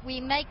ones that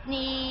we make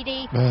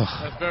needy. Ugh.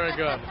 That's very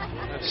good.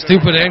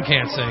 Stupid and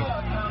can't sing.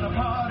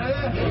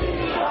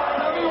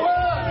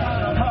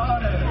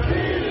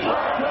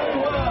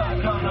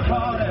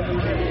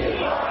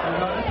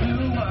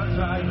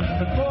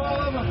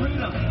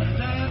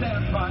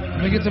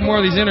 Let me get to more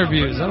of these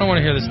interviews. I don't want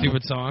to hear this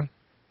stupid song.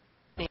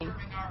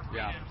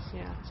 Yeah.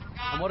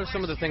 And what are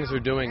some of the things they're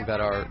doing that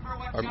are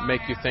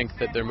make you think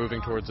that they're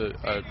moving towards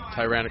a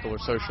tyrannical or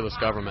socialist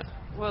government?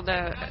 Well,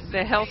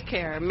 the health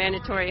care,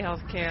 mandatory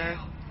health care,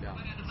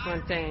 is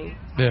one thing.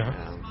 Yeah.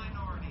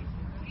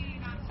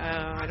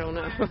 I don't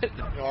know.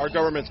 Our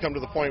government's come to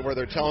the point where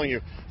they're telling you,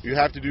 you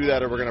have to do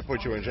that or we're going to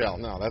put you in jail.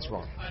 No, that's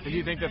wrong. Do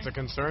you think that's a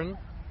concern?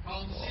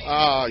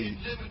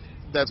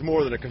 That's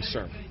more than a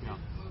concern.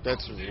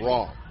 That's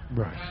wrong.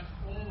 Right.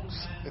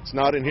 It's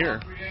not in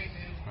here.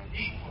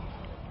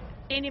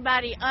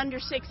 Anybody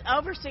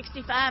over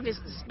 65 is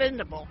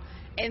expendable,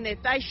 and that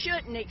they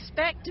shouldn't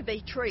expect to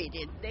be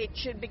treated. It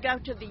should go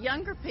to the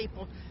younger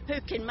people who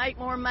can make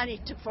more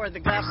money for the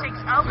government.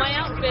 My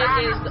outfit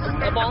is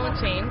a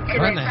volunteer.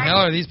 What in the hell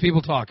are these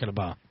people talking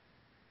about?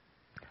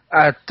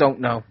 I don't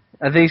know.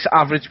 Are these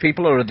average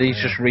people or are these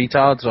just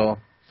retards? Or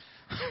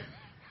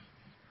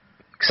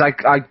because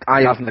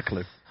I haven't a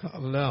clue. Oh,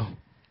 no.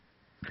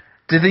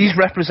 Do these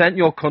represent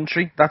your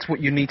country? That's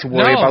what you need to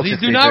worry about. No, these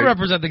do not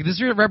represent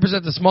this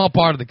represents a small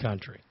part of the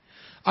country.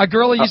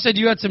 Gorilla, you said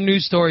you had some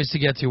news stories to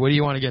get to. What do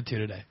you want to get to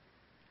today?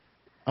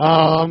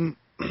 Oh,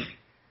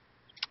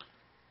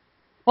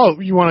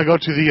 you want to go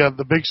to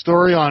the big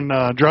story on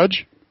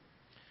Drudge?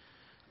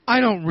 I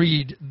don't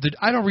read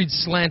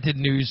slanted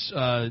news.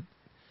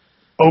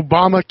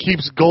 Obama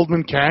keeps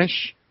Goldman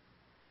cash,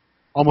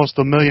 almost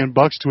 $1 million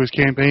to his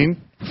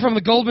campaign from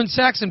the Goldman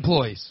Sachs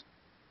employees.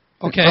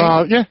 Okay.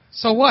 Yeah.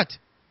 So what?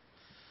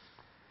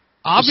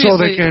 Obviously, so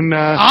they can.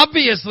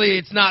 Obviously,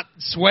 it's not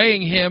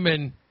swaying him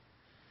and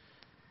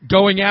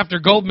going after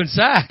Goldman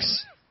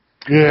Sachs.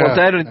 Yeah.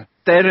 Well,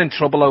 they're in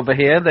trouble over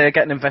here. They're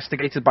getting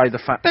investigated by the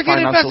They're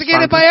getting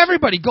investigated by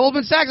everybody.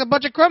 Goldman Sachs, a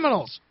bunch of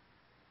criminals.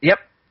 Yep,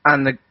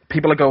 and the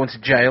people are going to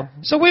jail.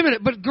 So wait a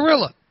minute, but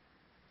Gorilla.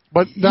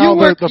 But now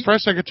the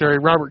press secretary,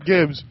 Robert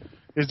Gibbs,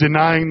 is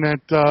denying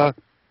that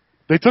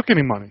they took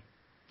any money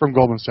from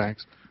Goldman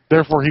Sachs.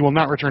 Therefore, he will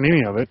not return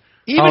any of it.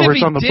 However,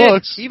 it's on the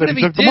books that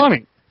he took the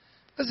money.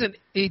 Listen,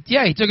 he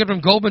took it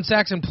from Goldman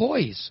Sachs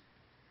employees.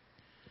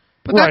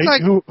 But right,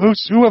 that's like,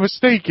 who have a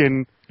stake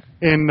in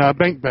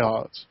bank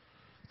bailouts.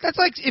 That's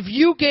like if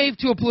you gave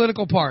to a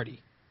political party.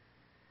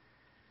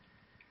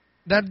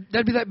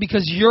 That'd be that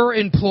because your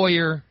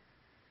employer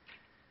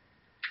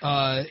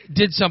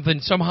did something.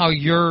 Somehow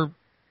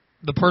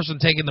the person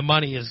taking the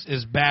money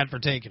is bad for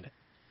taking it.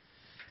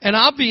 And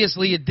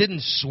obviously it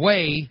didn't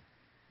sway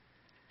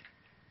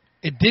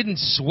it didn't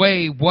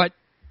sway what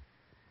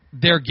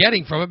they're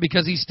getting from it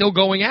because he's still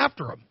going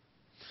after them.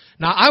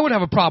 Now, I would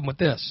have a problem with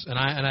this, and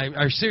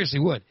I seriously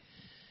would.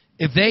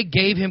 If they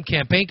gave him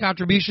campaign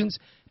contributions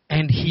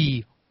and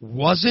he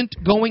wasn't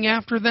going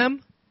after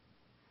them,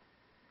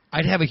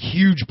 I'd have a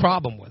huge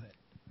problem with it.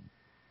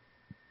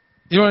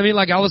 You know what I mean?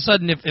 Like, all of a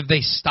sudden, if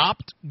they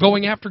stopped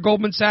going after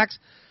Goldman Sachs,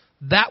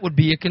 that would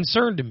be a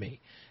concern to me.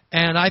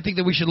 And I think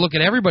that we should look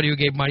at everybody who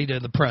gave money to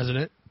the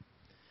president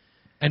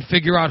and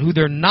figure out who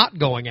they're not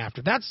going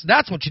after.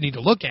 That's what you need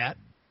to look at.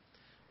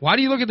 Why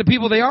do you look at the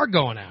people they are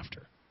going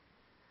after?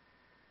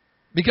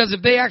 Because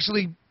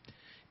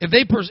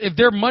if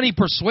their money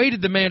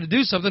persuaded the man to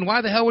do something,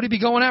 why the hell would he be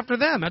going after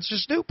them? That's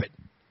just stupid.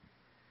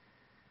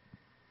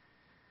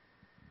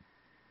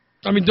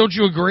 I mean, don't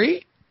you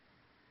agree?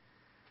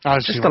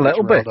 Just a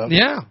little bit.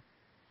 Yeah.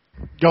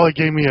 Gully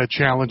gave me a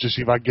challenge to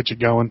see if I could get you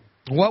going.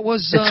 What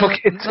was...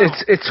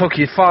 It took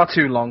you far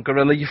too long,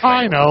 Gorilla. You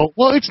I know.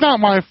 Well, it's not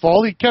my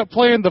fault. He kept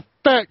playing the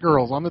fat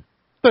girls on the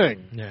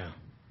thing. Yeah.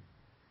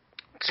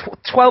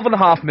 12 and a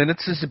half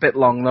minutes is a bit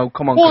long, though.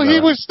 Come on, well, Gorilla.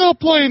 he was still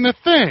playing the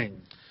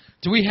thing.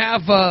 Do we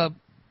have...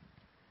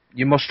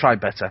 You must try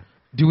better.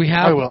 Do we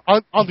have... I will.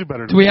 I'll do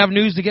better. Do we have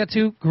news to get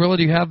to? Gorilla,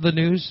 do you have the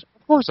news?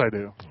 Of course I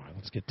do. All right,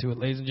 let's get to it,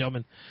 ladies and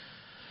gentlemen.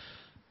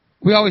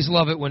 We always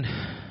love it when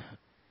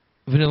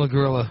Vanilla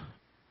Gorilla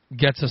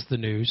gets us the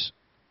news.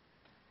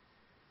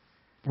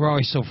 We're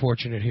always so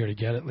fortunate here to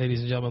get it. Ladies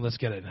and gentlemen, let's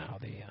get it now.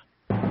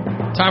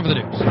 Time for the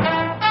news.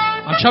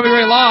 I'm Chubby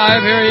Ray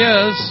live. Here he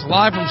is,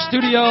 live from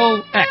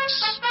Studio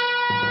X.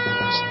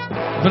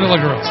 Vanilla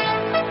Gorilla.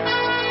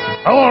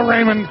 Hello,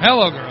 Raymond.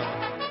 Hello, Gorilla.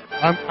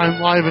 I'm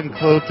live and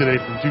clothed today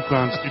from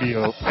Tucson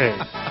Studio A.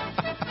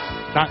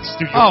 Not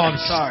Studio Oh, I'm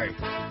X. sorry.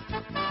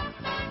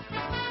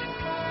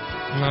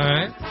 All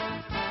right.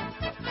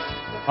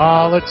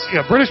 Let's see.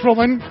 A British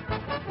woman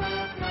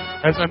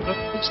has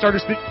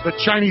started speaking with a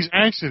Chinese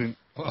accent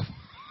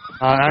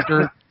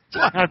after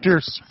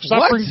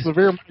suffering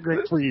severe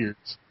migraine for years.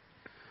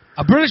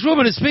 A British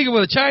woman is speaking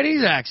with a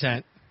Chinese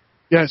accent.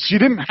 Yes, she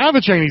didn't have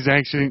a Chinese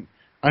accent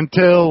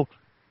until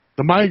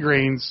the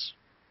migraines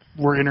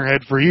were in her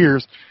head for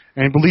years,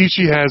 and believes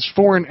she has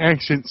foreign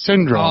accent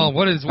syndrome. Oh,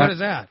 what is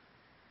that?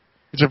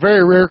 It's a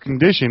very rare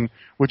condition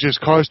which has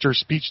caused her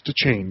speech to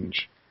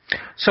change.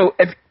 So,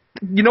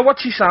 you know what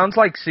she sounds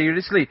like,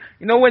 seriously?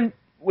 You know when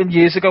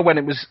years ago when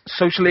it was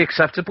socially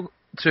acceptable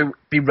to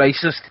be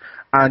racist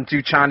and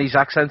do Chinese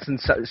accents and,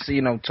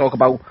 talk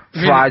about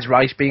fried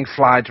rice being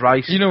fried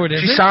rice? You know what it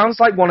is? She sounds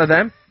like one of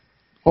them.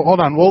 Well, hold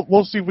on.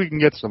 We'll see if we can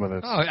get some of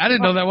this. Oh, I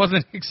didn't know that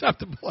wasn't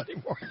acceptable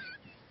anymore.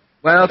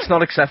 Well, it's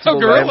not acceptable. So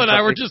Gorilla and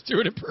I were just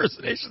doing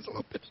impersonations a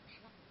little bit.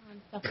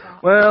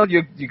 Well,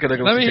 you gotta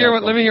go. Let me hear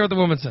what the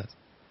woman says.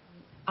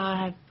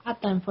 I've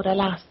had them for the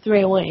last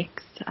 3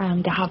 weeks,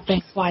 and they have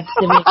been quite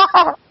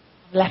severe.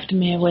 Left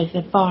me with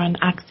a foreign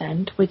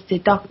accent, which the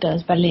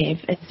doctors believe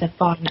is a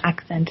foreign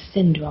accent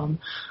syndrome.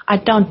 I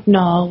don't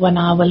know when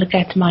I will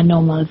get my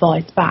normal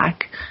voice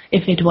back,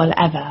 if it will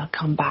ever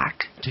come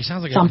back. She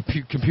sounds like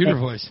a computer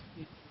voice.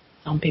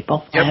 Some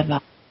people forever.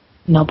 Yep.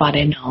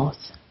 Nobody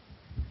knows.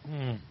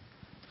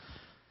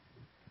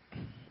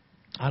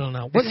 I don't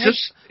know.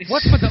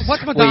 What's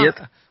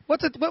Madonna?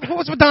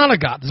 What's Madonna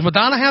got? Does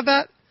Madonna have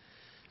that?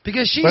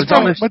 Because she's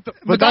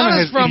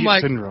Madonna's from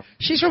like syndrome.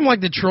 She's from like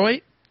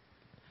Detroit,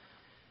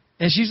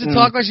 and she used to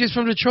talk like she's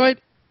from Detroit.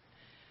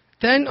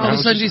 Then all of a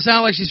sudden she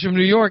sounds like she's from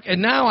New York,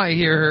 and now I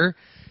hear her.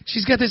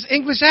 She's got this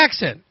English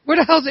accent. Where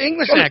the hell's the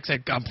English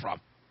accent come from?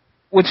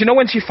 Well, do you know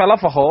when she fell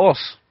off a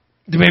horse?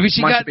 Maybe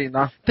she got.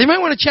 They might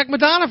want to check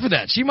Madonna for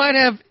that. She might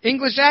have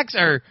English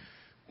accent, or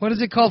what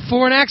is it called?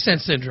 Foreign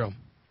accent syndrome.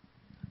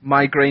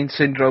 Migraine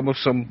syndrome or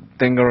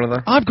something or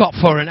other. I've got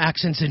foreign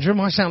accent syndrome.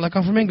 I sound like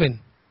I'm from England.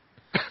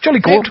 Jolly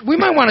good. Hey, we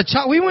might want to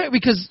check.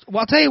 Because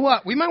I'll tell you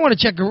what. We might want to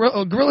check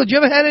Gorilla. Do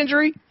you have a head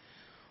injury?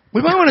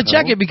 We might want to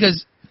check it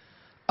because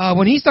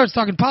when he starts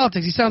talking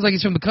politics, he sounds like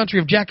he's from the country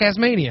of Jackass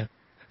Mania.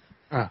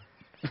 That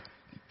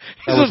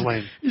was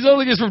lame. He's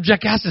only just from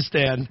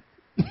Jackassistan.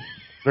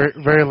 Very,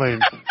 very lame.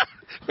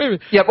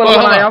 Yeah, well, when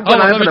I have an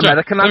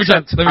American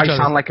accent, I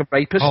sound like a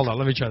rapist. Hold on,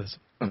 let me try this.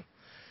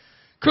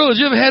 Gorilla, do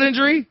you have a head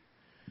injury?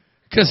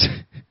 Because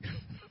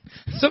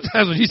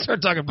sometimes when you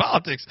start talking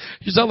politics,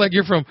 you sound like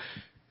you're from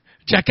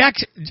I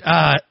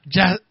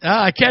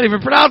can't even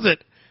pronounce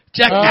it.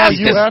 Jackass.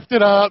 You effed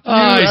it up.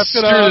 I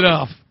screwed it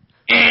off.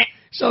 You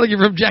sound like you're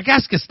from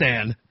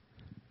Jackaskistan.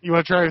 You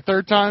want to try a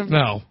third time?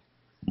 No.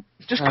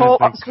 Just call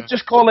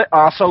it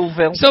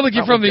Arseholeville. Sound like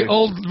you're from the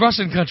old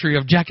Russian country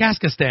of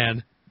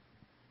Jackaskistan.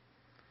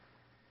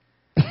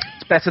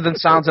 It's better than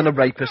sounding a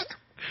rapist.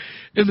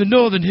 In the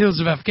northern hills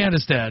of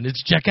Afghanistan,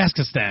 it's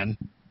Jackaskistan.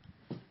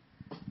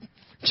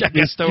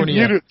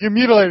 Jackastonia. You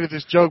mutilated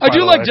this joke.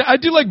 I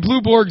do like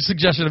Blue Borg's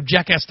suggestion of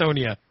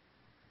Jackastonia.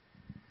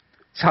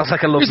 Sounds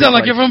like a lovely You sound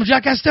like place. you're from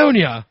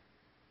Jackastonia.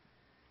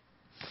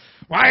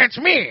 Why, it's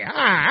me.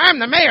 I'm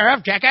the mayor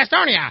of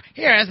Jackastonia.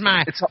 Here's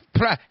my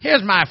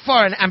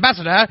foreign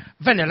ambassador,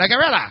 Vanilla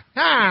Gorilla.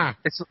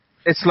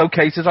 It's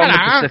located on the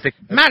Pacific.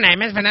 My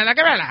name is Vanilla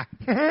Gorilla.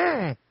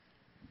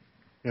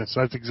 Yes,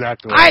 that's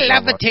exactly what I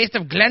love the taste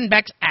of Glenn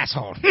Beck's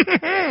asshole.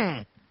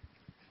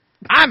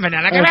 I'm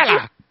Vanilla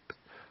Gorilla.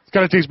 It's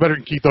got to taste better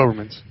than Keith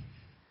Olbermann's.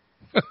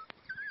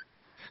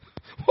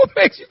 What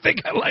makes you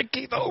think I like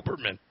Keith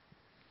Olbermann?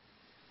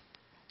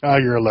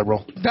 You're a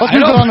liberal. I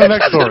know, on the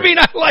next story. Doesn't mean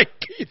I like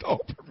Keith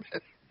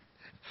Olbermann.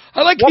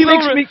 I like Keith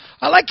Olbermann.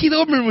 I like Keith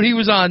Olbermann when he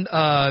was on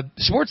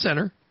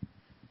SportsCenter.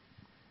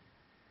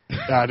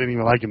 I didn't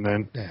even like him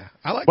then. Yeah,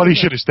 I like. But he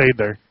should have stayed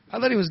there. I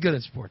thought he was good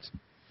at sports.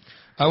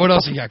 What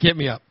else you got? Get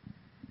me up.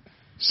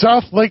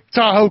 South Lake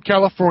Tahoe,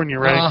 California,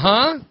 right?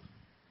 Uh-huh.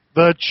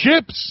 The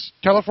CHIPS,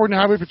 California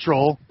Highway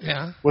Patrol,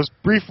 was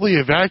briefly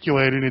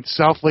evacuated its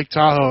South Lake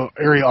Tahoe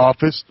area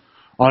office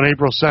on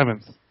April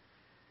 7th.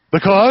 The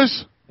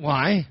cause?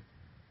 Why?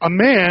 A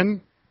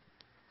man,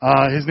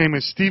 his name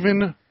is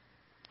Stephen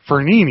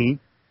Fernini,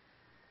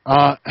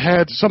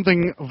 had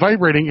something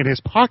vibrating in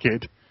his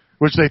pocket,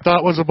 which they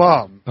thought was a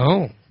bomb.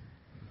 Oh.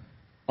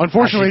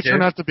 Unfortunately, it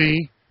turned out to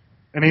be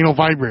an anal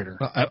vibrator.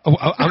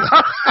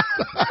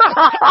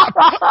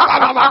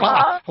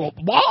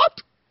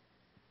 What?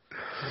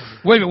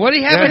 Wait a minute, what did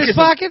he have in his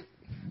pocket?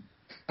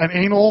 An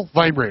anal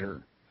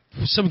vibrator.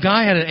 Some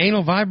guy had an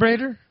anal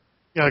vibrator?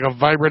 Yeah, like a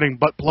vibrating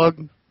butt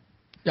plug.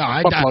 Yeah,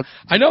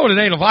 I know what an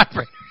anal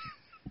vibrator.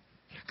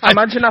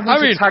 Imagine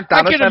having to tag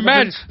that.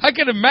 I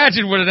can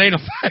imagine what an anal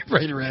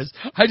vibrator is.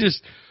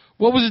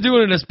 What was it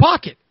doing in his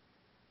pocket?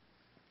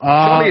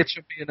 Surely it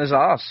should be in his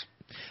ass.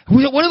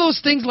 One of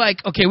those things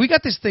like, okay, we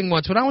got this thing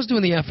once. When I was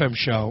doing the FM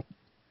show,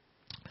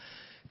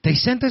 they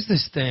sent us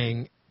this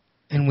thing,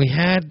 and we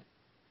had,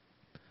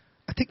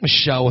 I think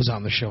Michelle was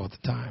on the show at the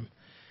time,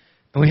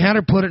 and we had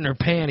her put it in her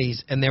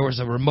panties, and there was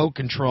a remote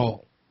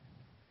control.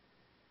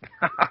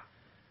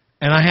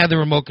 And I had the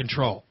remote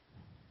control.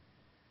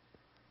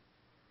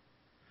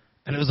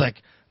 And it was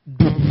like,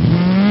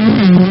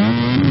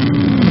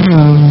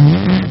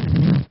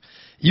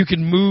 you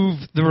can move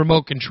the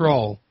remote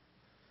control,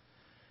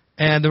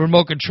 and the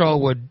remote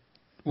control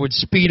would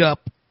speed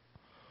up.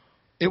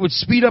 It would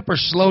speed up or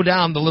slow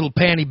down the little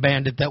panty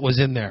bandit that was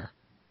in there.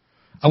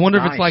 I wonder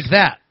if it's like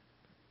that.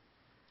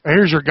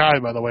 Here's your guy,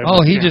 by the way.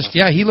 Oh, he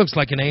looks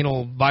like an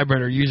anal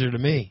vibrator user to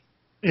me.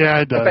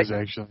 Yeah, it does,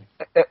 actually.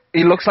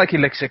 He looks like he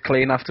licks it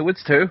clean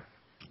afterwards, too.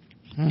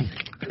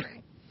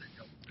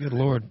 Good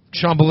Lord.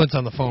 Sean Balint's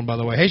on the phone, by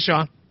the way. Hey,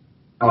 Sean.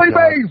 Billy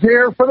Mays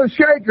here for the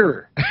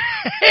Shaker.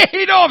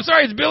 Hey, no, I'm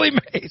sorry. It's Billy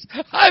Mays.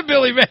 Hi,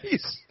 Billy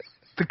Mays.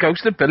 The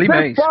ghost of Billy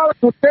Mays. This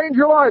product will change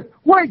your life.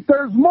 Wait,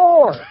 there's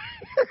more.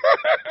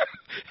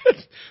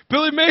 It's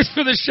Billy Mays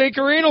for the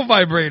Shaker anal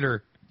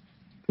vibrator.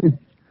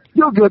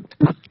 You're good.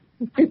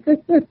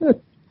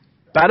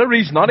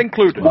 Batteries not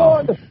included.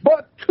 One,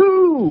 but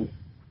two.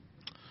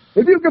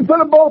 If you can put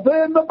them both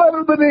in, the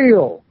better the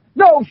deal.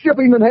 No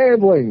shipping and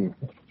handling.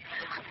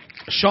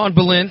 Sean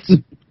Balint,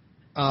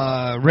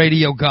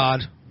 radio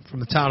god from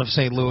the town of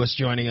St. Louis,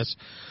 joining us.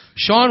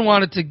 Sean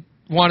wanted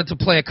to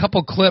play a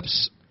couple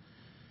clips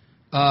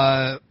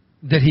that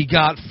he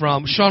got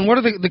from. Sean, what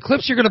are the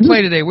clips you're going to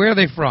play today? Where are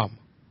they from?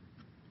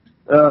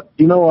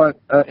 You know what?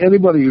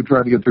 Anybody who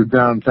tried to get through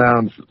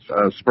downtown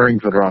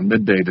Springfield around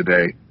midday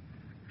today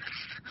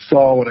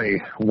saw what a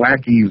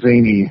wacky,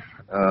 zany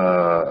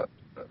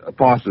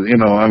apostasy.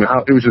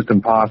 It was just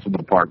impossible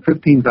to park.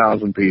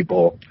 15,000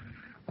 people,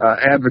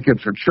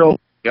 advocates for children,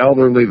 the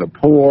elderly, the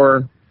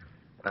poor,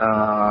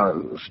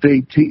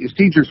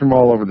 teachers from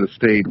all over the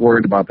state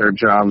worried about their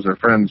jobs, their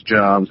friends'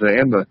 jobs,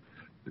 and the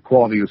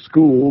quality of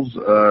schools.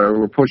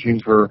 Were pushing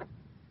for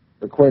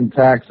the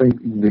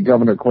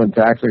Governor Quinn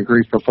tax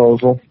increase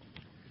proposal.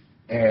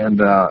 And,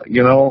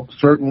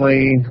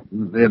 certainly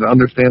an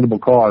understandable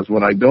cause.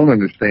 What I don't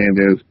understand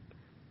is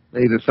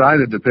they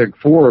decided to pick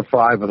 4 or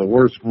 5 of the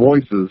worst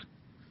voices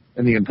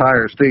in the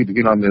entire state to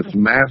get on this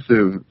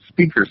massive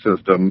speaker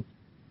system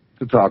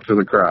to talk to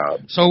the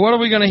crowd. So what are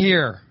we going to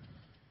hear?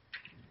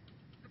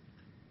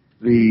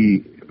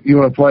 You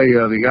want to play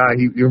the guy?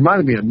 He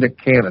reminded me of Nick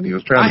Cannon. He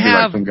was trying to be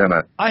like some kind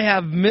of. I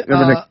have. Nick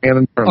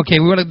Cannon from, okay,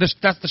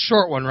 that's the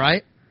short one,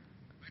 right?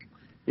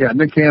 Yeah,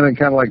 Nick Cannon,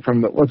 kind of like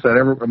from what's that?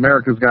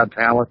 America's Got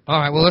Talent. All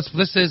right. Well,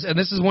 this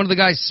is one of the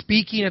guys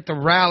speaking at the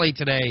rally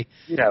today.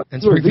 Yeah, in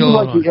he's Springfield,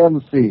 like the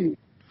MC.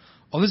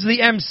 Oh, this is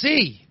the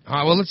MC. All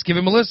right. Well, let's give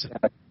him a listen.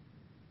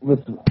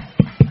 Listen.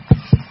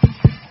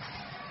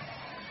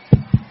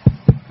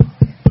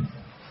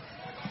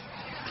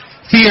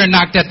 Fear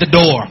knocked at the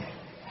door.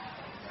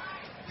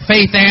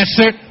 Faith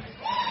answered.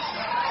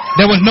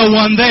 There was no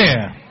one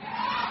there.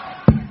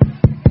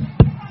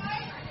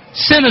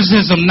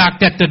 Cynicism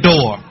knocked at the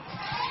door.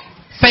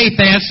 Faith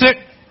answered.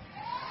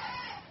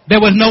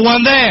 There was no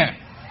one there.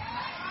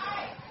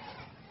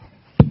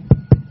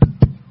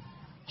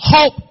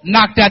 Hope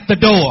knocked at the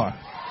door.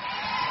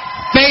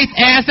 Faith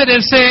answered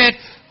and said,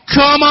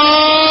 "Come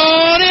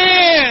on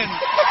in."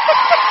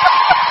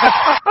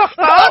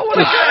 What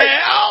the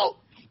hell?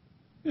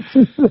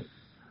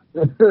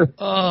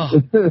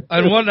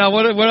 And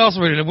what else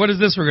are we doing? What is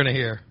this we're going to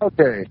hear?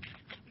 Okay.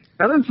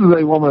 Now, this is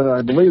a woman,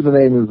 I believe the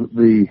name is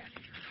the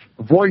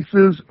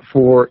Voices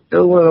for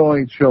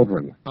Illinois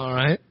Children. All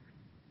right.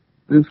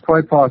 this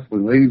quite possibly,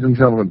 ladies and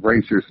gentlemen,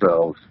 brace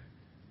yourselves.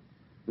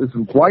 This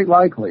is quite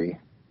likely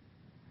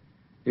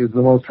is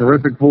the most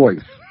horrific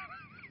voice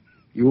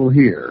you will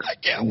hear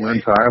in your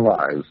entire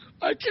lives.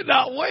 I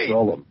cannot wait.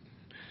 Roll 'em.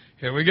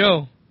 Here we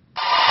go.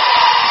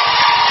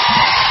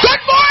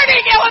 Good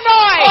morning,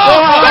 Illinois!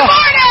 Oh. Good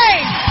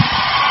morning!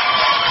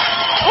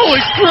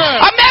 Holy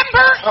crap! A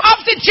member of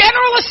the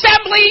General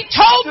Assembly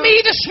told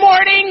me this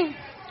morning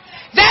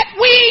that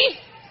we...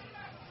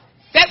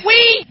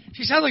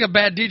 She sounds like a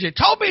bad DJ.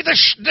 Told me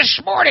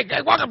this morning.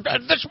 Welcome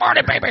this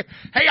morning, baby.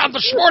 Hey, on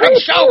this morning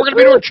show, we're going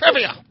to be doing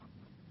trivia.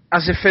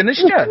 Has it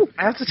finished yet?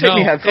 I have to take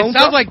my headphones it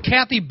sounds off. like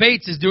Kathy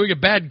Bates is doing a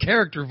bad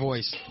character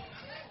voice.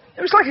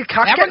 It was like a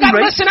cat getting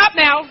Everyone, raped. listen up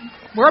now.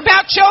 We're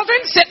about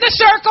children. Sit in a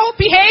circle.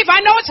 Behave.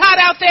 I know it's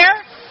hot out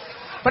there,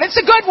 but it's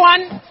a good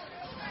one.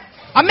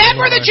 A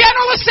member of the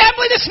General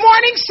Assembly this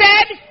morning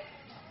said,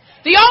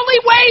 the only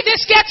way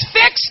this gets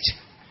fixed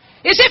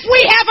is if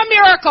we have a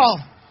miracle.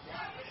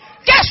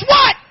 Guess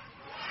what?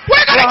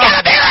 We're going to get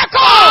a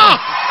miracle!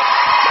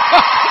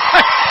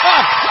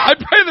 I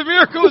pray the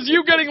miracle is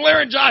you getting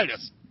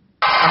laryngitis.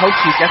 I hope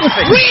she gets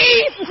fixed.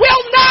 We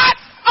will not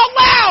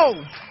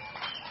allow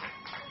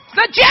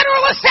the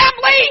General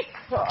Assembly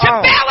to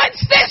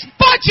balance this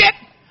budget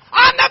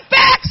on the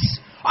backs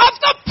of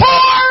the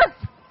poor,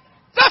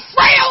 the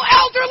frail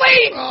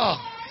elderly,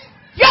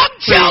 young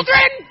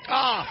children,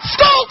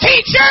 school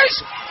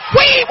teachers.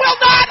 We will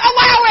not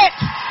allow it.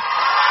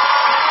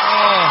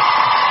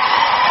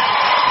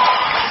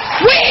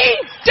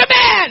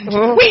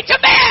 We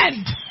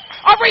demand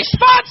a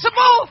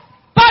responsible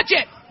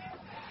budget.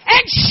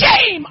 And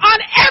shame on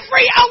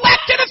every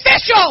elected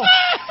official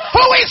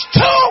who is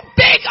too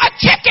big a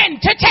chicken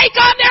to take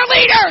on their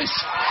leaders.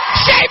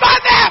 Shame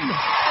on them.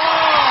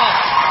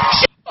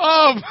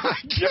 Oh my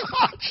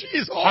God,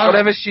 she's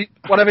horrible.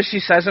 Whatever she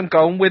says, I'm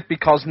going with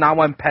because now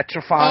I'm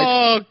petrified.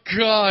 Oh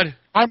God.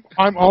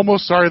 I'm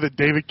almost sorry that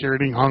David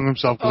Carradine hung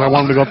himself because I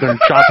wanted to go up there and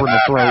chop her in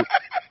the throat.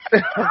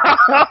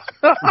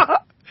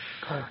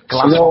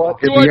 You know what?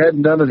 If he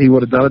hadn't done it, he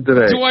would have done it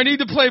today. Do I need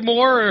to play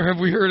more, or have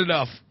we heard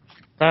enough?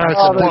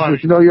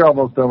 You know you're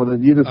almost done with it.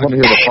 You just want to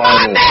hear the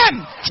final. Shame on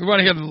them! We want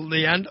to hear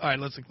the end? All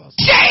right, let's get close.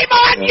 Shame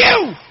on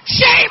you!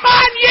 Shame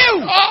on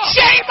you!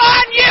 Shame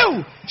on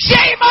you!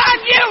 Shame on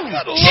you!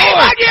 Shame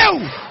on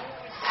you!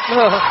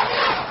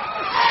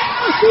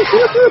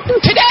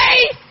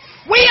 Today,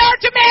 we are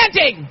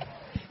demanding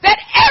that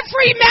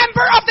every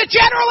member of the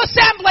General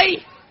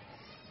Assembly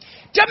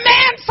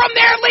demand from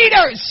their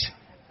leaders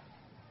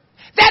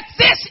that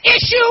this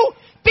issue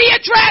be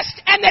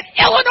addressed and that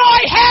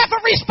Illinois have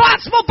a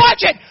responsible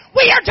budget.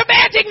 We are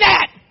demanding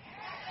that.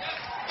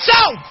 So,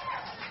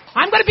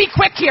 I'm going to be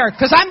quick here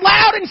because I'm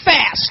loud and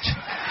fast.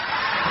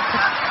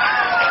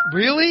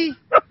 Really?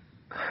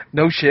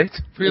 No shit.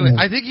 Really?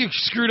 I think you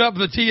screwed up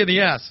the T and the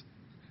S.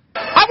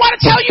 I want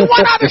to tell you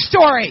one other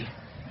story.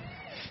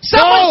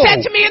 Someone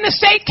said to me in the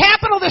state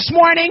capitol this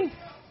morning.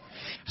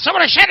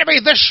 Somebody said to me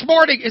this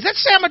morning. Is that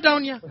Sam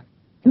Adonia?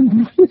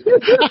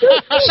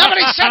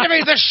 Somebody said to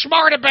me this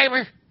morning,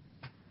 baby.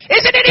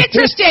 Isn't it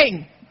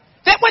interesting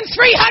that when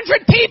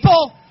 300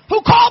 people who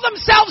call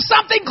themselves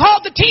something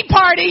called the Tea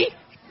Party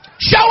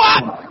show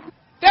up,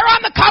 they're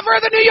on the cover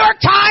of the New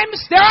York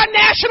Times, they're on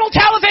national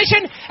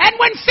television, and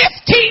when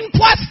 15,000+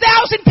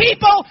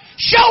 people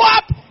show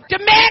up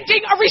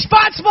demanding a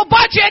responsible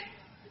budget,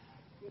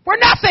 we're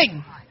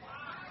nothing.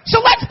 So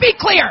let's be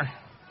clear.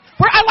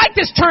 I like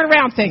this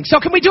turnaround thing.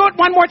 So can we do it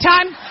one more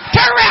time?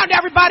 Turn around,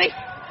 everybody.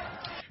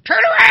 Turn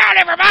around,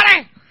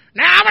 everybody.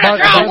 Now I'm going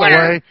to draw a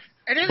winner.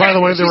 By the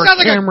way, there were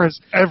cameras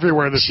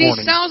everywhere this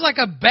morning. She sounds like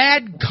a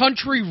bad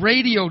country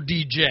radio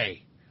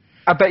DJ.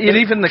 I bet you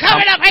even the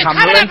coming up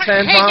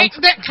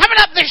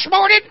this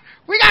morning,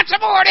 we got some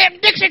more of them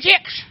Dixie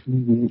Chicks.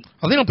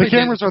 Oh, they don't the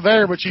cameras are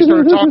there, but she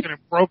started talking and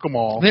broke them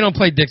all. They don't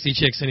play Dixie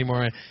Chicks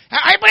anymore.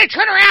 Everybody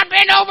turn around,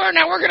 bend over,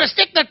 now we're going to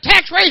stick the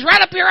tax raise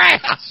right up your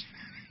ass.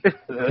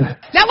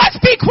 Now let's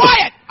be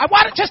quiet. I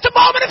want just a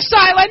moment of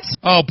silence.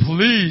 Oh,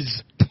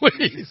 please.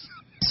 Please.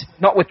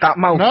 Not with that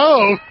mouth.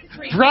 No.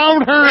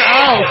 Drown her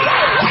out.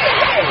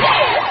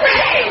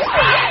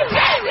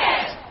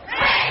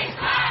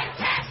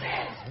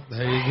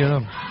 There you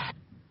go.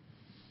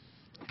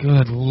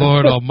 Good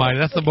Lord Almighty.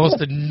 That's the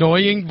most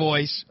annoying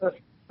voice.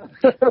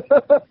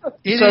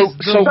 It is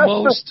the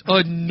most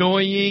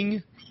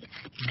annoying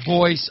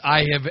voice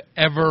I have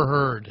ever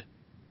heard.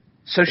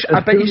 So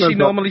I bet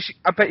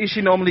you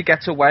she normally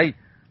gets away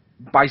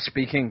by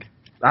speaking.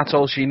 That's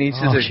all she needs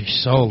to do.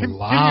 She's so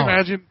loud. Can you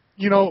imagine?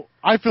 You know,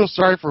 I feel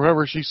sorry for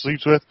whoever she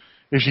sleeps with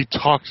if she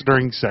talks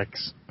during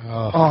sex.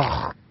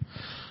 I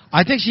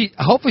think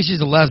hopefully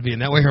she's a lesbian.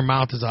 That way her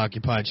mouth is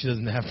occupied. She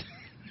doesn't have to.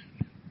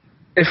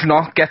 If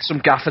not, get some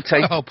gaffer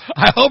tape.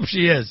 I hope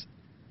she is.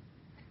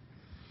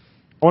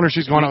 I wonder if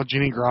she's going out with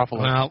Jeannie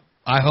Garofalo. Well,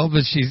 I hope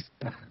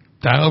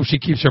she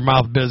keeps her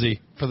mouth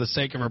busy for the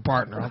sake of her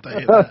partner. I'll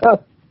tell you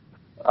that.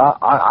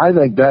 I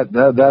think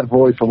that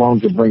voice alone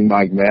could bring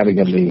Mike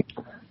Madigan the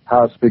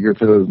House Speaker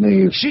to his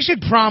knees. She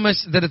should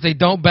promise that if they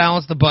don't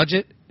balance the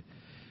budget,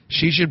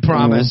 she should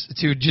promise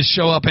to just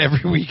show up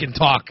every week and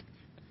talk.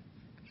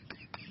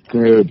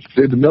 Dude,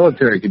 the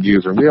military could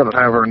use her. We ought to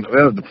have her. We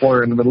ought to deploy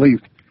her in the Middle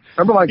East.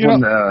 Remember, like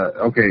when?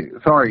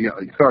 Sorry,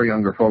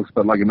 younger folks,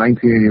 but like in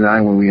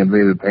 1989 when we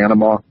invaded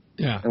Panama.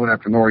 Yeah. And went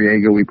after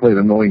Noriega. We played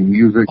annoying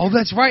music. Oh,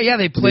 that's right. Yeah,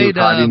 they played.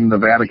 In the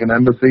Vatican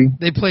Embassy.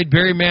 They played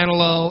Barry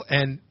Manilow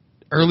and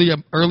early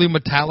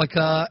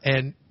Metallica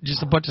and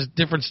just a bunch of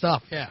different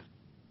stuff. Yeah.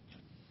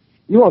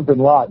 You want Bin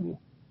Laden?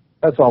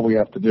 That's all we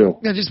have to do.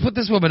 Yeah, just put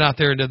this woman out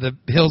there into the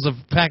hills of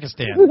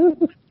Pakistan.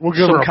 We'll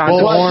give her a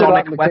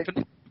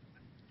bullhorn.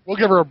 We'll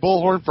give her a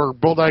bullhorn for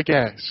bull-dyke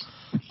ass.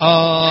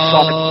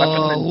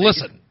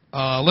 Listen.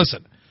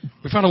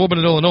 We found a woman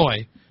in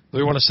Illinois that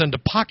we want to send to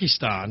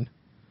Pakistan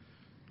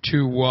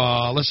to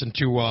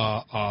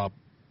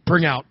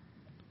bring out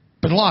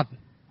Bin Laden.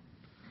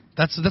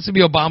 That's gonna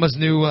be Obama's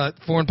new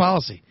foreign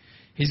policy.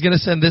 He's gonna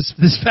send this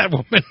fat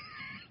woman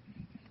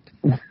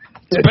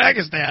to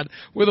Pakistan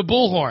with a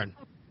bullhorn.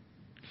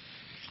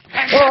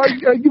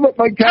 You want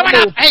my coming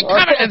up,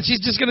 and she's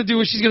just gonna do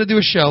a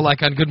show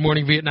like on Good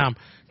Morning Vietnam.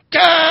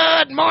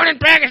 Good morning,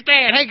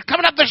 Pakistan. Hey,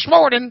 coming up this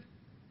morning,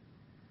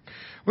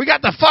 we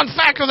got the fun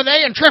fact of the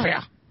day and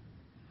trivia.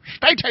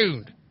 Stay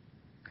tuned.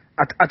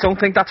 I don't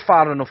think that's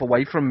far enough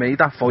away from me,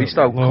 that voice,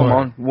 though. Lord. Come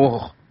on.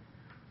 Whoa.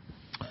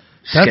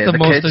 That's the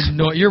most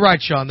annoying. You're right,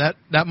 Sean.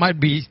 That might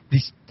be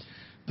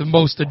the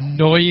most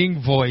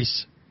annoying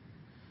voice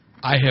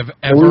I have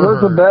ever heard. We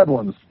heard some bad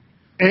ones.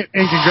 And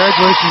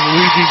congratulations,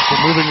 Luigi, for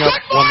moving up.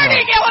 Good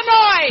morning,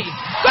 Illinois.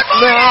 Good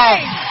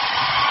morning.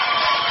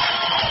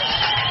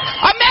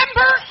 A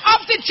member of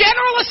the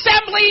General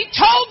Assembly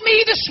told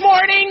me this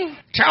morning.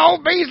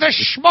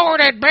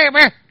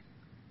 Baby.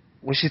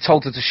 Was she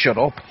told her to shut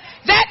up?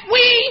 That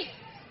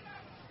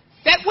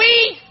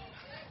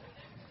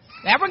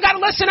everyone got to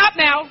listen up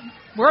now.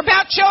 We're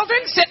about children.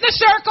 Sit in a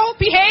circle.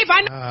 Behave.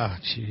 I know. Oh,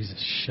 Jesus.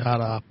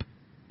 Shut up.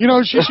 You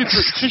know, she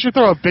should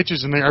throw a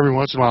bitches in there every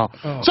once in a while.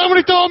 Oh.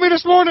 Somebody told me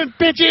this morning,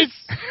 bitches.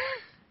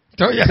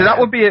 So that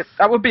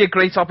would be a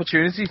great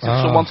opportunity for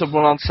someone to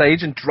run on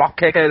stage and drop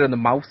kick her in the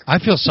mouth. I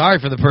feel sorry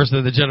for the person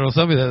in the General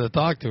Assembly that had to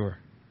talk to her.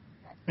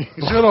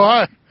 So do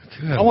I.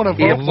 Good I want to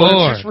vote for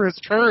him just for his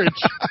courage.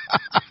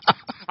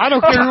 I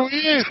don't care who he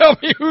is. Tell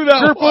me who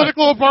that Your was.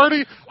 political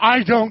party,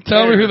 I don't care.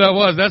 Tell me who that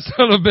was. That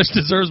son of a bitch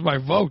deserves my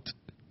vote.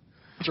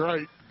 That's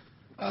right.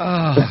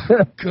 Oh,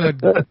 good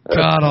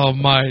God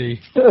Almighty!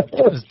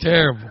 That's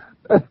terrible.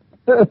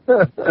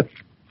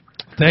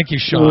 Thank you,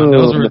 Sean.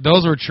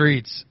 Those were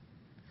treats.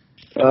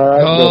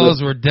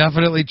 Those were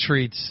definitely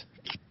treats.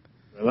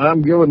 Well,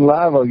 I'm going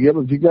live. I'll get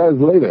with you guys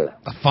later.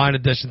 A fine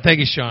addition. Thank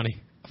you,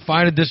 Shawnee. A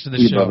fine addition to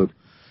the show. Brother.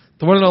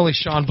 The one and only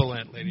Sean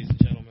Balint, ladies and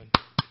gentlemen.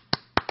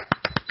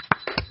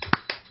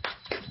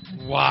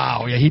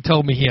 Wow. Yeah, he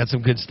told me he had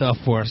some good stuff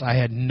for us. I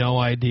had no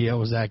idea it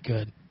was that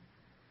good.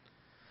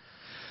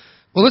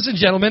 Well, listen,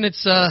 gentlemen,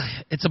 it's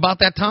about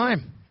that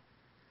time.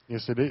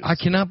 Yes, it is. I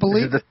cannot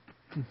believe it.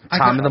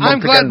 I'm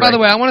glad, by the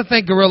way, I want to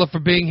thank Gorilla for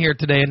being here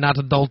today and not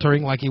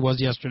adultering like he was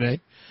yesterday.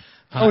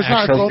 I was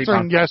not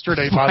adultering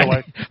yesterday, by the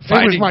way.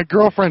 It was my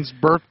girlfriend's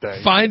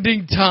birthday.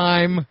 Finding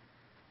time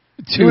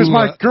to... It was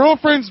my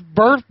girlfriend's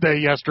birthday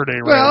yesterday,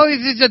 Ray. Well,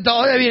 it's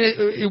adult. I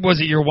mean, was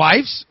it your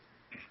wife's?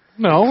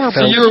 No,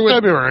 so you were with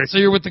February. So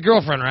you're with the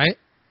girlfriend, right?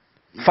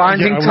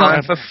 Finding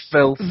time for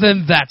filth.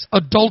 Then that's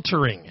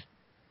adultering.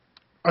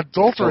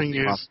 Adultering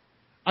is...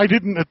 I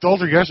didn't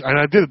adulter yesterday.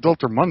 I did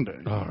adulter Monday.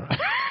 All right.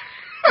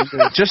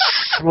 Just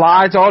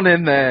slide on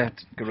in there,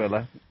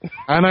 Gorilla.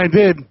 And I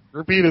did,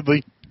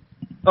 repeatedly.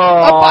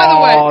 Oh, by the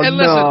way, and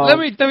listen, let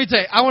me tell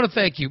you, I want to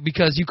thank you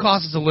because you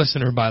cost us a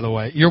listener, by the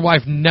way. Your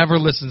wife never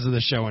listens to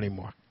the show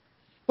anymore.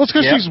 Well, it's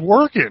because she's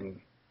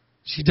working.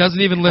 She doesn't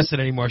even listen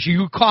anymore.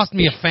 You cost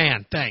me a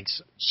fan.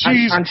 Thanks.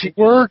 She's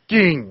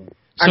working.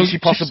 And she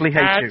possibly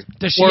hates you.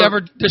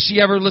 Does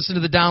she ever listen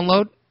to the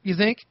download, you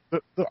think?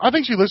 I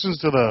think she listens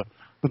to the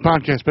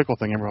podcast pickle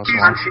thing every once in a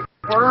while.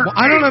 Well,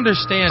 I don't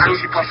understand it.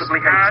 She possibly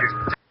hates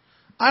you.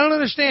 I don't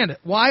understand it.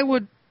 Why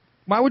would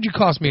you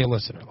cost me a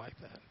listener like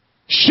that?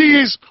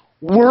 She's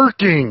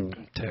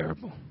working.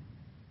 Terrible.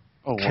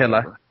 Oh,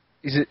 killer.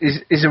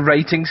 He's a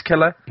ratings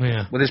killer.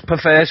 Yeah. With his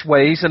perverse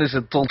ways and his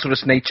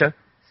adulterous nature.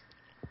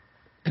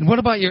 And what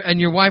about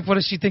your wife? What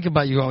does she think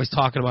about you always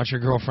talking about your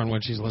girlfriend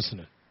when she's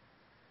listening?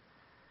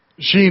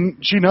 She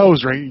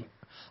knows, right?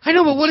 I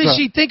know, but what does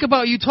she think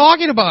about you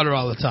talking about her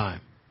all the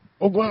time?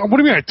 What do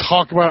you mean I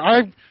talk about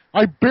her?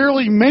 I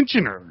barely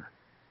mention her.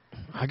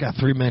 I got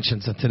 3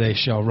 mentions on today's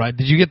show, right?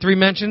 Did you get 3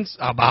 mentions?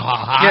 About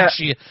how hot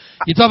she is.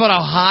 You talk about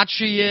how hot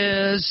she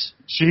is.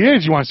 She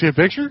is. You want to see a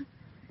picture?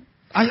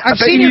 I've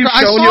seen her.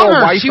 I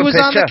saw her. She was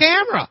on the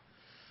camera.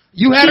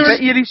 You had her.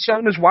 He's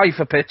shown his wife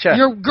a picture.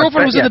 Your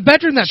girlfriend was in the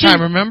bedroom that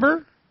time,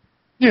 remember?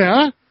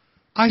 Yeah.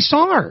 I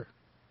saw her.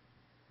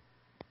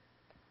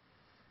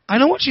 I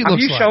know what she looks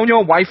like. Have you shown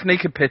your wife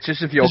naked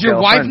pictures of your girlfriend? Does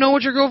your wife know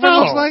what your girlfriend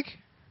looks like?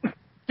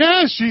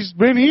 Yeah, she's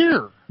been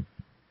here.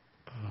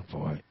 Oh,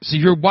 boy. So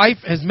your wife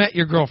has met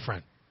your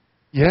girlfriend?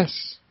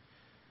 Yes.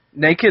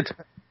 Naked?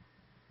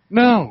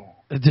 No.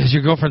 Does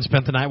your girlfriend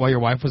spend the night while your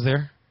wife was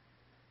there?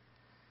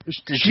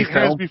 she has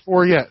film?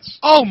 before, yes.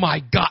 Oh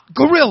my God,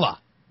 Gorilla!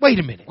 Wait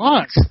a minute.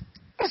 What?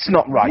 That's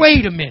not right.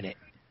 Wait a minute.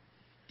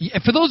 Yeah,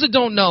 for those that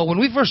don't know, when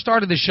we first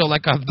started the show,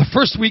 like the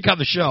first week on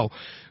the show,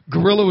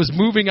 Gorilla was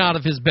moving out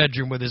of his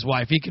bedroom with his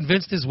wife. He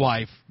convinced his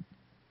wife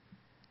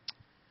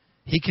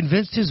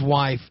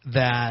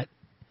that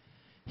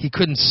he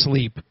couldn't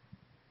sleep,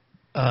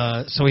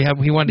 so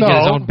he wanted to get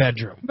his own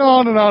bedroom.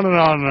 No.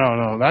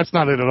 That's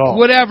not it at all.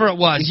 Whatever it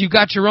was, you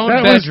got your own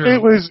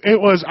bedroom.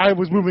 It was. I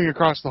was moving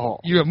across the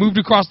hall. You moved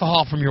across the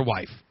hall from your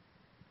wife.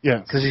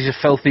 Yes. Because he's a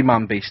filthy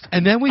man beast.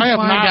 And then I am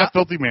not a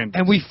filthy man.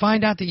 And we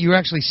find out that you're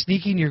actually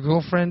sneaking your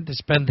girlfriend to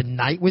spend the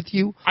night with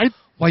you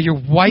while your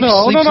wife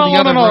sleeps in the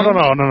other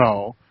room?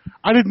 No.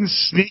 I didn't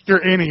sneak her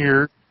in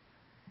here.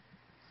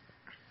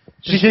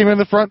 She came in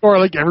the front door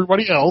like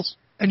everybody else.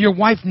 And your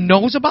wife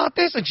knows about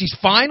this and she's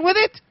fine with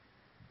it?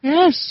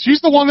 Yes, she's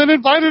the one that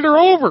invited her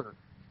over.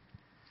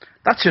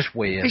 That's just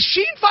weird. Is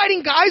she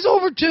inviting guys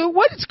over too?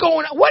 What is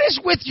going on? What is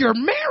with your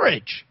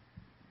marriage?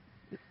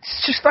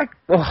 It's just like...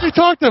 Ugh. We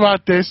talked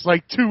about this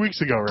like 2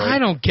 weeks ago, right? I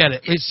don't get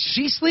it. Is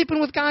she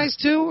sleeping with guys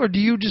too, or do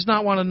you just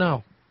not want to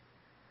know?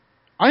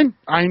 I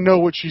know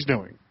what she's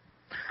doing.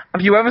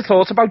 Have you ever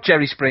thought about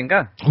Jerry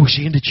Springer? Oh, is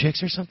she into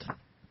chicks or something?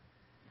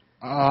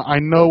 I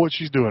know what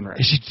she's doing, right?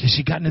 Has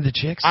she gotten into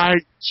chicks?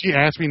 She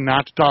asked me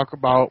not to talk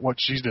about what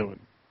she's doing.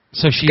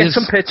 So she Get is...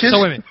 some pictures.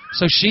 So wait a minute.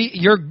 So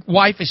your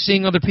wife is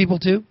seeing other people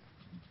too?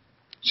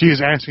 She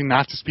is asking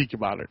not to speak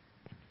about it.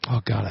 Oh,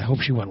 God, I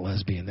hope she went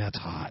lesbian. That's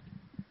hot.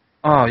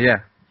 Oh,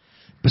 yeah.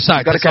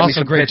 Besides, it's it's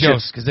also great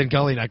jokes, because then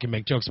Gully and I can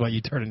make jokes about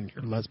you turning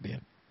your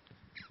lesbian.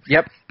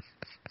 Yep.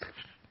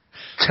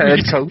 Turd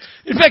coat.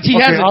 In fact, he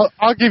has it.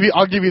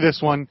 I'll give you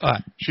this one.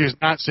 She is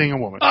not seeing a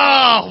woman.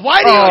 Oh,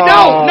 why do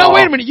you... No,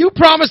 wait a minute. You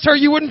promised her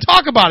you wouldn't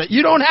talk about it.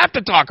 You don't have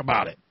to talk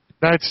about it.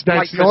 That's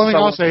the only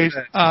thing I'll say is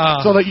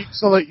so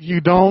that you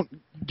don't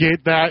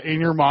get that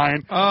in your mind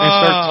and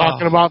start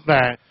talking about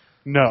that.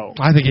 No.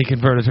 I think he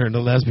converted her into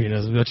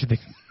lesbianism. Don't you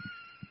think?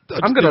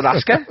 I'm going to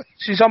ask her.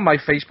 She's on my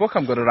Facebook.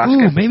 I'm going to ask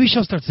her. her. Maybe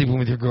she'll start sleeping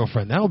with your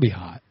girlfriend. That would be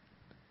hot.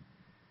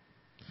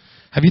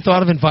 Have you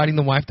thought of inviting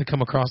the wife to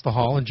come across the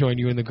hall and join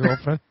you and the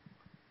girlfriend?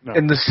 No.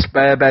 In the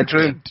spare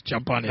bedroom. To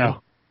jump on in.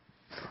 No.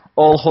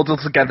 All huddled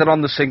together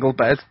on the single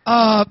bed.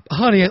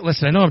 Honey,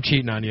 listen, I know I'm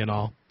cheating on you and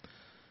all,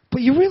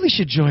 but you really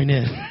should join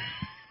in.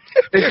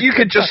 If you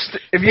could just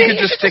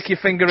stick your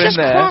finger in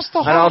there, cross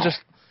the hall. and I'll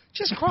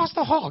just cross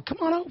the hall. Come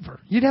on over.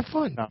 You'd have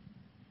fun.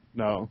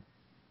 No.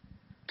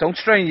 Don't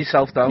strain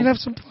yourself, though. You'd have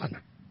some fun.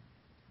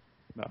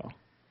 No.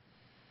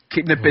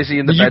 Keeping it busy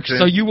in the bedroom.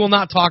 So you will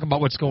not talk about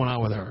what's going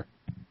on with her?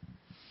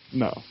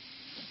 No.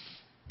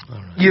 All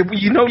right.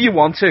 You know you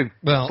want to,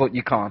 but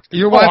you can't.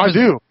 Your wife I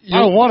do. I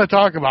don't want to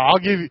talk about it. I'll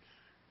give you...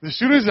 As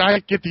soon as I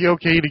get the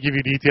okay to give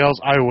you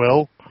details, I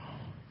will.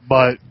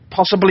 But...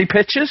 Possibly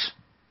pictures?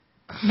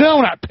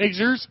 No, not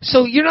pictures.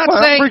 So you're not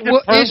saying...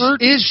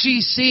 is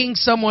she seeing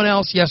someone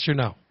else, yes or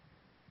no?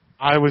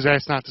 I was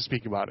asked not to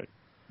speak about it.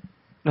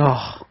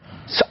 Oh,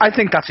 so I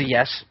think that's a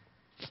yes.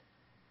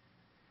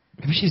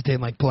 Maybe she's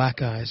dating like black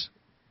guys.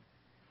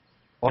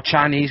 Or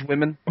Chinese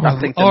women.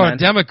 Or a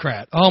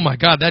Democrat. Oh, my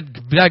God.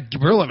 That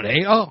Gorilla would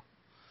hate. Oh.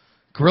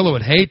 Gorilla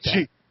would hate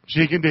that.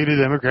 She can date a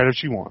Democrat if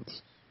she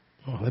wants.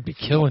 Oh, that'd be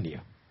killing you.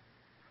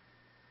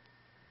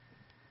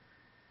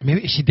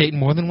 Maybe is she dating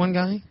more than one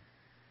guy?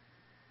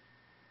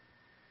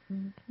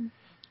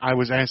 I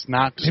was asked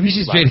not to. Maybe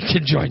she's dating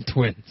conjoined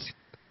twins.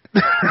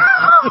 Joined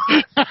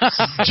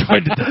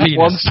at the penis.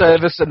 One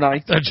service a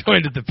night. They're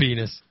joined at the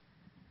penis.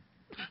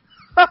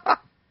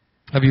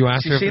 Have you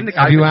asked her?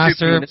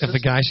 If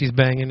the guy she's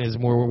banging is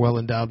more well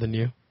endowed than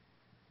you?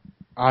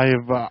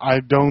 I'm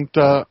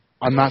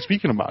not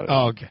speaking about it.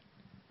 Oh, okay.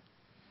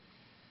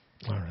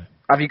 All right.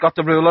 Have you got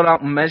the ruler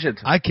out and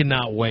measured? I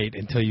cannot wait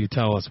until you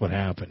tell us what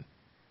happened.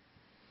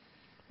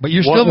 But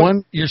you're still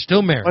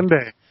married. One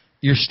day.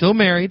 You're still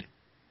married.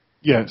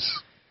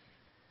 Yes.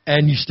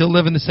 And you still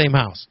live in the same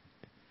house.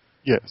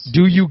 Yes.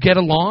 Do you get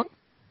along?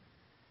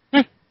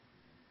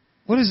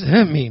 What does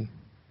that mean?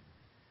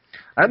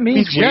 That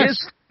means weird.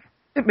 Yes.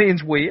 It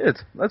means weird.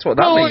 That's what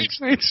that means.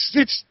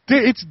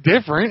 It's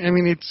different. I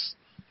mean, it's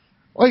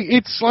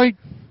like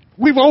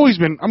we've always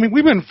been. I mean,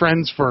 we've been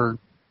friends for.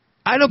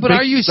 I know, but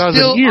are you still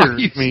still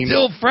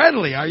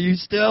friendly? Are you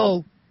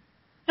still?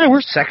 Yeah,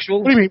 we're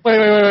sexual. What do you mean?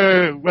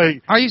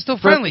 Wait. Are you still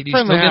friendly? Do you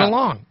still get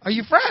along? Are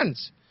you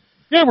friends?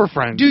 Yeah, we're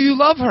friends. Do you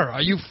love her?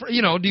 Are you?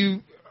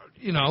 Do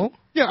you know?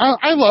 Yeah,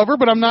 I love her,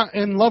 but I'm not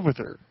in love with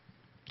her.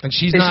 And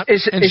she's not.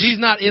 She's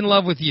not in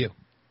love with you.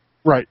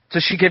 Right.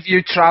 Does she give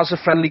you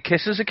trouser-friendly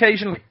kisses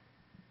occasionally?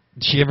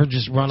 Did she ever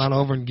just run on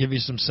over and give you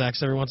some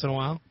sex every once in a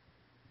while?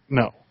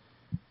 No.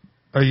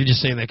 Or are you just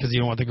saying that because you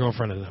don't want the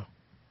girlfriend to know?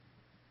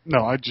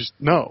 No,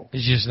 no.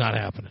 It's just not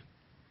happening.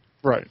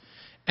 Right.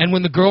 And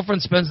when the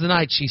girlfriend spends the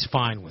night, she's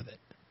fine with it.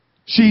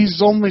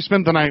 She's only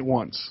spent the night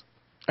once.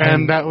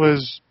 And that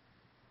was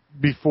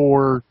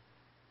before...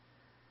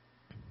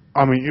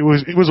 I mean, it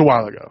was a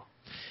while ago.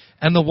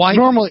 And the wife...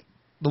 Normally...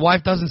 The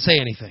wife doesn't say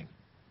anything.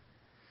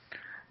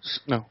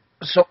 No.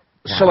 So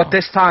So at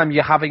this time,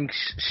 you're having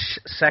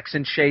sex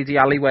in shady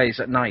alleyways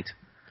at night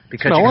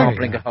because you can't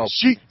bring her home.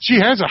 She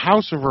has a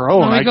house of her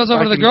own. No, he goes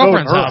over to the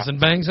girlfriend's house and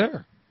bangs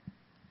her.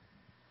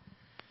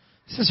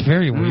 This is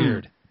very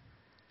weird.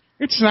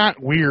 It's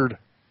not weird.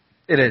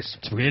 It is.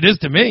 It is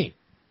to me.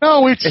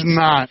 No, it's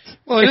not.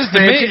 Well, it is to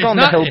me. It's on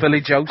not, the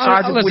Hillbilly Joe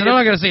side. Listen, I'm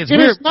not going to say it's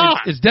weird.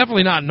 It's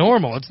definitely not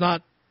normal. It's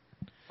not.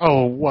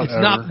 Oh, whatever.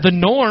 It's not the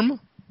norm.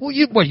 Well,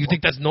 you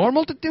think that's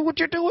normal to do what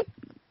you're doing?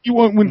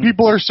 When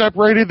people are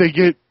separated, they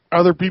get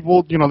other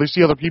people. They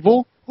see other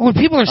people. Well, when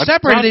people are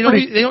separated,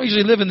 they don't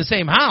usually live in the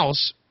same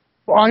house.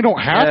 Well, I don't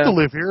have to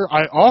live here.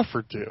 I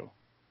offered to.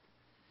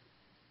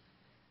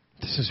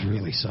 This is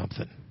really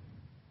something.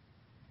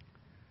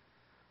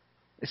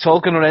 It's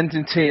all going to end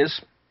in tears.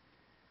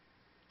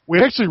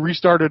 We actually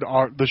restarted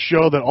the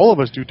show that all of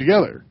us do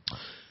together.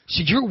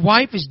 So your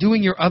wife is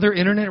doing your other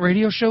internet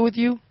radio show with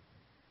you?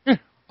 Yeah,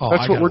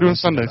 that's what we're doing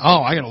Sundays.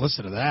 Oh, I got to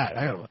listen to that.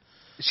 I'll put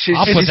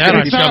It's that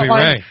on Chubby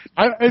Ray.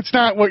 It's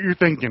not what you're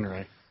thinking,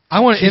 Ray. I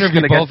want to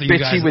interview both of you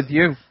guys. With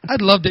you.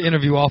 I'd love to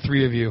interview all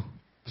three of you at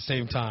the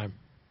same time.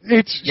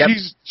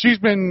 She's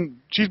been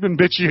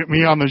bitchy at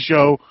me on the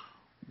show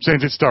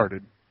since it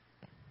started.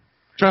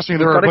 Trust me,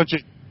 there are a bunch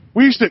of.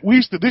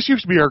 This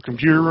used to be our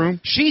computer room.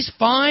 She's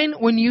fine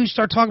when you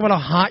start talking about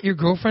how hot your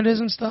girlfriend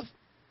is and stuff?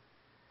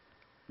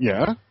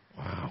 Yeah.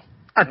 Wow.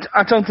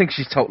 I don't think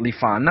she's totally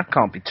fine. That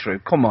can't be true.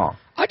 Come on.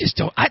 I just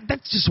don't.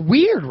 That's just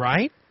weird,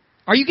 right?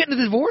 Are you getting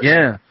a divorce?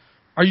 Yeah.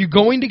 Are you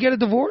going to get a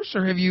divorce,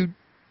 or have you?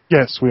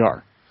 Yes, we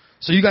are.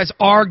 So you guys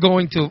are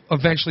going to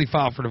eventually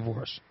file for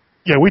divorce?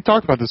 Yeah, we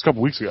talked about this a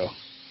couple weeks ago.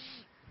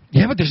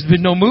 Yeah, but there's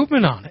been no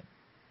movement on it.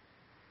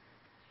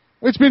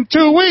 It's been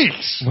 2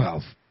 weeks.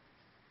 Well,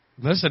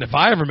 listen, if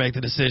I ever make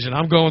the decision,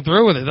 I'm going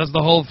through with it. That's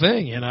the whole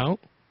thing,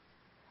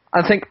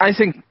 I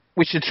think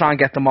we should try and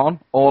get them on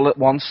all at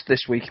once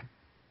this week.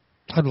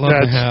 I'd love to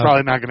have. That's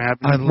probably not going to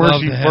happen. I'd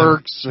love to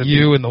have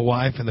you and the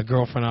wife and the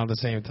girlfriend on at the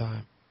same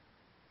time.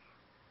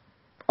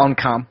 On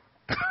cam.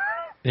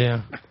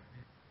 Yeah.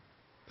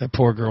 That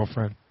poor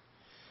girlfriend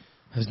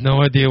has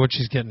no idea what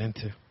she's getting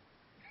into.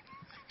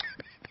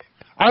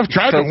 I've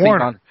tried to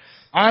warn her.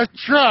 I've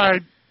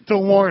tried to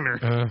warn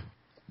her.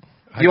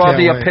 You are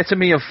the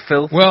epitome of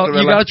filth. Well,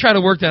 you got to try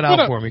to work that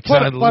out for me,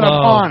 because I'd love. I'm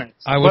honest.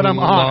 I would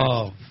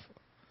love.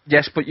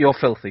 Yes, but you're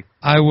filthy.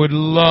 I would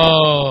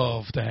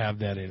love to have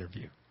that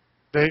interview.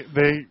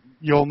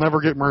 You'll never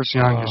get Mercy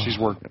on because she's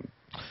working.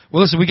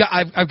 Well, listen,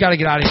 I've got to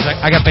get out of here.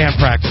 I got band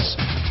practice.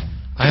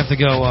 I have to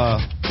go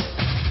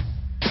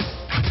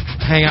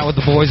hang out with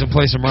the boys and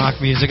play some rock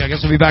music. I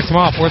guess we'll be back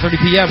tomorrow, 4:30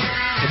 p.m.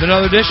 with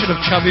another edition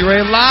of Chubby Ray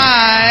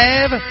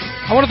Live.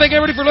 I want to thank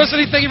everybody for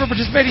listening. Thank you for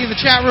participating in the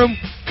chat room,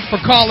 for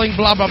calling,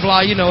 blah, blah,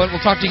 blah. You know it.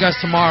 We'll talk to you guys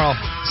tomorrow.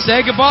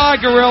 Say goodbye,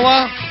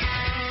 Gorilla.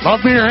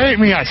 Love me or hate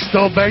me, I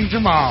still banged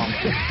your mom.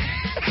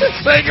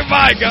 Say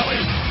goodbye,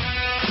 Gully.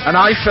 And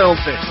I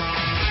felt it.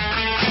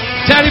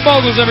 Taddy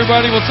Bogles,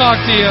 everybody. We'll talk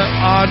to you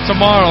on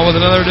tomorrow with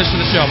another edition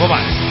of the show.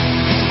 Bye-bye.